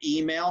in that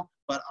email,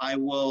 but I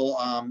will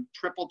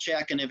triple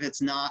check, and if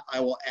it's not, I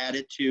will add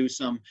it to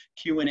some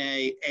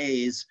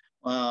Q&As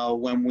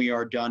when we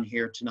are done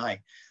here tonight.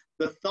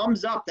 The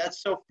thumbs up,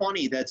 that's so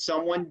funny that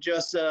someone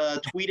just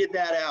tweeted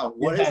that out.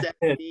 What does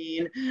that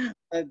mean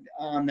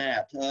on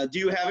that? Do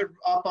you have it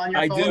up on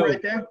your phone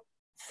right there?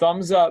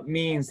 Thumbs up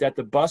means that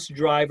the bus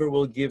driver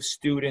will give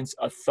students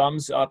a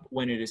thumbs up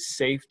when it is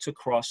safe to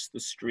cross the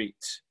street.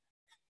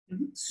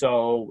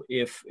 So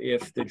if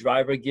the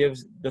driver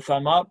gives the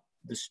thumb up,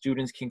 the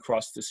students can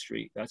cross the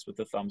street. That's what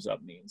the thumbs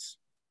up means.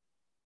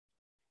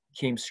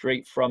 Came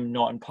straight from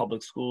Norton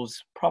Public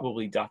Schools,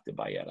 probably Dr.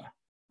 Bayetta.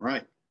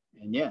 Right.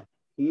 And yeah,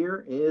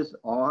 here is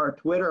our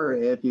Twitter.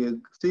 If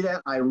you see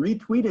that, I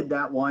retweeted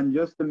that one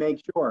just to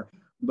make sure.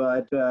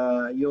 But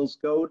you'll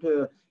go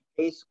to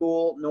A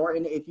School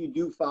Norton if you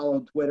do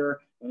follow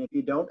Twitter. And if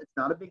you don't, it's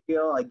not a big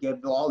deal. I give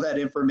all that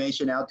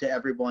information out to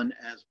everyone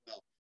as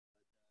well.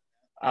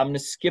 I'm going to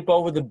skip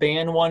over the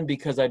band one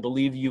because I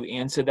believe you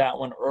answered that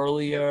one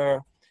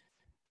earlier.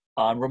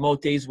 On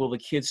remote days, will the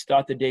kids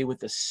start the day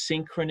with a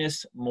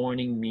synchronous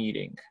morning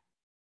meeting?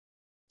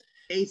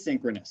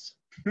 Asynchronous.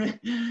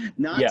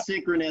 Not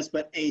synchronous,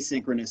 but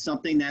asynchronous,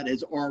 something that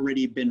has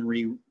already been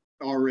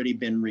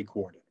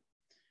recorded.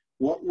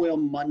 What will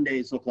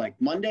Mondays look like?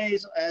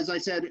 Mondays, as I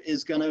said,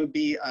 is going to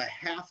be a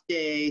half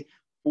day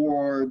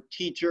for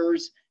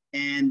teachers,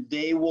 and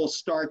they will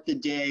start the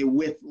day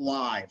with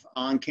live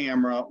on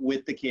camera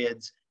with the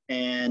kids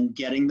and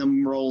getting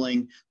them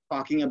rolling,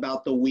 talking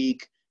about the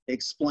week,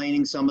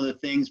 explaining some of the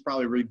things,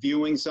 probably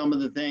reviewing some of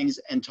the things,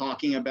 and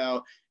talking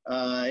about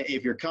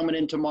if you're coming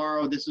in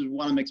tomorrow, this is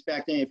what I'm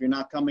expecting. If you're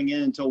not coming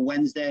in until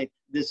Wednesday,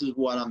 this is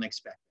what I'm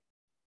expecting.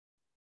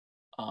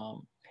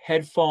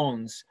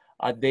 Headphones,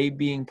 are they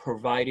being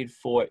provided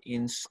for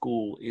in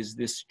school? Is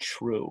this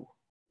true?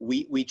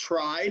 We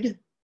tried,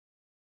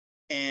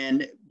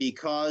 and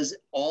because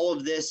all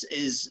of this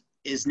is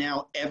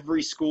now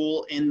every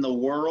school in the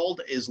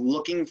world is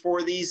looking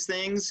for these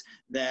things,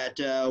 that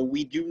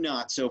we do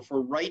not. So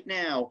for right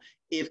now,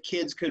 if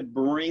kids could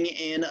bring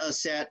in a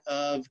set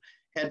of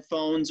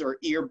headphones or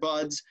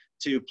earbuds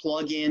to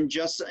plug in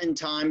just in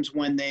times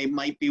when they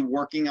might be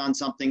working on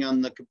something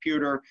on the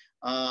computer,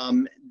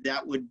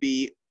 that would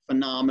be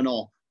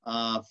phenomenal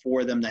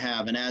for them to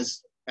have. And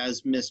as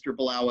Mr.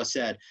 Balawa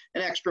said,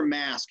 an extra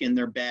mask in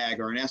their bag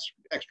or an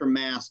extra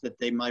mask that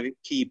they might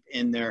keep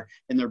in their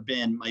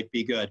bin might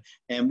be good.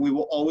 And we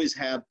will always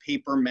have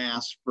paper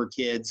masks for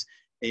kids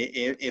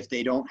if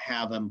they don't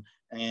have them.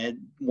 And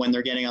when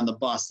they're getting on the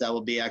bus, that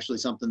will be actually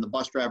something the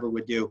bus driver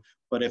would do.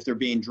 But if they're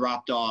being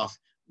dropped off,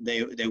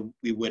 we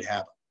would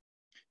have them.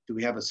 Do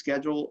we have a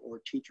schedule or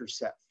teacher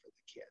set for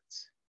the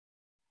kids?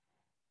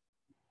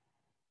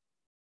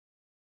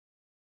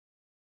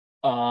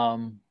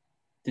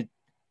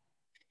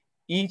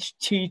 Each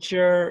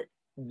teacher,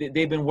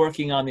 they've been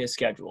working on their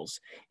schedules,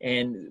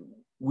 and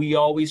we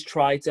always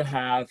try to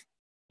have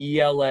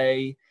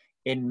ELA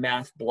and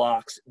math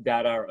blocks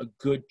that are a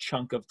good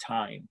chunk of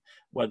time,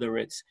 whether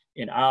it's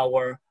an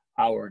hour,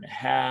 hour and a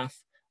half.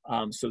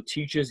 So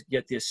teachers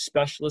get their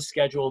specialist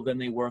schedule, then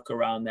they work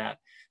around that.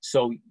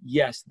 So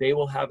yes, they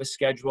will have a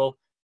schedule.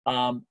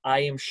 I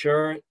am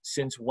sure,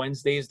 since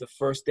Wednesday is the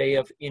first day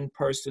of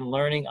in-person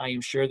learning, I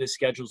am sure the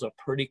schedules are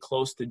pretty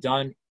close to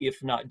done,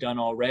 if not done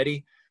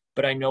already.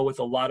 But I know with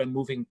a lot of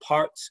moving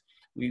parts,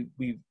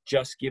 we've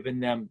just given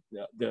them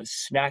the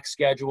snack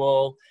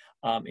schedule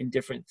and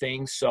different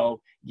things.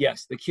 So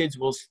yes, the kids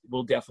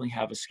will definitely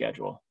have a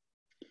schedule.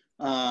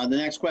 The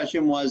next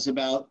question was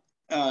about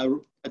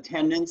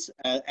attendance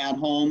at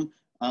home.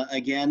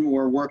 Again,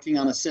 we're working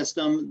on a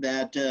system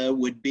that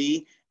would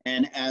be,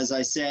 and as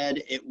I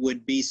said, it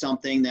would be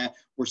something that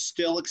we're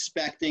still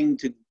expecting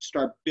to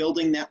start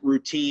building that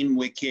routine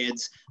with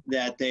kids,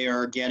 that they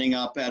are getting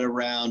up at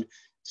around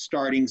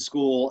starting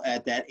school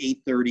at that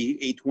 8:30,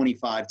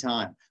 8:25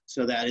 time.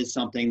 So that is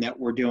something that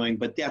we're doing,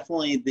 but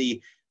definitely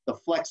the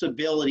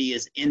flexibility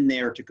is in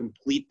there to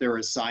complete their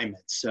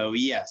assignments. So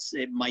yes,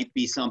 it might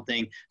be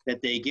something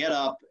that they get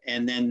up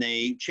and then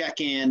they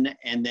check in,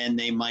 and then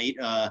they might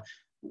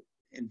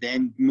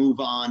then move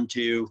on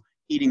to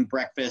eating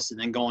breakfast and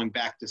then going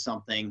back to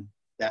something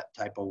that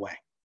type of way.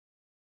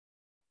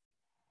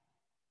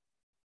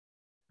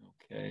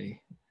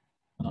 Okay.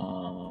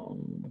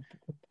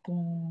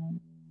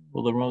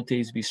 Will the remote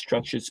days be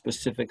structured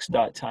specific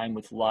start time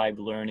with live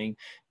learning?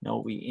 No,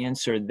 we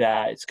answered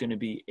that. It's going to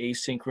be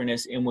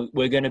asynchronous, and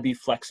we're going to be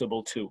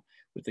flexible too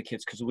with the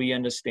kids, because we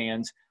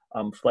understand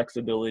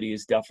flexibility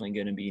is definitely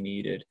going to be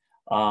needed.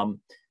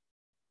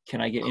 Can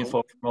I get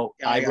info from remote?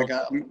 Yeah,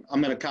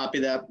 I'm going to copy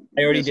that.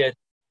 I already did.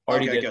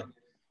 Okay, good.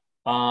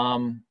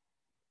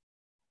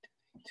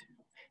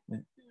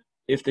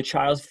 If the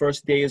child's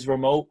first day is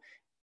remote,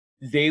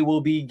 they will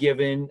be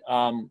given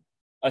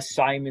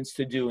assignments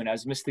to do. And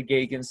as Mr.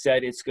 Gagan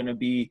said, it's going to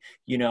be,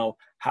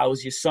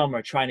 how's your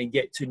summer, trying to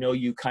get to know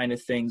you kind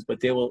of things. But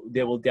there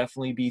will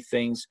definitely be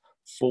things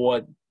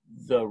for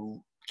the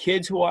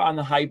kids who are on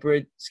the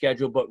hybrid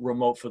schedule, but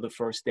remote for the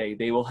first day.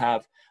 They will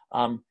have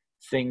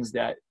things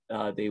that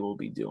they will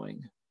be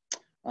doing.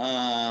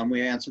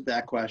 We answered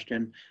that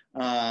question.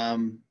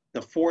 The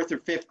 4th or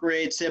 5th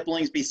grade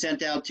siblings be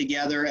sent out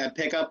together at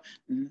pickup.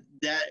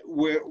 That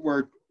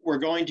we're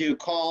going to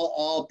call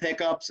all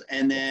pickups,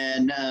 and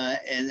then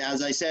and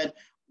as I said,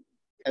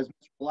 as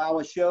Mr.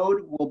 Balawa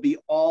showed, we'll be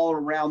all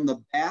around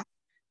the back,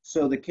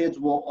 so the kids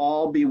will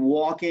all be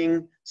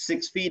walking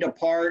 6 feet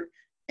apart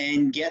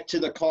and get to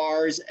the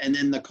cars, and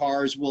then the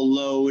cars will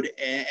load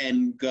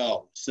and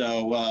go.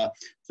 So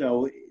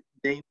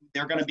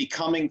they're going to be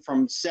coming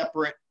from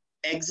separate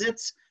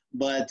exits,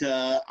 but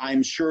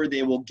I'm sure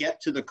they will get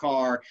to the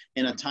car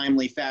in a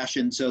timely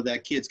fashion so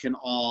that kids can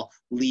all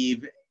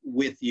leave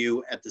with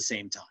you at the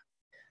same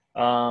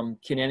time.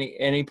 Can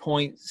any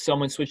point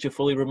someone switch to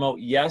fully remote?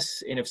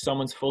 Yes, and if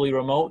someone's fully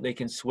remote, they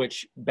can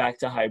switch back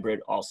to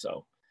hybrid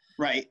also.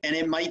 Right, and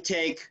it might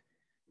take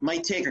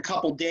a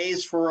couple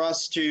days for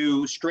us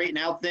to straighten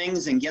out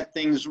things and get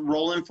things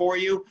rolling for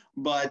you,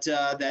 but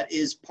that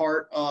is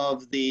part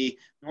of the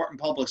Norton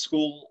Public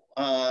School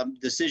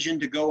decision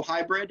to go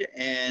hybrid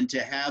and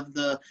to have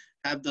the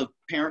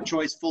parent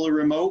choice fully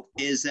remote,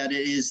 is that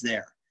it is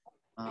there.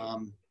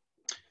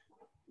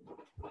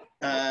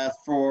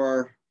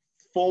 For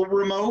full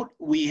remote,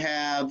 we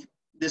have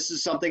this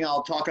is something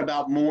I'll talk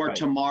about more Right.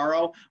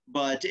 tomorrow,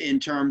 but in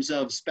terms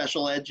of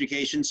special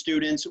education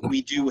students,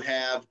 we do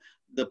have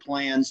the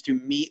plans to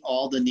meet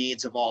all the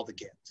needs of all the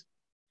kids.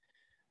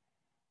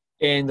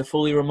 And the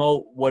fully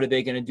remote, what are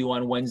they going to do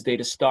on Wednesday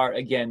to start?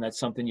 Again, that's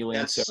something you'll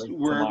answer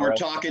We're tomorrow.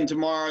 talking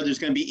tomorrow. There's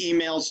going to be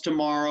emails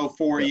tomorrow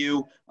for Yep.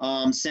 you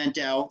sent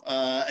out.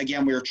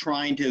 Again, we're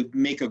trying to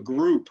make a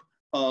group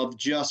of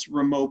just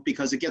remote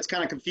because it gets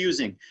kind of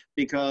confusing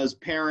because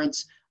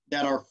parents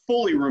that are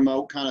fully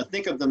remote kind of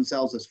think of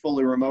themselves as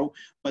fully remote,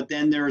 but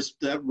then there's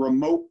the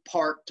remote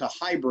part to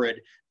hybrid.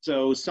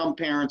 So some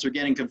parents are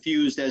getting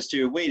confused as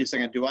to, wait a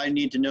second, do I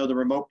need to know the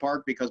remote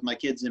part because my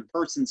kid's in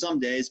person some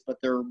days, but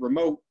they're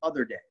remote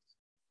other days?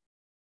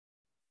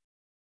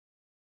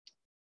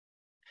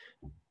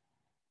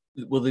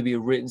 Will there be a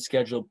written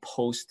schedule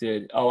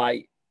posted?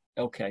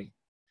 Okay.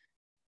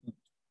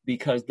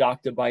 Because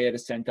Dr. Baeta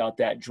sent out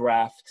that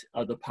draft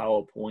of the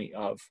PowerPoint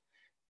of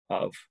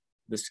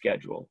the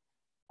schedule.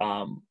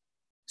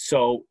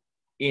 So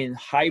in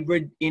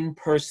hybrid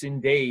in-person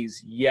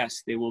days,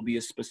 yes, there will be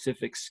a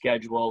specific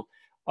schedule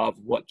of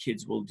what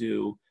kids will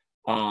do.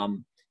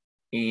 And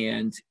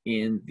in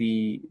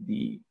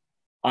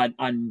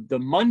on the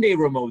Monday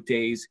remote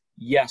days,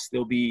 yes,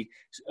 there'll be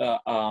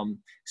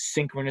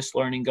synchronous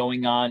learning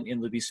going on,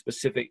 and there'll be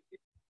specific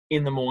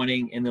in the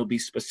morning, and there'll be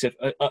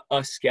specific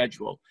a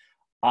schedule.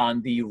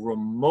 On the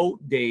remote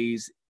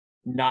days,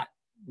 not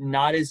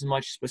as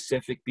much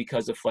specific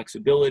because of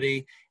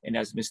flexibility. And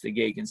as Mr.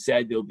 Gagan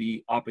said, there'll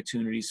be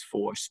opportunities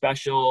for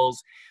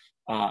specials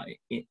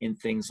in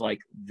things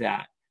like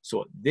that.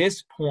 So at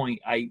this point,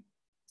 I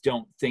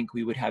don't think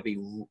we would have a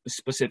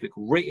specific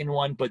written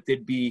one, but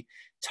there'd be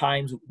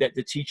times that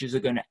the teachers are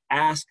going to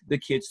ask the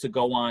kids to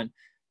go on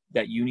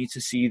that you need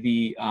to see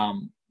the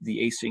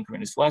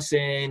asynchronous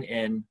lesson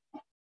and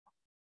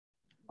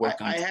work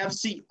on. I have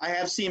seen,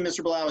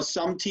 Mr. Blau,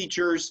 some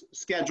teachers'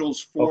 schedules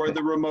for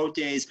the remote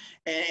days,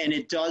 and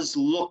it does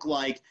look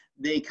like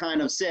they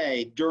kind of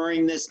say,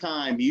 during this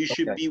time, you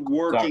should be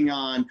working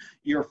on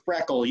your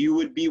freckle. You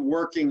would be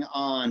working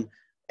on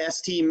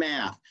ST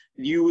math.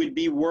 You would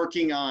be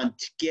working on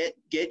get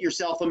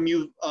yourself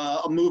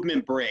a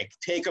movement break,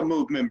 take a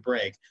movement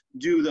break,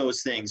 do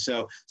those things.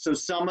 So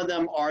some of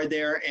them are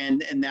there,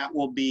 and that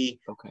will be,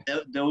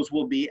 those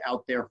will be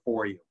out there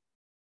for you.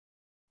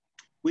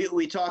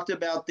 We talked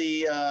about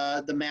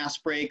the mass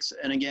breaks,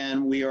 and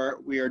again, we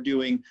are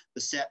doing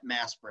the set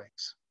mass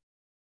breaks.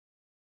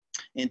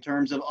 In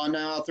terms of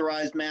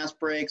unauthorized mass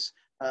breaks,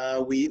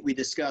 we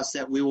discussed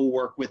that we will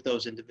work with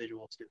those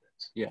individual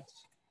students. Yes.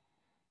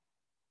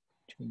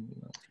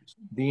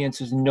 The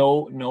answer is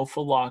no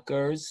for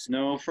lockers.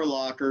 No for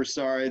lockers.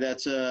 Sorry,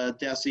 that's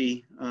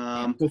Desi.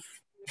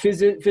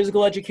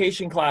 Physical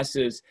education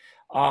classes.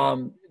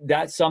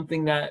 That's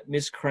something that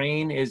Ms.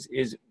 Crane is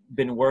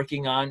been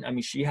working on. I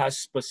mean, she has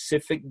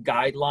specific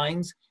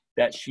guidelines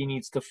that she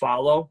needs to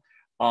follow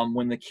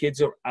when the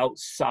kids are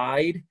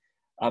outside.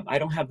 I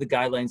don't have the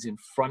guidelines in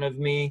front of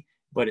me,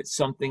 but it's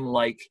something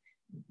like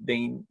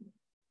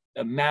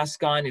a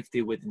mask on if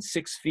they're within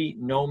 6 feet,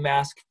 no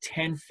mask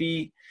 10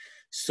 feet.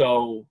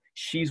 So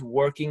she's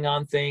working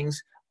on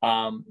things,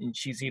 and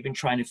she's even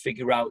trying to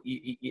figure out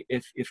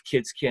if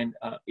kids can,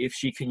 if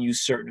she can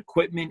use certain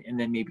equipment and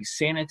then maybe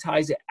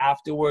sanitize it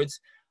afterwards.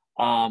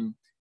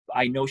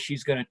 I know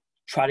she's going to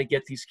try to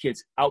get these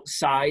kids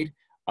outside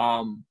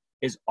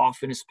as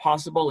often as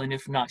possible, and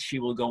if not, she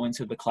will go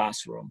into the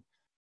classroom.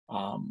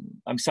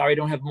 I'm sorry I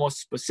don't have more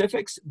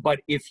specifics, but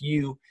if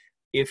you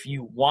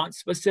want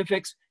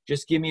specifics,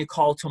 just give me a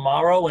call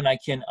tomorrow and I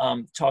can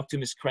talk to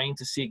Ms. Crane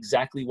to see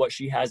exactly what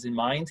she has in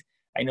mind.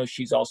 I know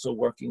she's also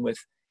working with,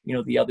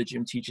 the other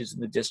gym teachers in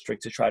the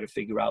district to try to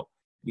figure out,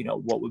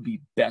 what would be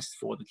best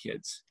for the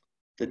kids.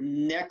 The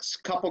next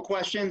couple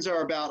questions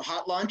are about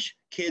hot lunch.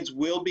 Kids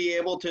will be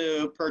able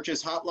to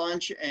purchase hot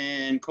lunch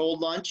and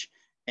cold lunch,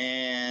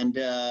 and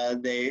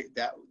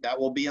that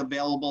will be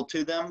available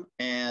to them,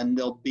 and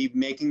they'll be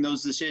making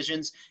those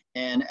decisions.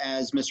 And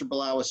as Mr.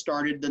 Blau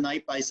started the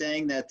night by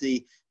saying that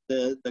the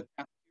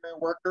cafeteria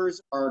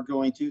workers are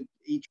going to,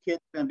 each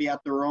kid's going to be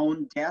at their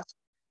own desk,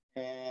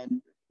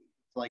 and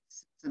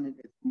it's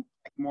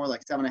more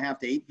like 7.5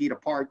 to 8 feet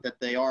apart that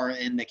they are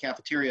in the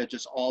cafeteria,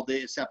 just all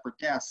the separate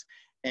desks.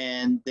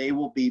 And they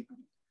will be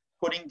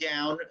putting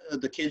down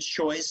the kids'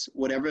 choice,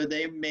 whatever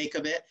they make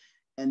of it.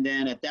 And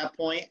then at that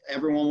point,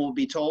 everyone will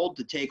be told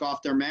to take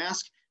off their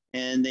mask,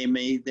 and they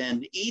may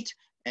then eat.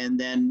 And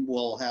then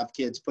we'll have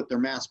kids put their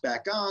mask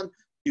back on,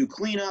 do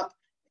cleanup,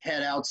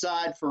 head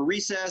outside for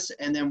recess,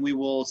 and then we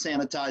will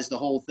sanitize the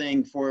whole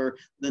thing for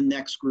the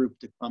next group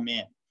to come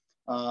in.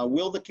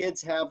 Will the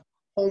kids have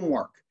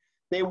homework?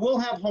 They will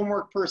have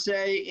homework per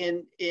se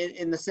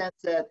in the sense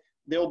that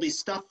there'll be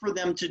stuff for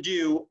them to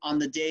do on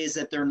the days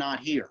that they're not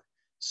here.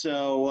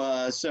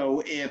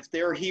 So if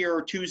they're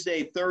here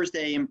Tuesday,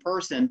 Thursday in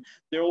person,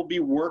 there will be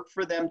work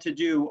for them to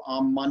do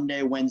on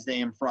Monday,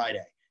 Wednesday, and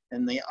Friday,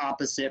 and the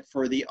opposite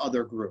for the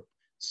other group.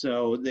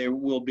 So they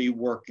will be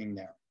working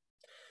there.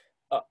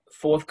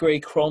 Fourth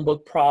grade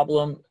Chromebook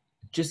problem,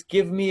 just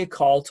give me a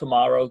call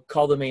tomorrow,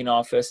 call the main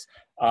office.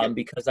 Yep.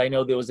 because I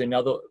know there was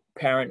another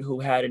parent who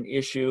had an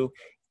issue,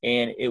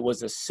 and it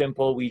was a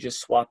simple, we just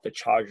swapped the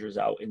chargers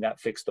out and that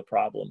fixed the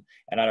problem.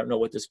 And I don't know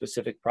what the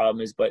specific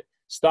problem is, but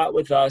start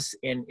with us,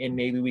 and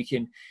maybe we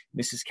can,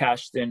 Mrs.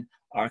 Cashton,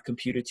 our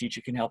computer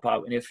teacher, can help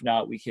out. And if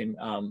not, we can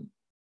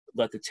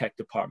let the tech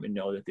department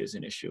know that there's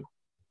an issue.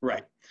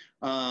 Right.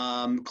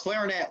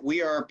 Clarinet,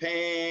 we are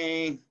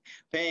paying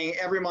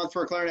every month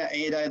for a clarinet.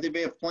 And I think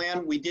we have a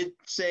plan. We did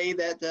say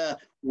that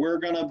we're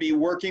going to be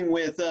working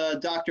with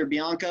Dr.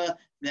 Bianca,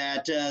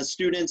 that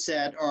students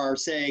that are,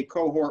 say,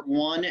 cohort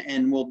 1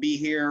 and will be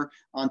here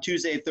on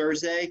Tuesday,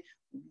 Thursday,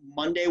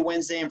 Monday,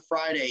 Wednesday, and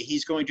Friday,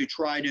 he's going to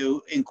try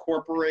to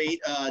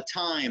incorporate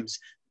times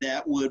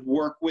that would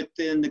work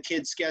within the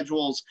kids'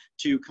 schedules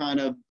to kind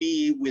of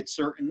be with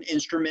certain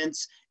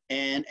instruments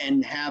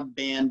and have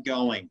band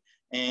going.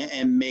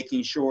 And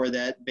making sure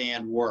that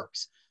band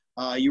works.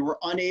 You were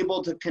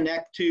unable to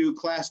connect to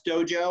Class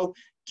Dojo,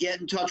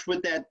 get in touch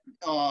with that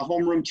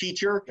homeroom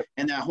teacher,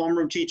 and that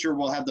homeroom teacher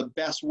will have the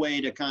best way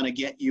to kind of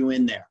get you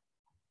in there.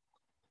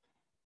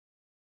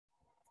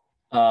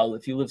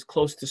 If you live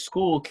close to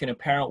school, can a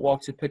parent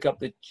walk to pick up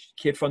the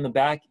kid from the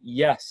back?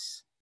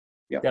 Yes,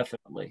 yep.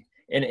 Definitely.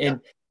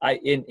 And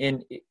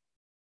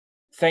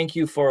thank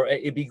you for,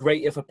 it'd be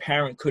great if a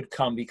parent could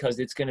come, because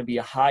it's going to be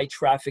a high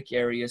traffic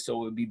area.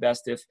 So it would be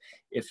best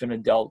if an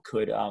adult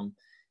could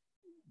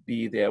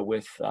be there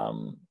with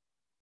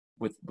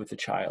the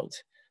child.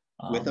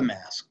 With a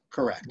mask,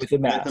 correct. With a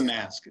mask. With a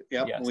mask,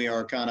 yep. Yes. We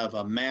are kind of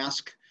a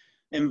mask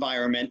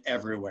environment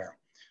everywhere.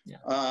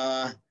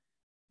 Yeah.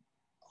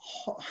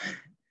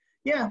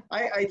 Yeah,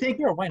 I think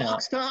sure, why not?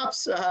 box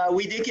tops,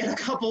 we did get a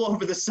couple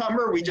over the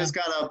summer. We just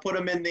gotta put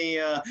them in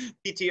the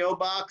PTO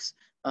box.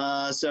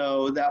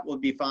 So that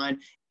would be fine.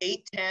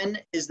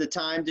 8:10 is the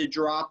time to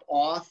drop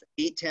off.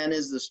 8:10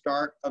 is the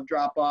start of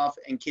drop off,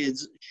 and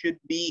kids should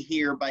be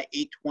here by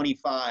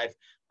 8:25.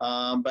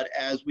 But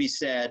as we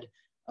said,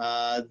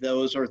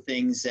 those are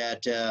things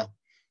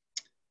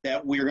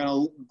that we're going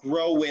to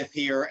grow with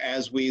here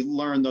as we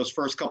learn those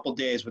first couple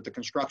days with the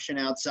construction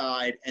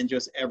outside and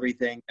just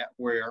everything that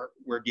we're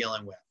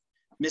dealing with.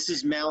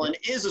 Mrs. Mellon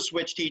is a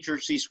switch teacher.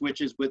 She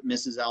switches with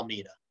Mrs.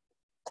 Almeida.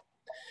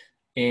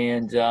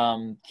 And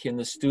can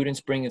the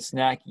students bring a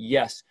snack?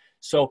 Yes.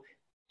 So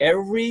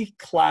every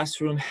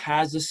classroom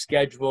has a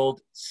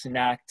scheduled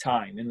snack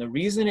time. And the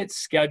reason it's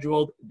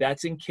scheduled,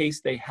 that's in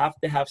case they have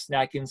to have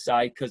snack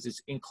inside because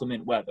it's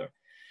inclement weather.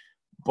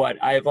 But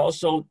I've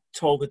also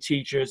told the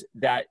teachers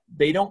that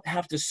they don't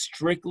have to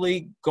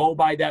strictly go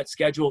by that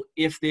schedule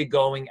if they're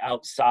going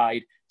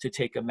outside to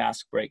take a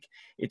mask break.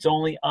 It's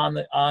only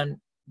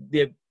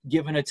they're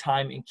given a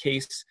time in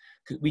case,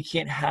 because we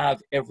can't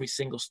have every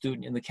single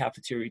student in the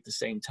cafeteria at the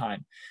same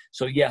time.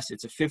 So yes,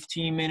 it's a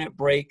 15-minute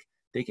break.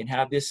 They can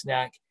have their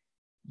snack.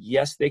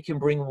 Yes, they can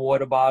bring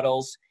water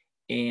bottles.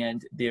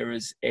 And there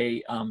is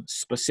a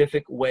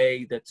specific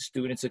way that the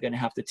students are going to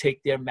have to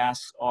take their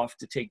masks off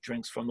to take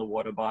drinks from the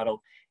water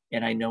bottle.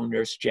 And I know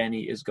Nurse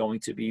Jenny is going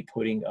to be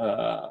putting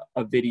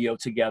a video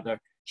together,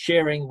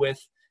 sharing with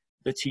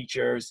the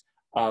teachers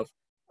of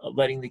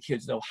letting the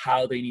kids know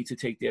how they need to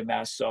take their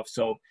masks off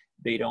so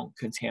they don't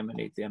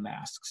contaminate their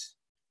masks.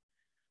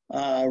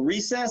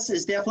 Recess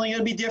is definitely going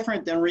to be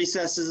different than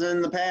recesses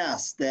in the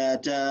past,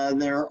 that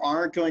there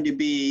aren't going to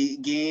be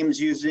games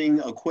using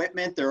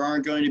equipment. There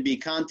aren't going to be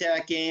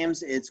contact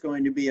games. It's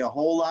going to be a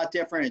whole lot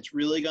different. It's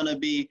really going to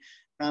be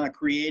kind of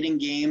creating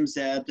games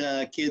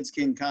that kids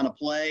can kind of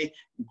play,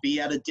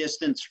 be at a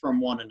distance from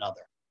one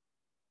another.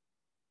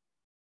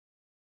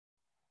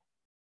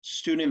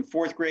 Student in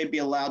 4th grade be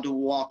allowed to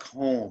walk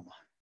home.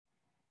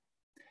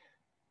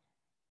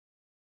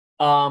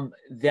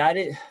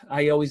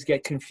 I always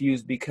get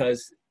confused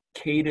because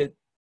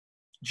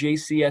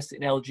JCS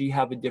and LG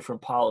have a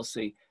different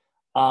policy.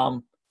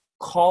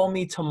 Call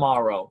me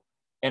tomorrow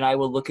and I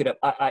will look it up.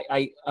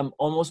 I'm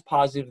almost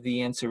positive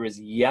the answer is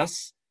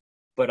yes,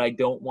 but I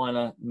don't want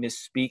to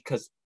misspeak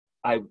because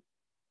I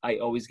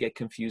always get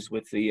confused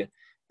with the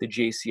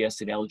JCS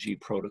and LG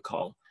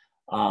protocol.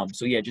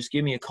 So yeah, just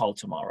give me a call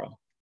tomorrow.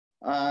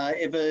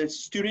 If a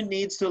student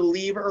needs to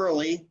leave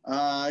early,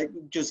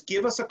 just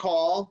give us a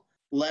call.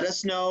 Let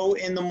us know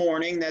in the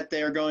morning that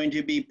they're going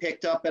to be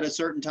picked up at a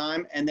certain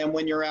time. And then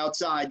when you're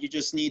outside, you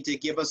just need to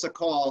give us a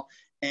call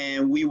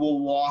and we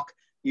will walk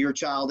your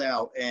child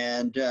out.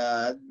 And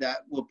that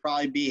will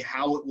probably be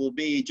how it will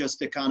be, just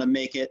to kind of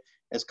make it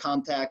as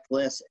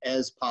contactless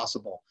as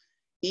possible.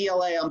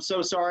 ELA, I'm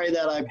so sorry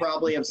that I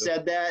probably have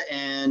said that,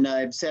 and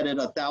I've said it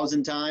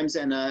 1,000 times,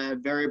 and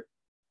I'm very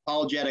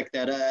apologetic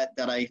that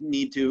I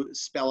need to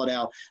spell it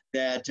out,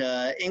 that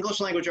English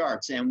language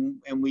arts,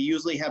 and we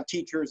usually have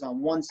teachers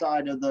on one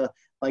side of the,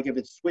 like if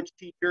it's switch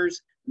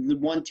teachers, the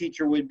one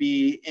teacher would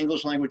be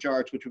English language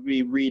arts, which would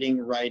be reading,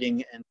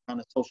 writing, and kind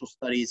of social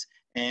studies,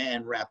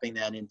 and wrapping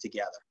that in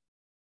together.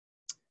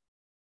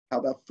 How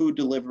about food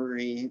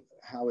delivery?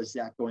 How is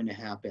that going to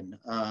happen?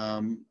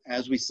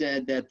 As we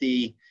said, that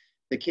the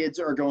kids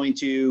are going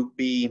to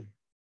be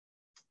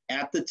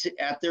at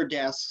their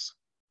desks,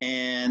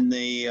 and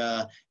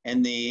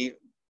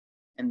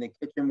and the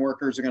kitchen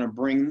workers are going to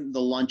bring the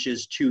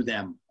lunches to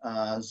them.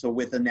 So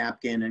with a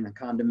napkin and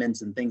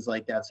condiments and things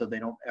like that, so they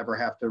don't ever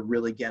have to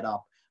really get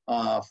up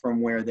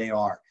from where they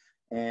are.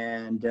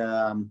 And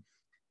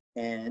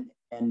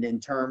in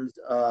terms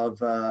of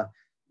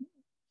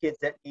kids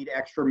that need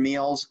extra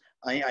meals,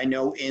 I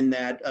know in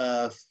that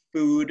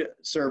food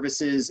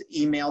services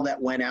email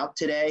that went out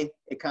today,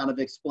 it kind of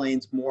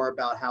explains more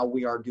about how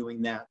we are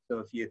doing that. So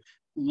if you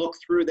look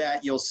through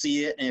that, you'll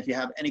see it. And if you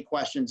have any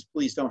questions,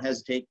 please don't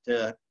hesitate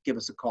to give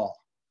us a call.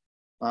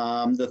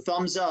 The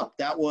thumbs up,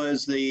 that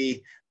was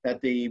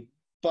that the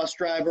bus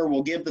driver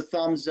will give the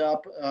thumbs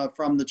up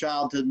from the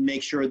child to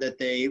make sure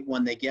that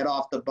when they get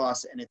off the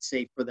bus and it's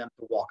safe for them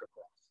to walk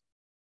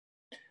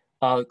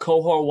across.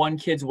 Cohort 1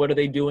 kids, what are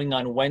they doing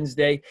on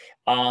Wednesday?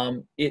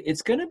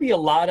 It's going to be a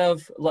lot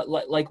of,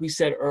 like we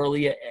said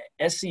earlier,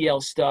 SEL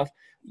stuff.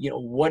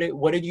 What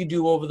did you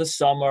do over the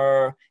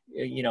summer?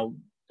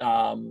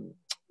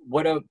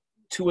 What are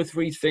 2 or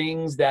 3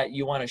 things that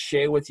you want to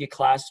share with your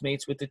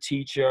classmates, with the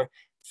teacher,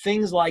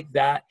 things like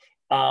that.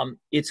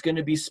 It's going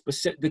to be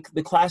specific.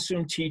 The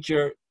classroom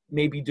teacher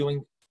may be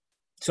doing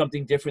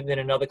something different than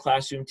another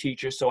classroom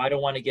teacher, so I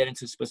don't want to get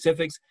into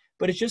specifics,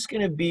 but it's just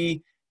going to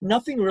be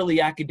nothing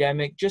really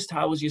academic, just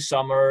how was your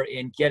summer,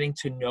 and getting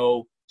to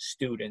know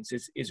students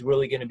is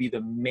really going to be the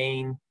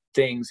main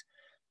things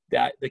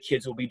that the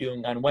kids will be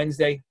doing on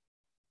Wednesday.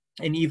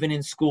 And even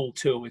in school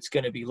too, it's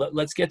going to be,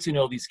 let's get to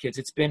know these kids.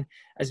 It's been,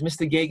 as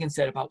Mr. Gagan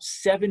said, about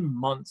 7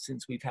 months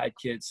since we've had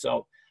kids.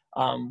 So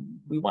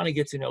we want to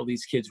get to know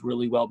these kids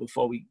really well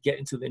before we get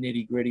into the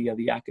nitty gritty of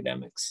the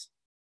academics.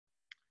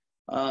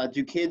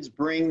 Do kids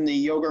bring the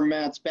yoga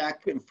mats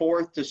back and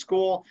forth to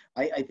school?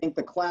 I think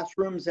the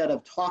classrooms that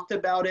have talked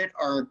about it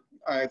are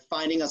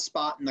finding a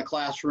spot in the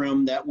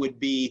classroom that would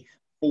be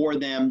for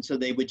them. So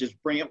they would just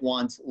bring it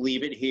once,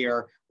 leave it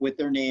here with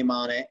their name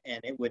on it, and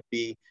it would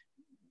be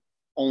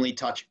only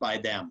touched by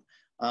them.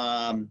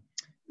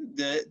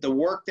 The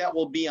work that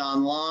will be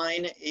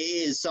online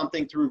is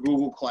something through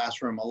Google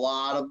Classroom.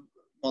 All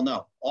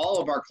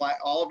of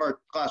our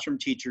classroom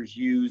teachers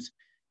use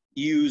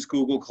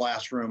Google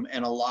Classroom,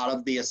 and a lot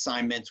of the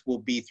assignments will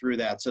be through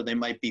that. So they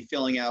might be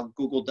filling out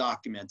Google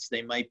documents.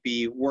 They might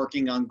be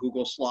working on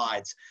Google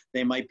Slides.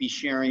 They might be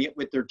sharing it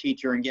with their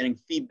teacher and getting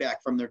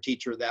feedback from their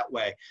teacher that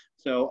way.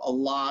 So a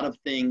lot of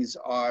things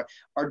are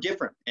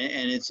different,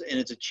 and it's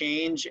a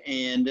change.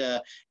 And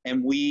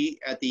we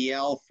at the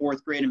EL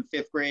 4th grade and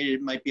 5th grade,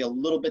 it might be a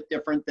little bit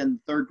different than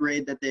 3rd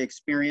grade that they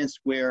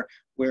experienced, where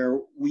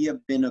we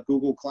have been a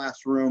Google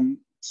Classroom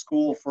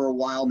school for a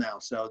while now.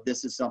 So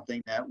this is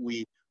something that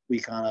we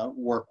kind of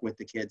work with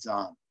the kids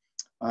on.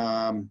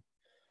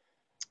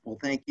 Well,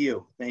 thank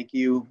you. Thank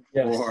you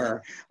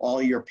for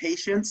all your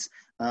patience,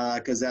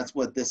 because that's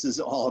what this is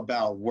all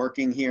about,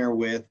 working here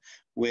with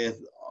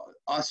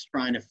us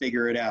trying to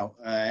figure it out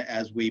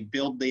as we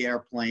build the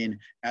airplane,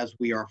 as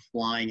we are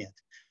flying it.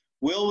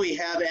 Will we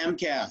have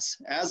MCAS?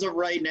 As of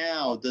right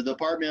now, the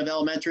Department of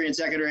Elementary and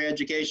Secondary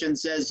Education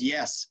says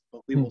yes,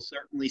 but we will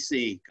certainly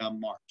see come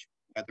March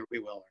whether we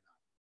will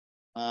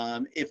or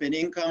not. If an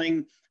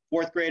incoming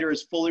 4th grader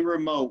is fully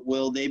remote,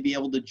 will they be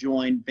able to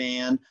join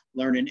band,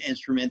 learn an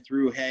instrument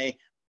through Hey?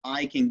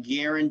 I can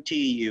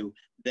guarantee you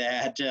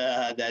that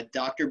that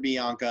Dr.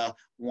 Bianca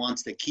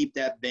wants to keep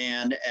that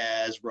band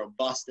as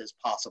robust as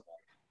possible.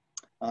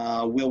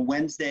 Will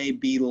Wednesday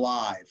be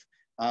live?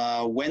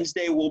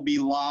 Wednesday will be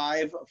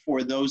live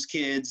for those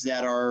kids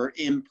that are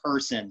in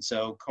person,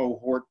 so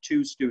cohort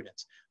 2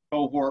 students.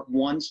 Cohort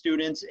 1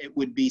 students, it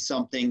would be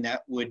something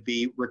that would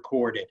be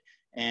recorded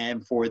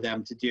and for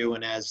them to do.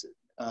 And as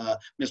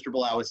Mr.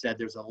 Blau said,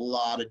 there's a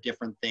lot of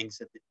different things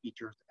that the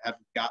teachers have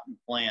gotten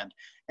planned.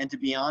 And to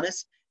be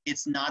honest,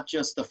 it's not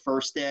just the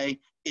first day,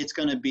 it's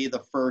going to be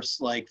the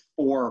first like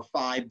 4 or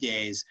 5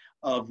 days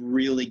of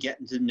really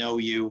getting to know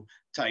you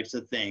types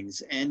of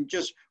things, and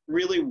just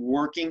really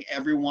working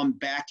everyone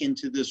back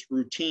into this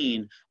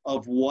routine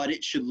of what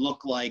it should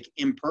look like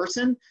in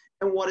person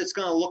and what it's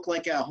going to look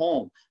like at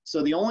home.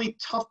 So the only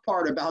tough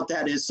part about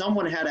that is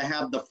someone had to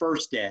have the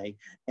first day,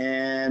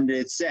 and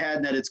it's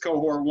sad that it's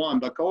cohort 1,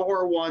 but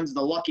cohort 1's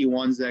the lucky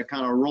ones that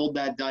kind of rolled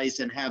that dice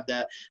and have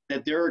that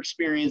they're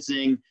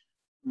experiencing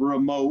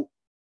remote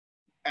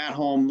at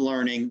home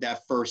learning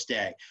that first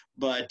day.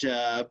 But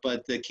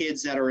the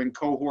kids that are in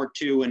cohort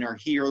 2 and are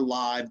here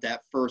live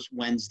that first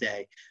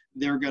Wednesday,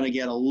 they're going to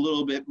get a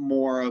little bit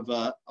more of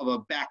a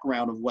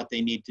background of what they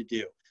need to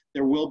do.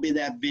 There will be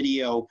that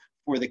video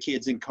for the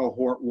kids in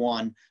cohort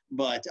 1,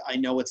 but I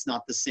know it's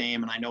not the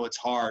same, and I know it's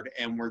hard,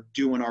 and we're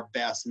doing our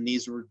best. And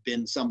these have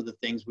been some of the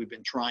things we've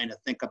been trying to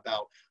think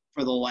about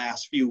for the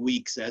last few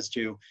weeks as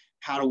to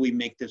how do we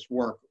make this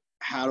work?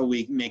 How do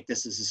we make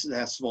this as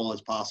successful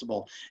as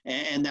possible?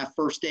 And that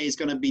first day is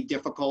going to be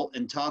difficult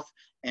and tough.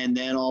 And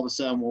then all of a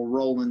sudden we'll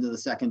roll into the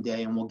second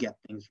day and we'll get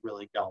things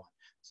really going.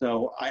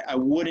 So I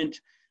wouldn't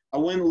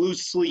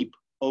lose sleep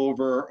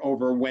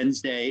over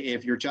Wednesday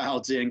if your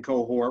child's in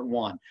cohort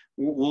 1.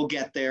 We'll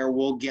get there.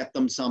 We'll get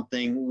them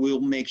something.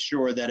 We'll make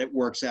sure that it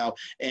works out.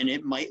 And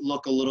it might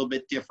look a little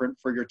bit different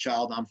for your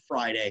child on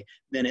Friday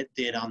than it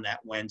did on that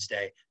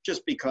Wednesday,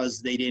 just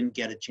because they didn't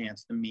get a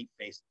chance to meet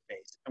face to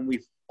face. And we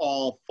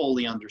all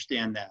fully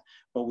understand that.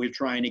 But we're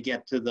trying to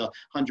get to the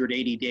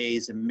 180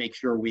 days and make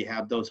sure we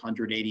have those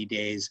 180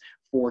 days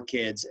for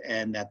kids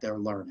and that they're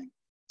learning.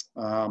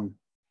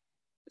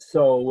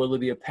 So will there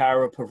be a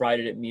para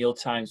provided at meal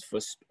times for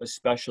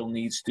special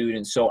needs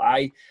students? So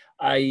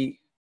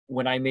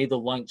when I made the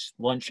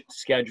lunch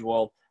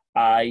schedule,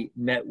 I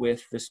met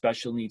with the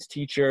special needs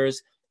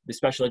teachers, the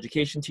special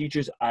education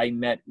teachers. I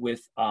met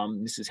with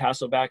Mrs.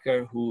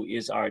 Hasselbacher, who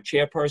is our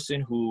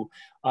chairperson, who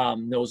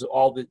knows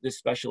all the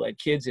special ed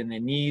kids and their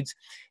needs.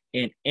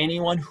 And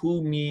anyone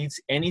who needs,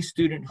 any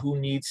student who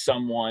needs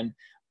someone,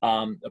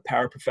 a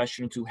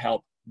paraprofessional to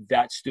help,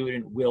 that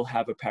student will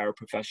have a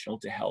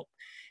paraprofessional to help.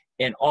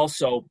 And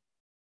also,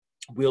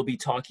 we'll be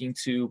talking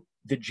to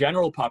the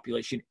general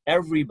population,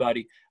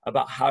 everybody,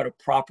 about how to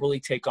properly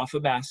take off a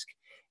mask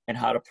and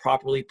how to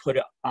properly put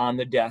it on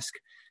the desk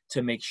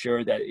to make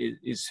sure that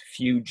as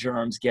few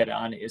germs get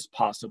on it as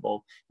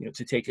possible,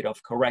 to take it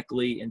off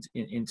correctly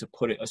and to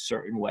put it a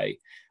certain way.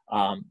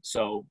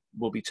 So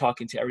we'll be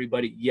talking to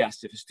everybody.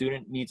 Yes, if a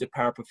student needs a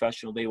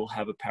paraprofessional, they will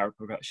have a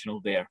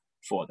paraprofessional there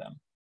for them.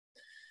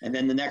 And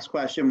then the next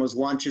question was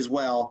lunch as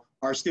well.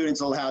 Are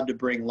students allowed to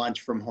bring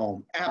lunch from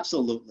home?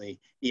 Absolutely,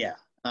 yeah.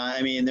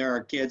 I mean, there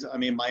are kids,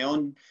 my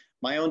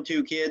own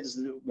 2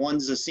 kids,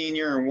 one's a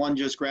senior and one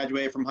just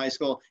graduated from high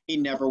school. He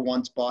never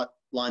once bought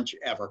lunch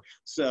ever.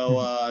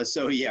 So,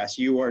 so yes,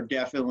 you are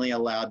definitely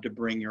allowed to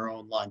bring your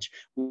own lunch.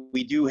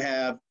 We do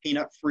have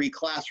peanut-free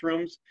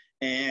classrooms,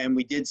 and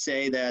we did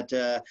say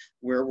that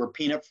we're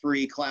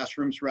peanut-free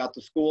classrooms throughout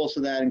the school, so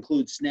that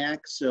includes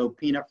snacks, so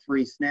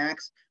peanut-free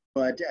snacks.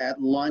 But at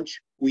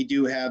lunch, we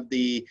do have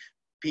the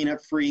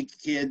peanut-free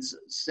kids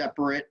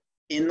separate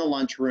in the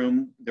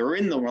lunchroom. They're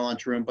in the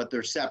lunchroom, but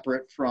they're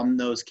separate from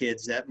those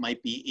kids that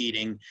might be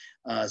eating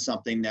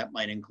something that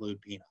might include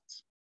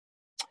peanuts.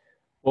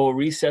 What will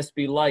recess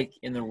be like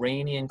in the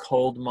rainy and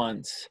cold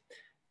months?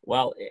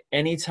 Well,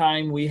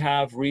 anytime we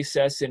have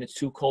recess and it's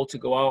too cold to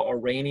go out or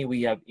rainy,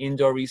 we have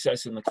indoor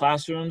recess in the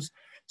classrooms.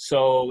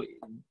 So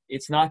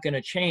it's not going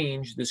to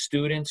change. The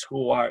students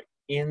who are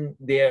in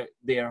their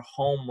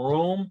home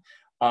room,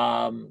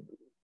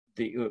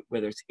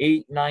 whether it's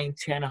 8, 9,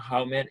 10,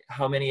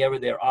 how many ever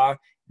there are,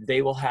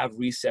 they will have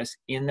recess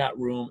in that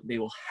room. They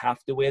will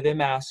have to wear their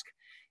mask,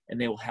 and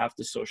they will have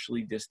to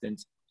socially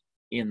distance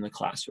in the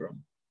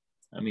classroom.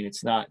 I mean,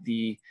 it's not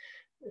the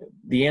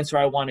answer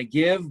I want to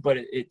give, but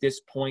at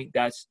this point,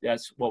 that's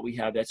what we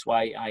have. That's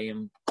why I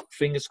am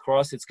fingers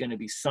crossed it's going to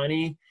be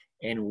sunny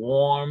and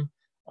warm,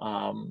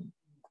 and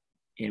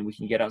we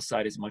can get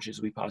outside as much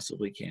as we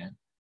possibly can.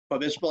 But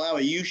Mr.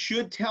 Balawa, you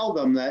should tell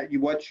them that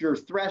what's your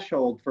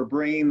threshold for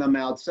bringing them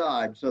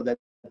outside so that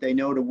they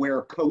know to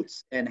wear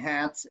coats and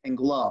hats and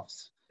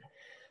gloves.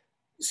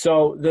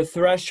 So the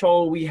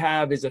threshold we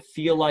have is a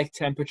feel-like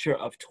temperature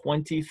of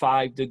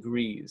 25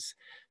 degrees.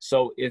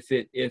 So if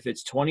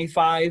it's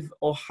 25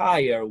 or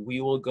higher, we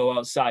will go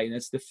outside. And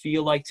it's the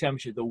feel-like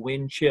temperature, the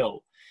wind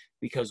chill.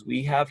 Because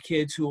we have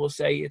kids who will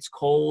say it's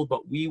cold,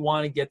 but we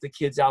want to get the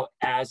kids out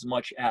as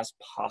much as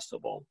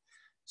possible.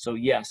 So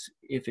yes,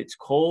 if it's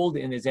cold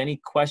and there's any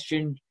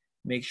question,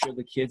 make sure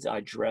the kids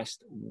are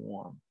dressed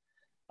warm.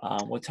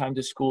 What time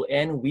does school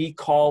end? We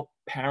call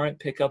parent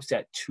pickups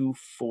at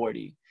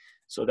 2:40.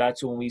 So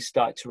that's when we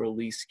start to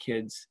release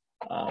kids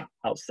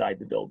outside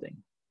the building.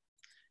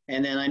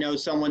 And then I know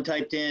someone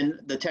typed in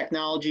the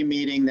technology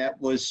meeting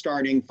that was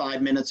starting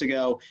 5 minutes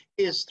ago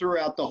is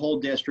throughout the whole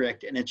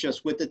district. And it's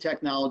just with the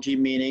technology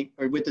meeting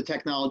or with the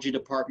technology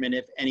department.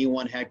 If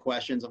anyone had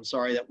questions, I'm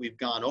sorry that we've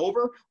gone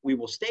over. We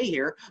will stay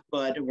here,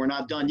 but we're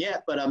not done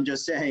yet. But I'm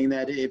just saying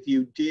that if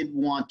you did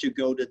want to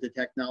go to the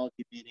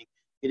technology meeting,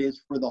 it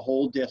is for the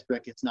whole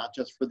district. It's not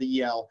just for the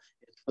Yale.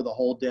 It's for the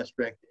whole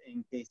district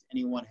in case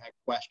anyone had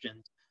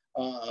questions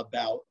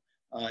about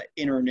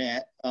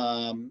internet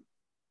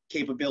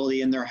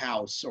capability in their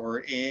house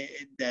or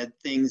that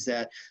things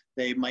that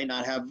they might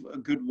not have a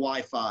good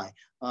Wi-Fi.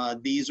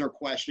 These are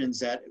questions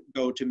that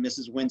go to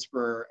Mrs.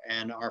 Winsper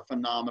and our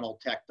phenomenal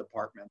tech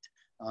department.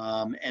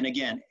 And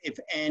again, if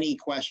any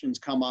questions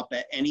come up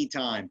at any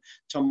time,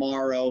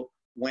 tomorrow,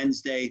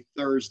 Wednesday,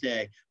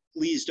 Thursday,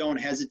 please don't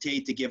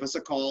hesitate to give us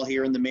a call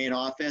here in the main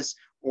office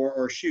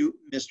or shoot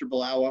Mr.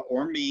 Balawa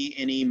or me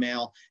an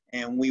email,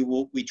 and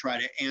we try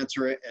to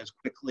answer it as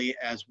quickly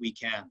as we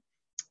can.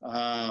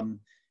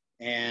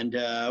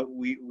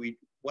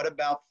 What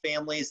about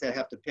families that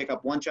have to pick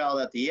up one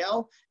child at the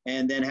Yale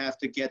and then have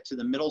to get to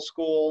the middle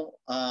school?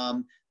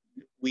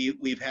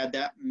 We've had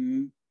that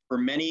for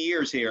many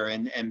years here,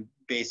 and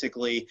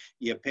basically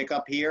you pick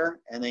up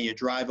here and then you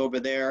drive over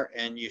there,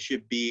 and you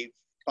should be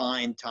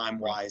fine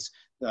time-wise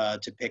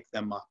to pick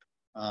them up.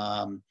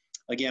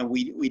 Again,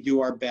 we do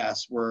our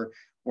best. We're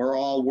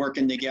all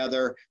working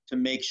together to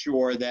make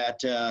sure that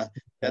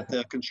that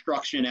the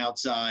construction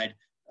outside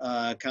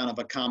kind of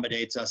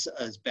accommodates us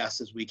as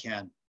best as we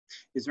can.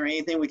 Is there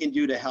anything we can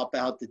do to help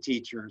out the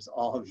teachers?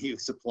 All of you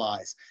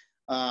supplies.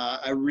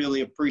 I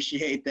really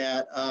appreciate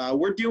that.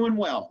 We're doing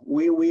well.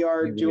 We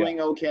are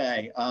doing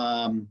okay.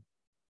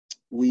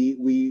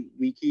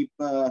 We keep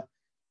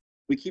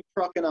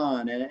trucking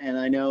on, and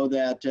I know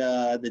that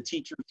the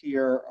teachers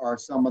here are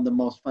some of the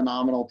most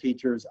phenomenal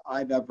teachers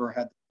I've ever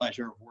had the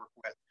pleasure of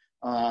working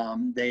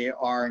with. They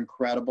are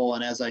incredible,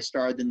 and as I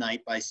started the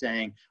night by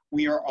saying,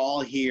 we are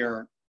all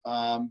here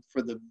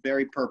for the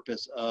very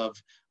purpose of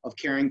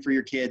caring for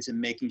your kids and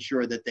making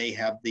sure that they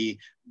have the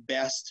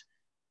best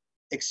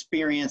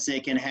experience they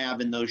can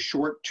have in those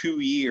short 2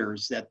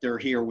 years that they're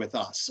here with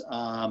us.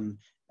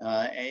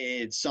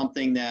 It's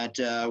something that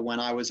when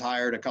I was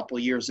hired a couple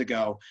of years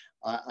ago,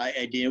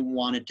 I didn't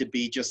want it to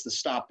be just the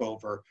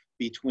stopover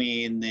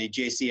between the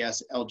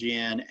JCS,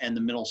 LGN, and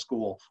the middle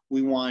school.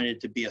 We wanted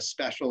it to be a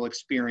special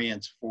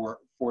experience for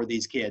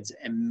these kids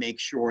and make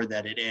sure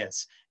that it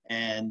is.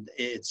 And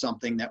it's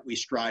something that we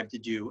strive to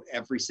do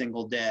every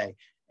single day.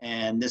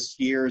 And this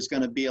year is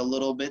going to be a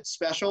little bit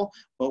special,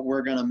 but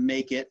we're going to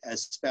make it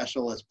as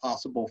special as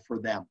possible for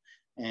them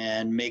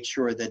and make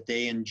sure that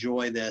they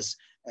enjoy this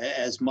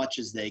as much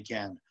as they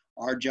can.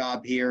 Our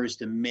job here is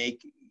to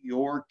make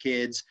your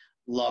kids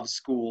love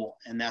school,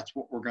 and that's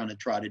what we're going to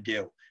try to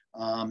do.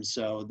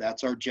 So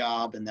that's our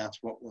job, and that's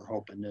what we're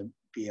hoping to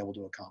be able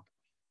to accomplish.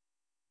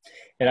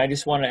 And I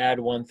just want to add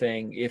one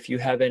thing. If you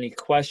have any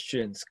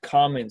questions,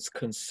 comments,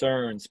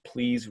 concerns,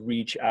 please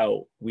reach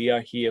out. We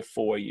are here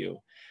for you.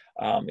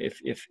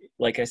 If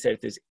like I said,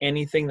 if there's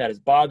anything that is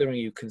bothering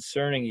you,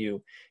 concerning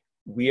you,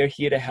 we are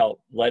here to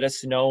help. Let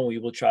us know. We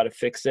will try to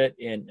fix it.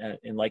 And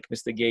like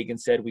Mr. Gagan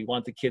said, we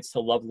want the kids to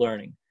love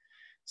learning.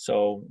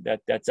 So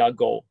that's our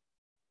goal.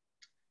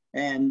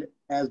 And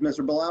as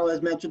Mr. Bilal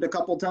has mentioned a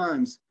couple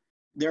times,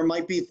 there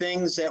might be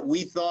things that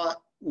we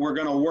thought were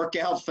going to work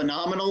out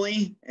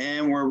phenomenally,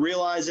 and we're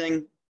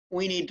realizing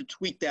we need to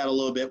tweak that a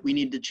little bit. We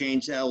need to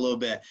change that a little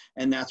bit,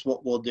 and that's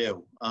what we'll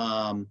do.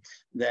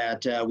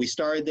 We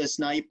started this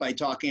night by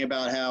talking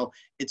about how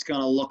it's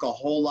going to look a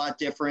whole lot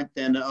different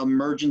than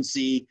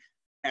emergency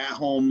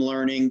at-home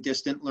learning,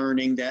 distant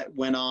learning that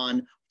went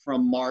on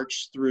from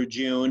March through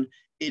June.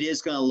 It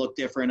is going to look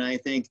different. I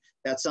think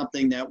that's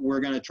something that we're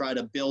going to try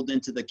to build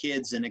into the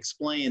kids and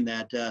explain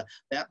that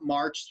that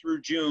March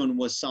through June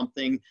was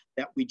something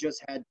that we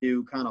just had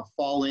to kind of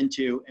fall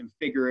into and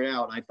figure it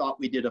out. I thought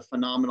we did a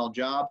phenomenal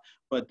job,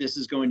 but this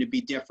is going to be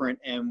different,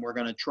 and we're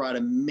going to try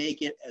to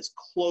make it as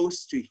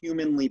close to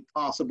humanly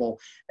possible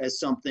as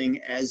something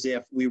as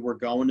if we were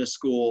going to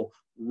school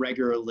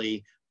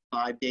regularly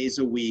 5 days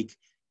a week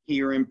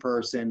here in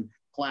person,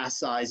 class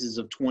sizes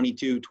of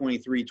 22,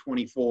 23,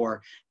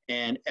 24,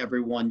 and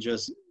everyone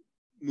just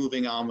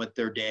moving on with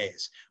their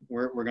days.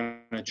 We're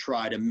going to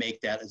try to make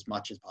that as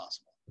much as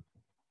possible.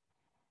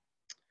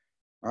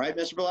 All right,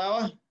 Mr.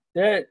 Bilal?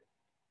 That's it.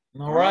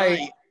 All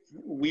right.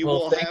 We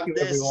will have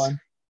this. Everyone.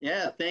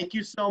 Yeah, thank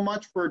you so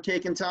much for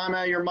taking time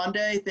out of your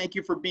Monday. Thank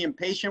you for being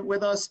patient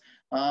with us.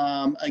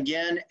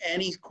 Again,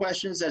 any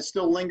questions that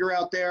still linger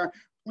out there,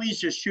 please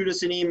just shoot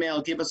us an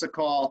email, give us a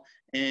call,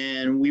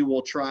 and we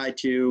will try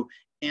to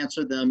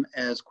answer them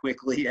as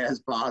quickly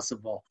as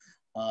possible.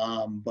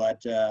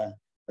 But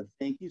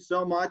thank you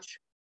so much,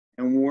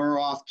 and we're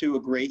off to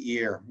a great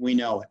year. We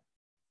know it.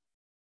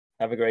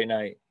 Have a great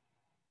night.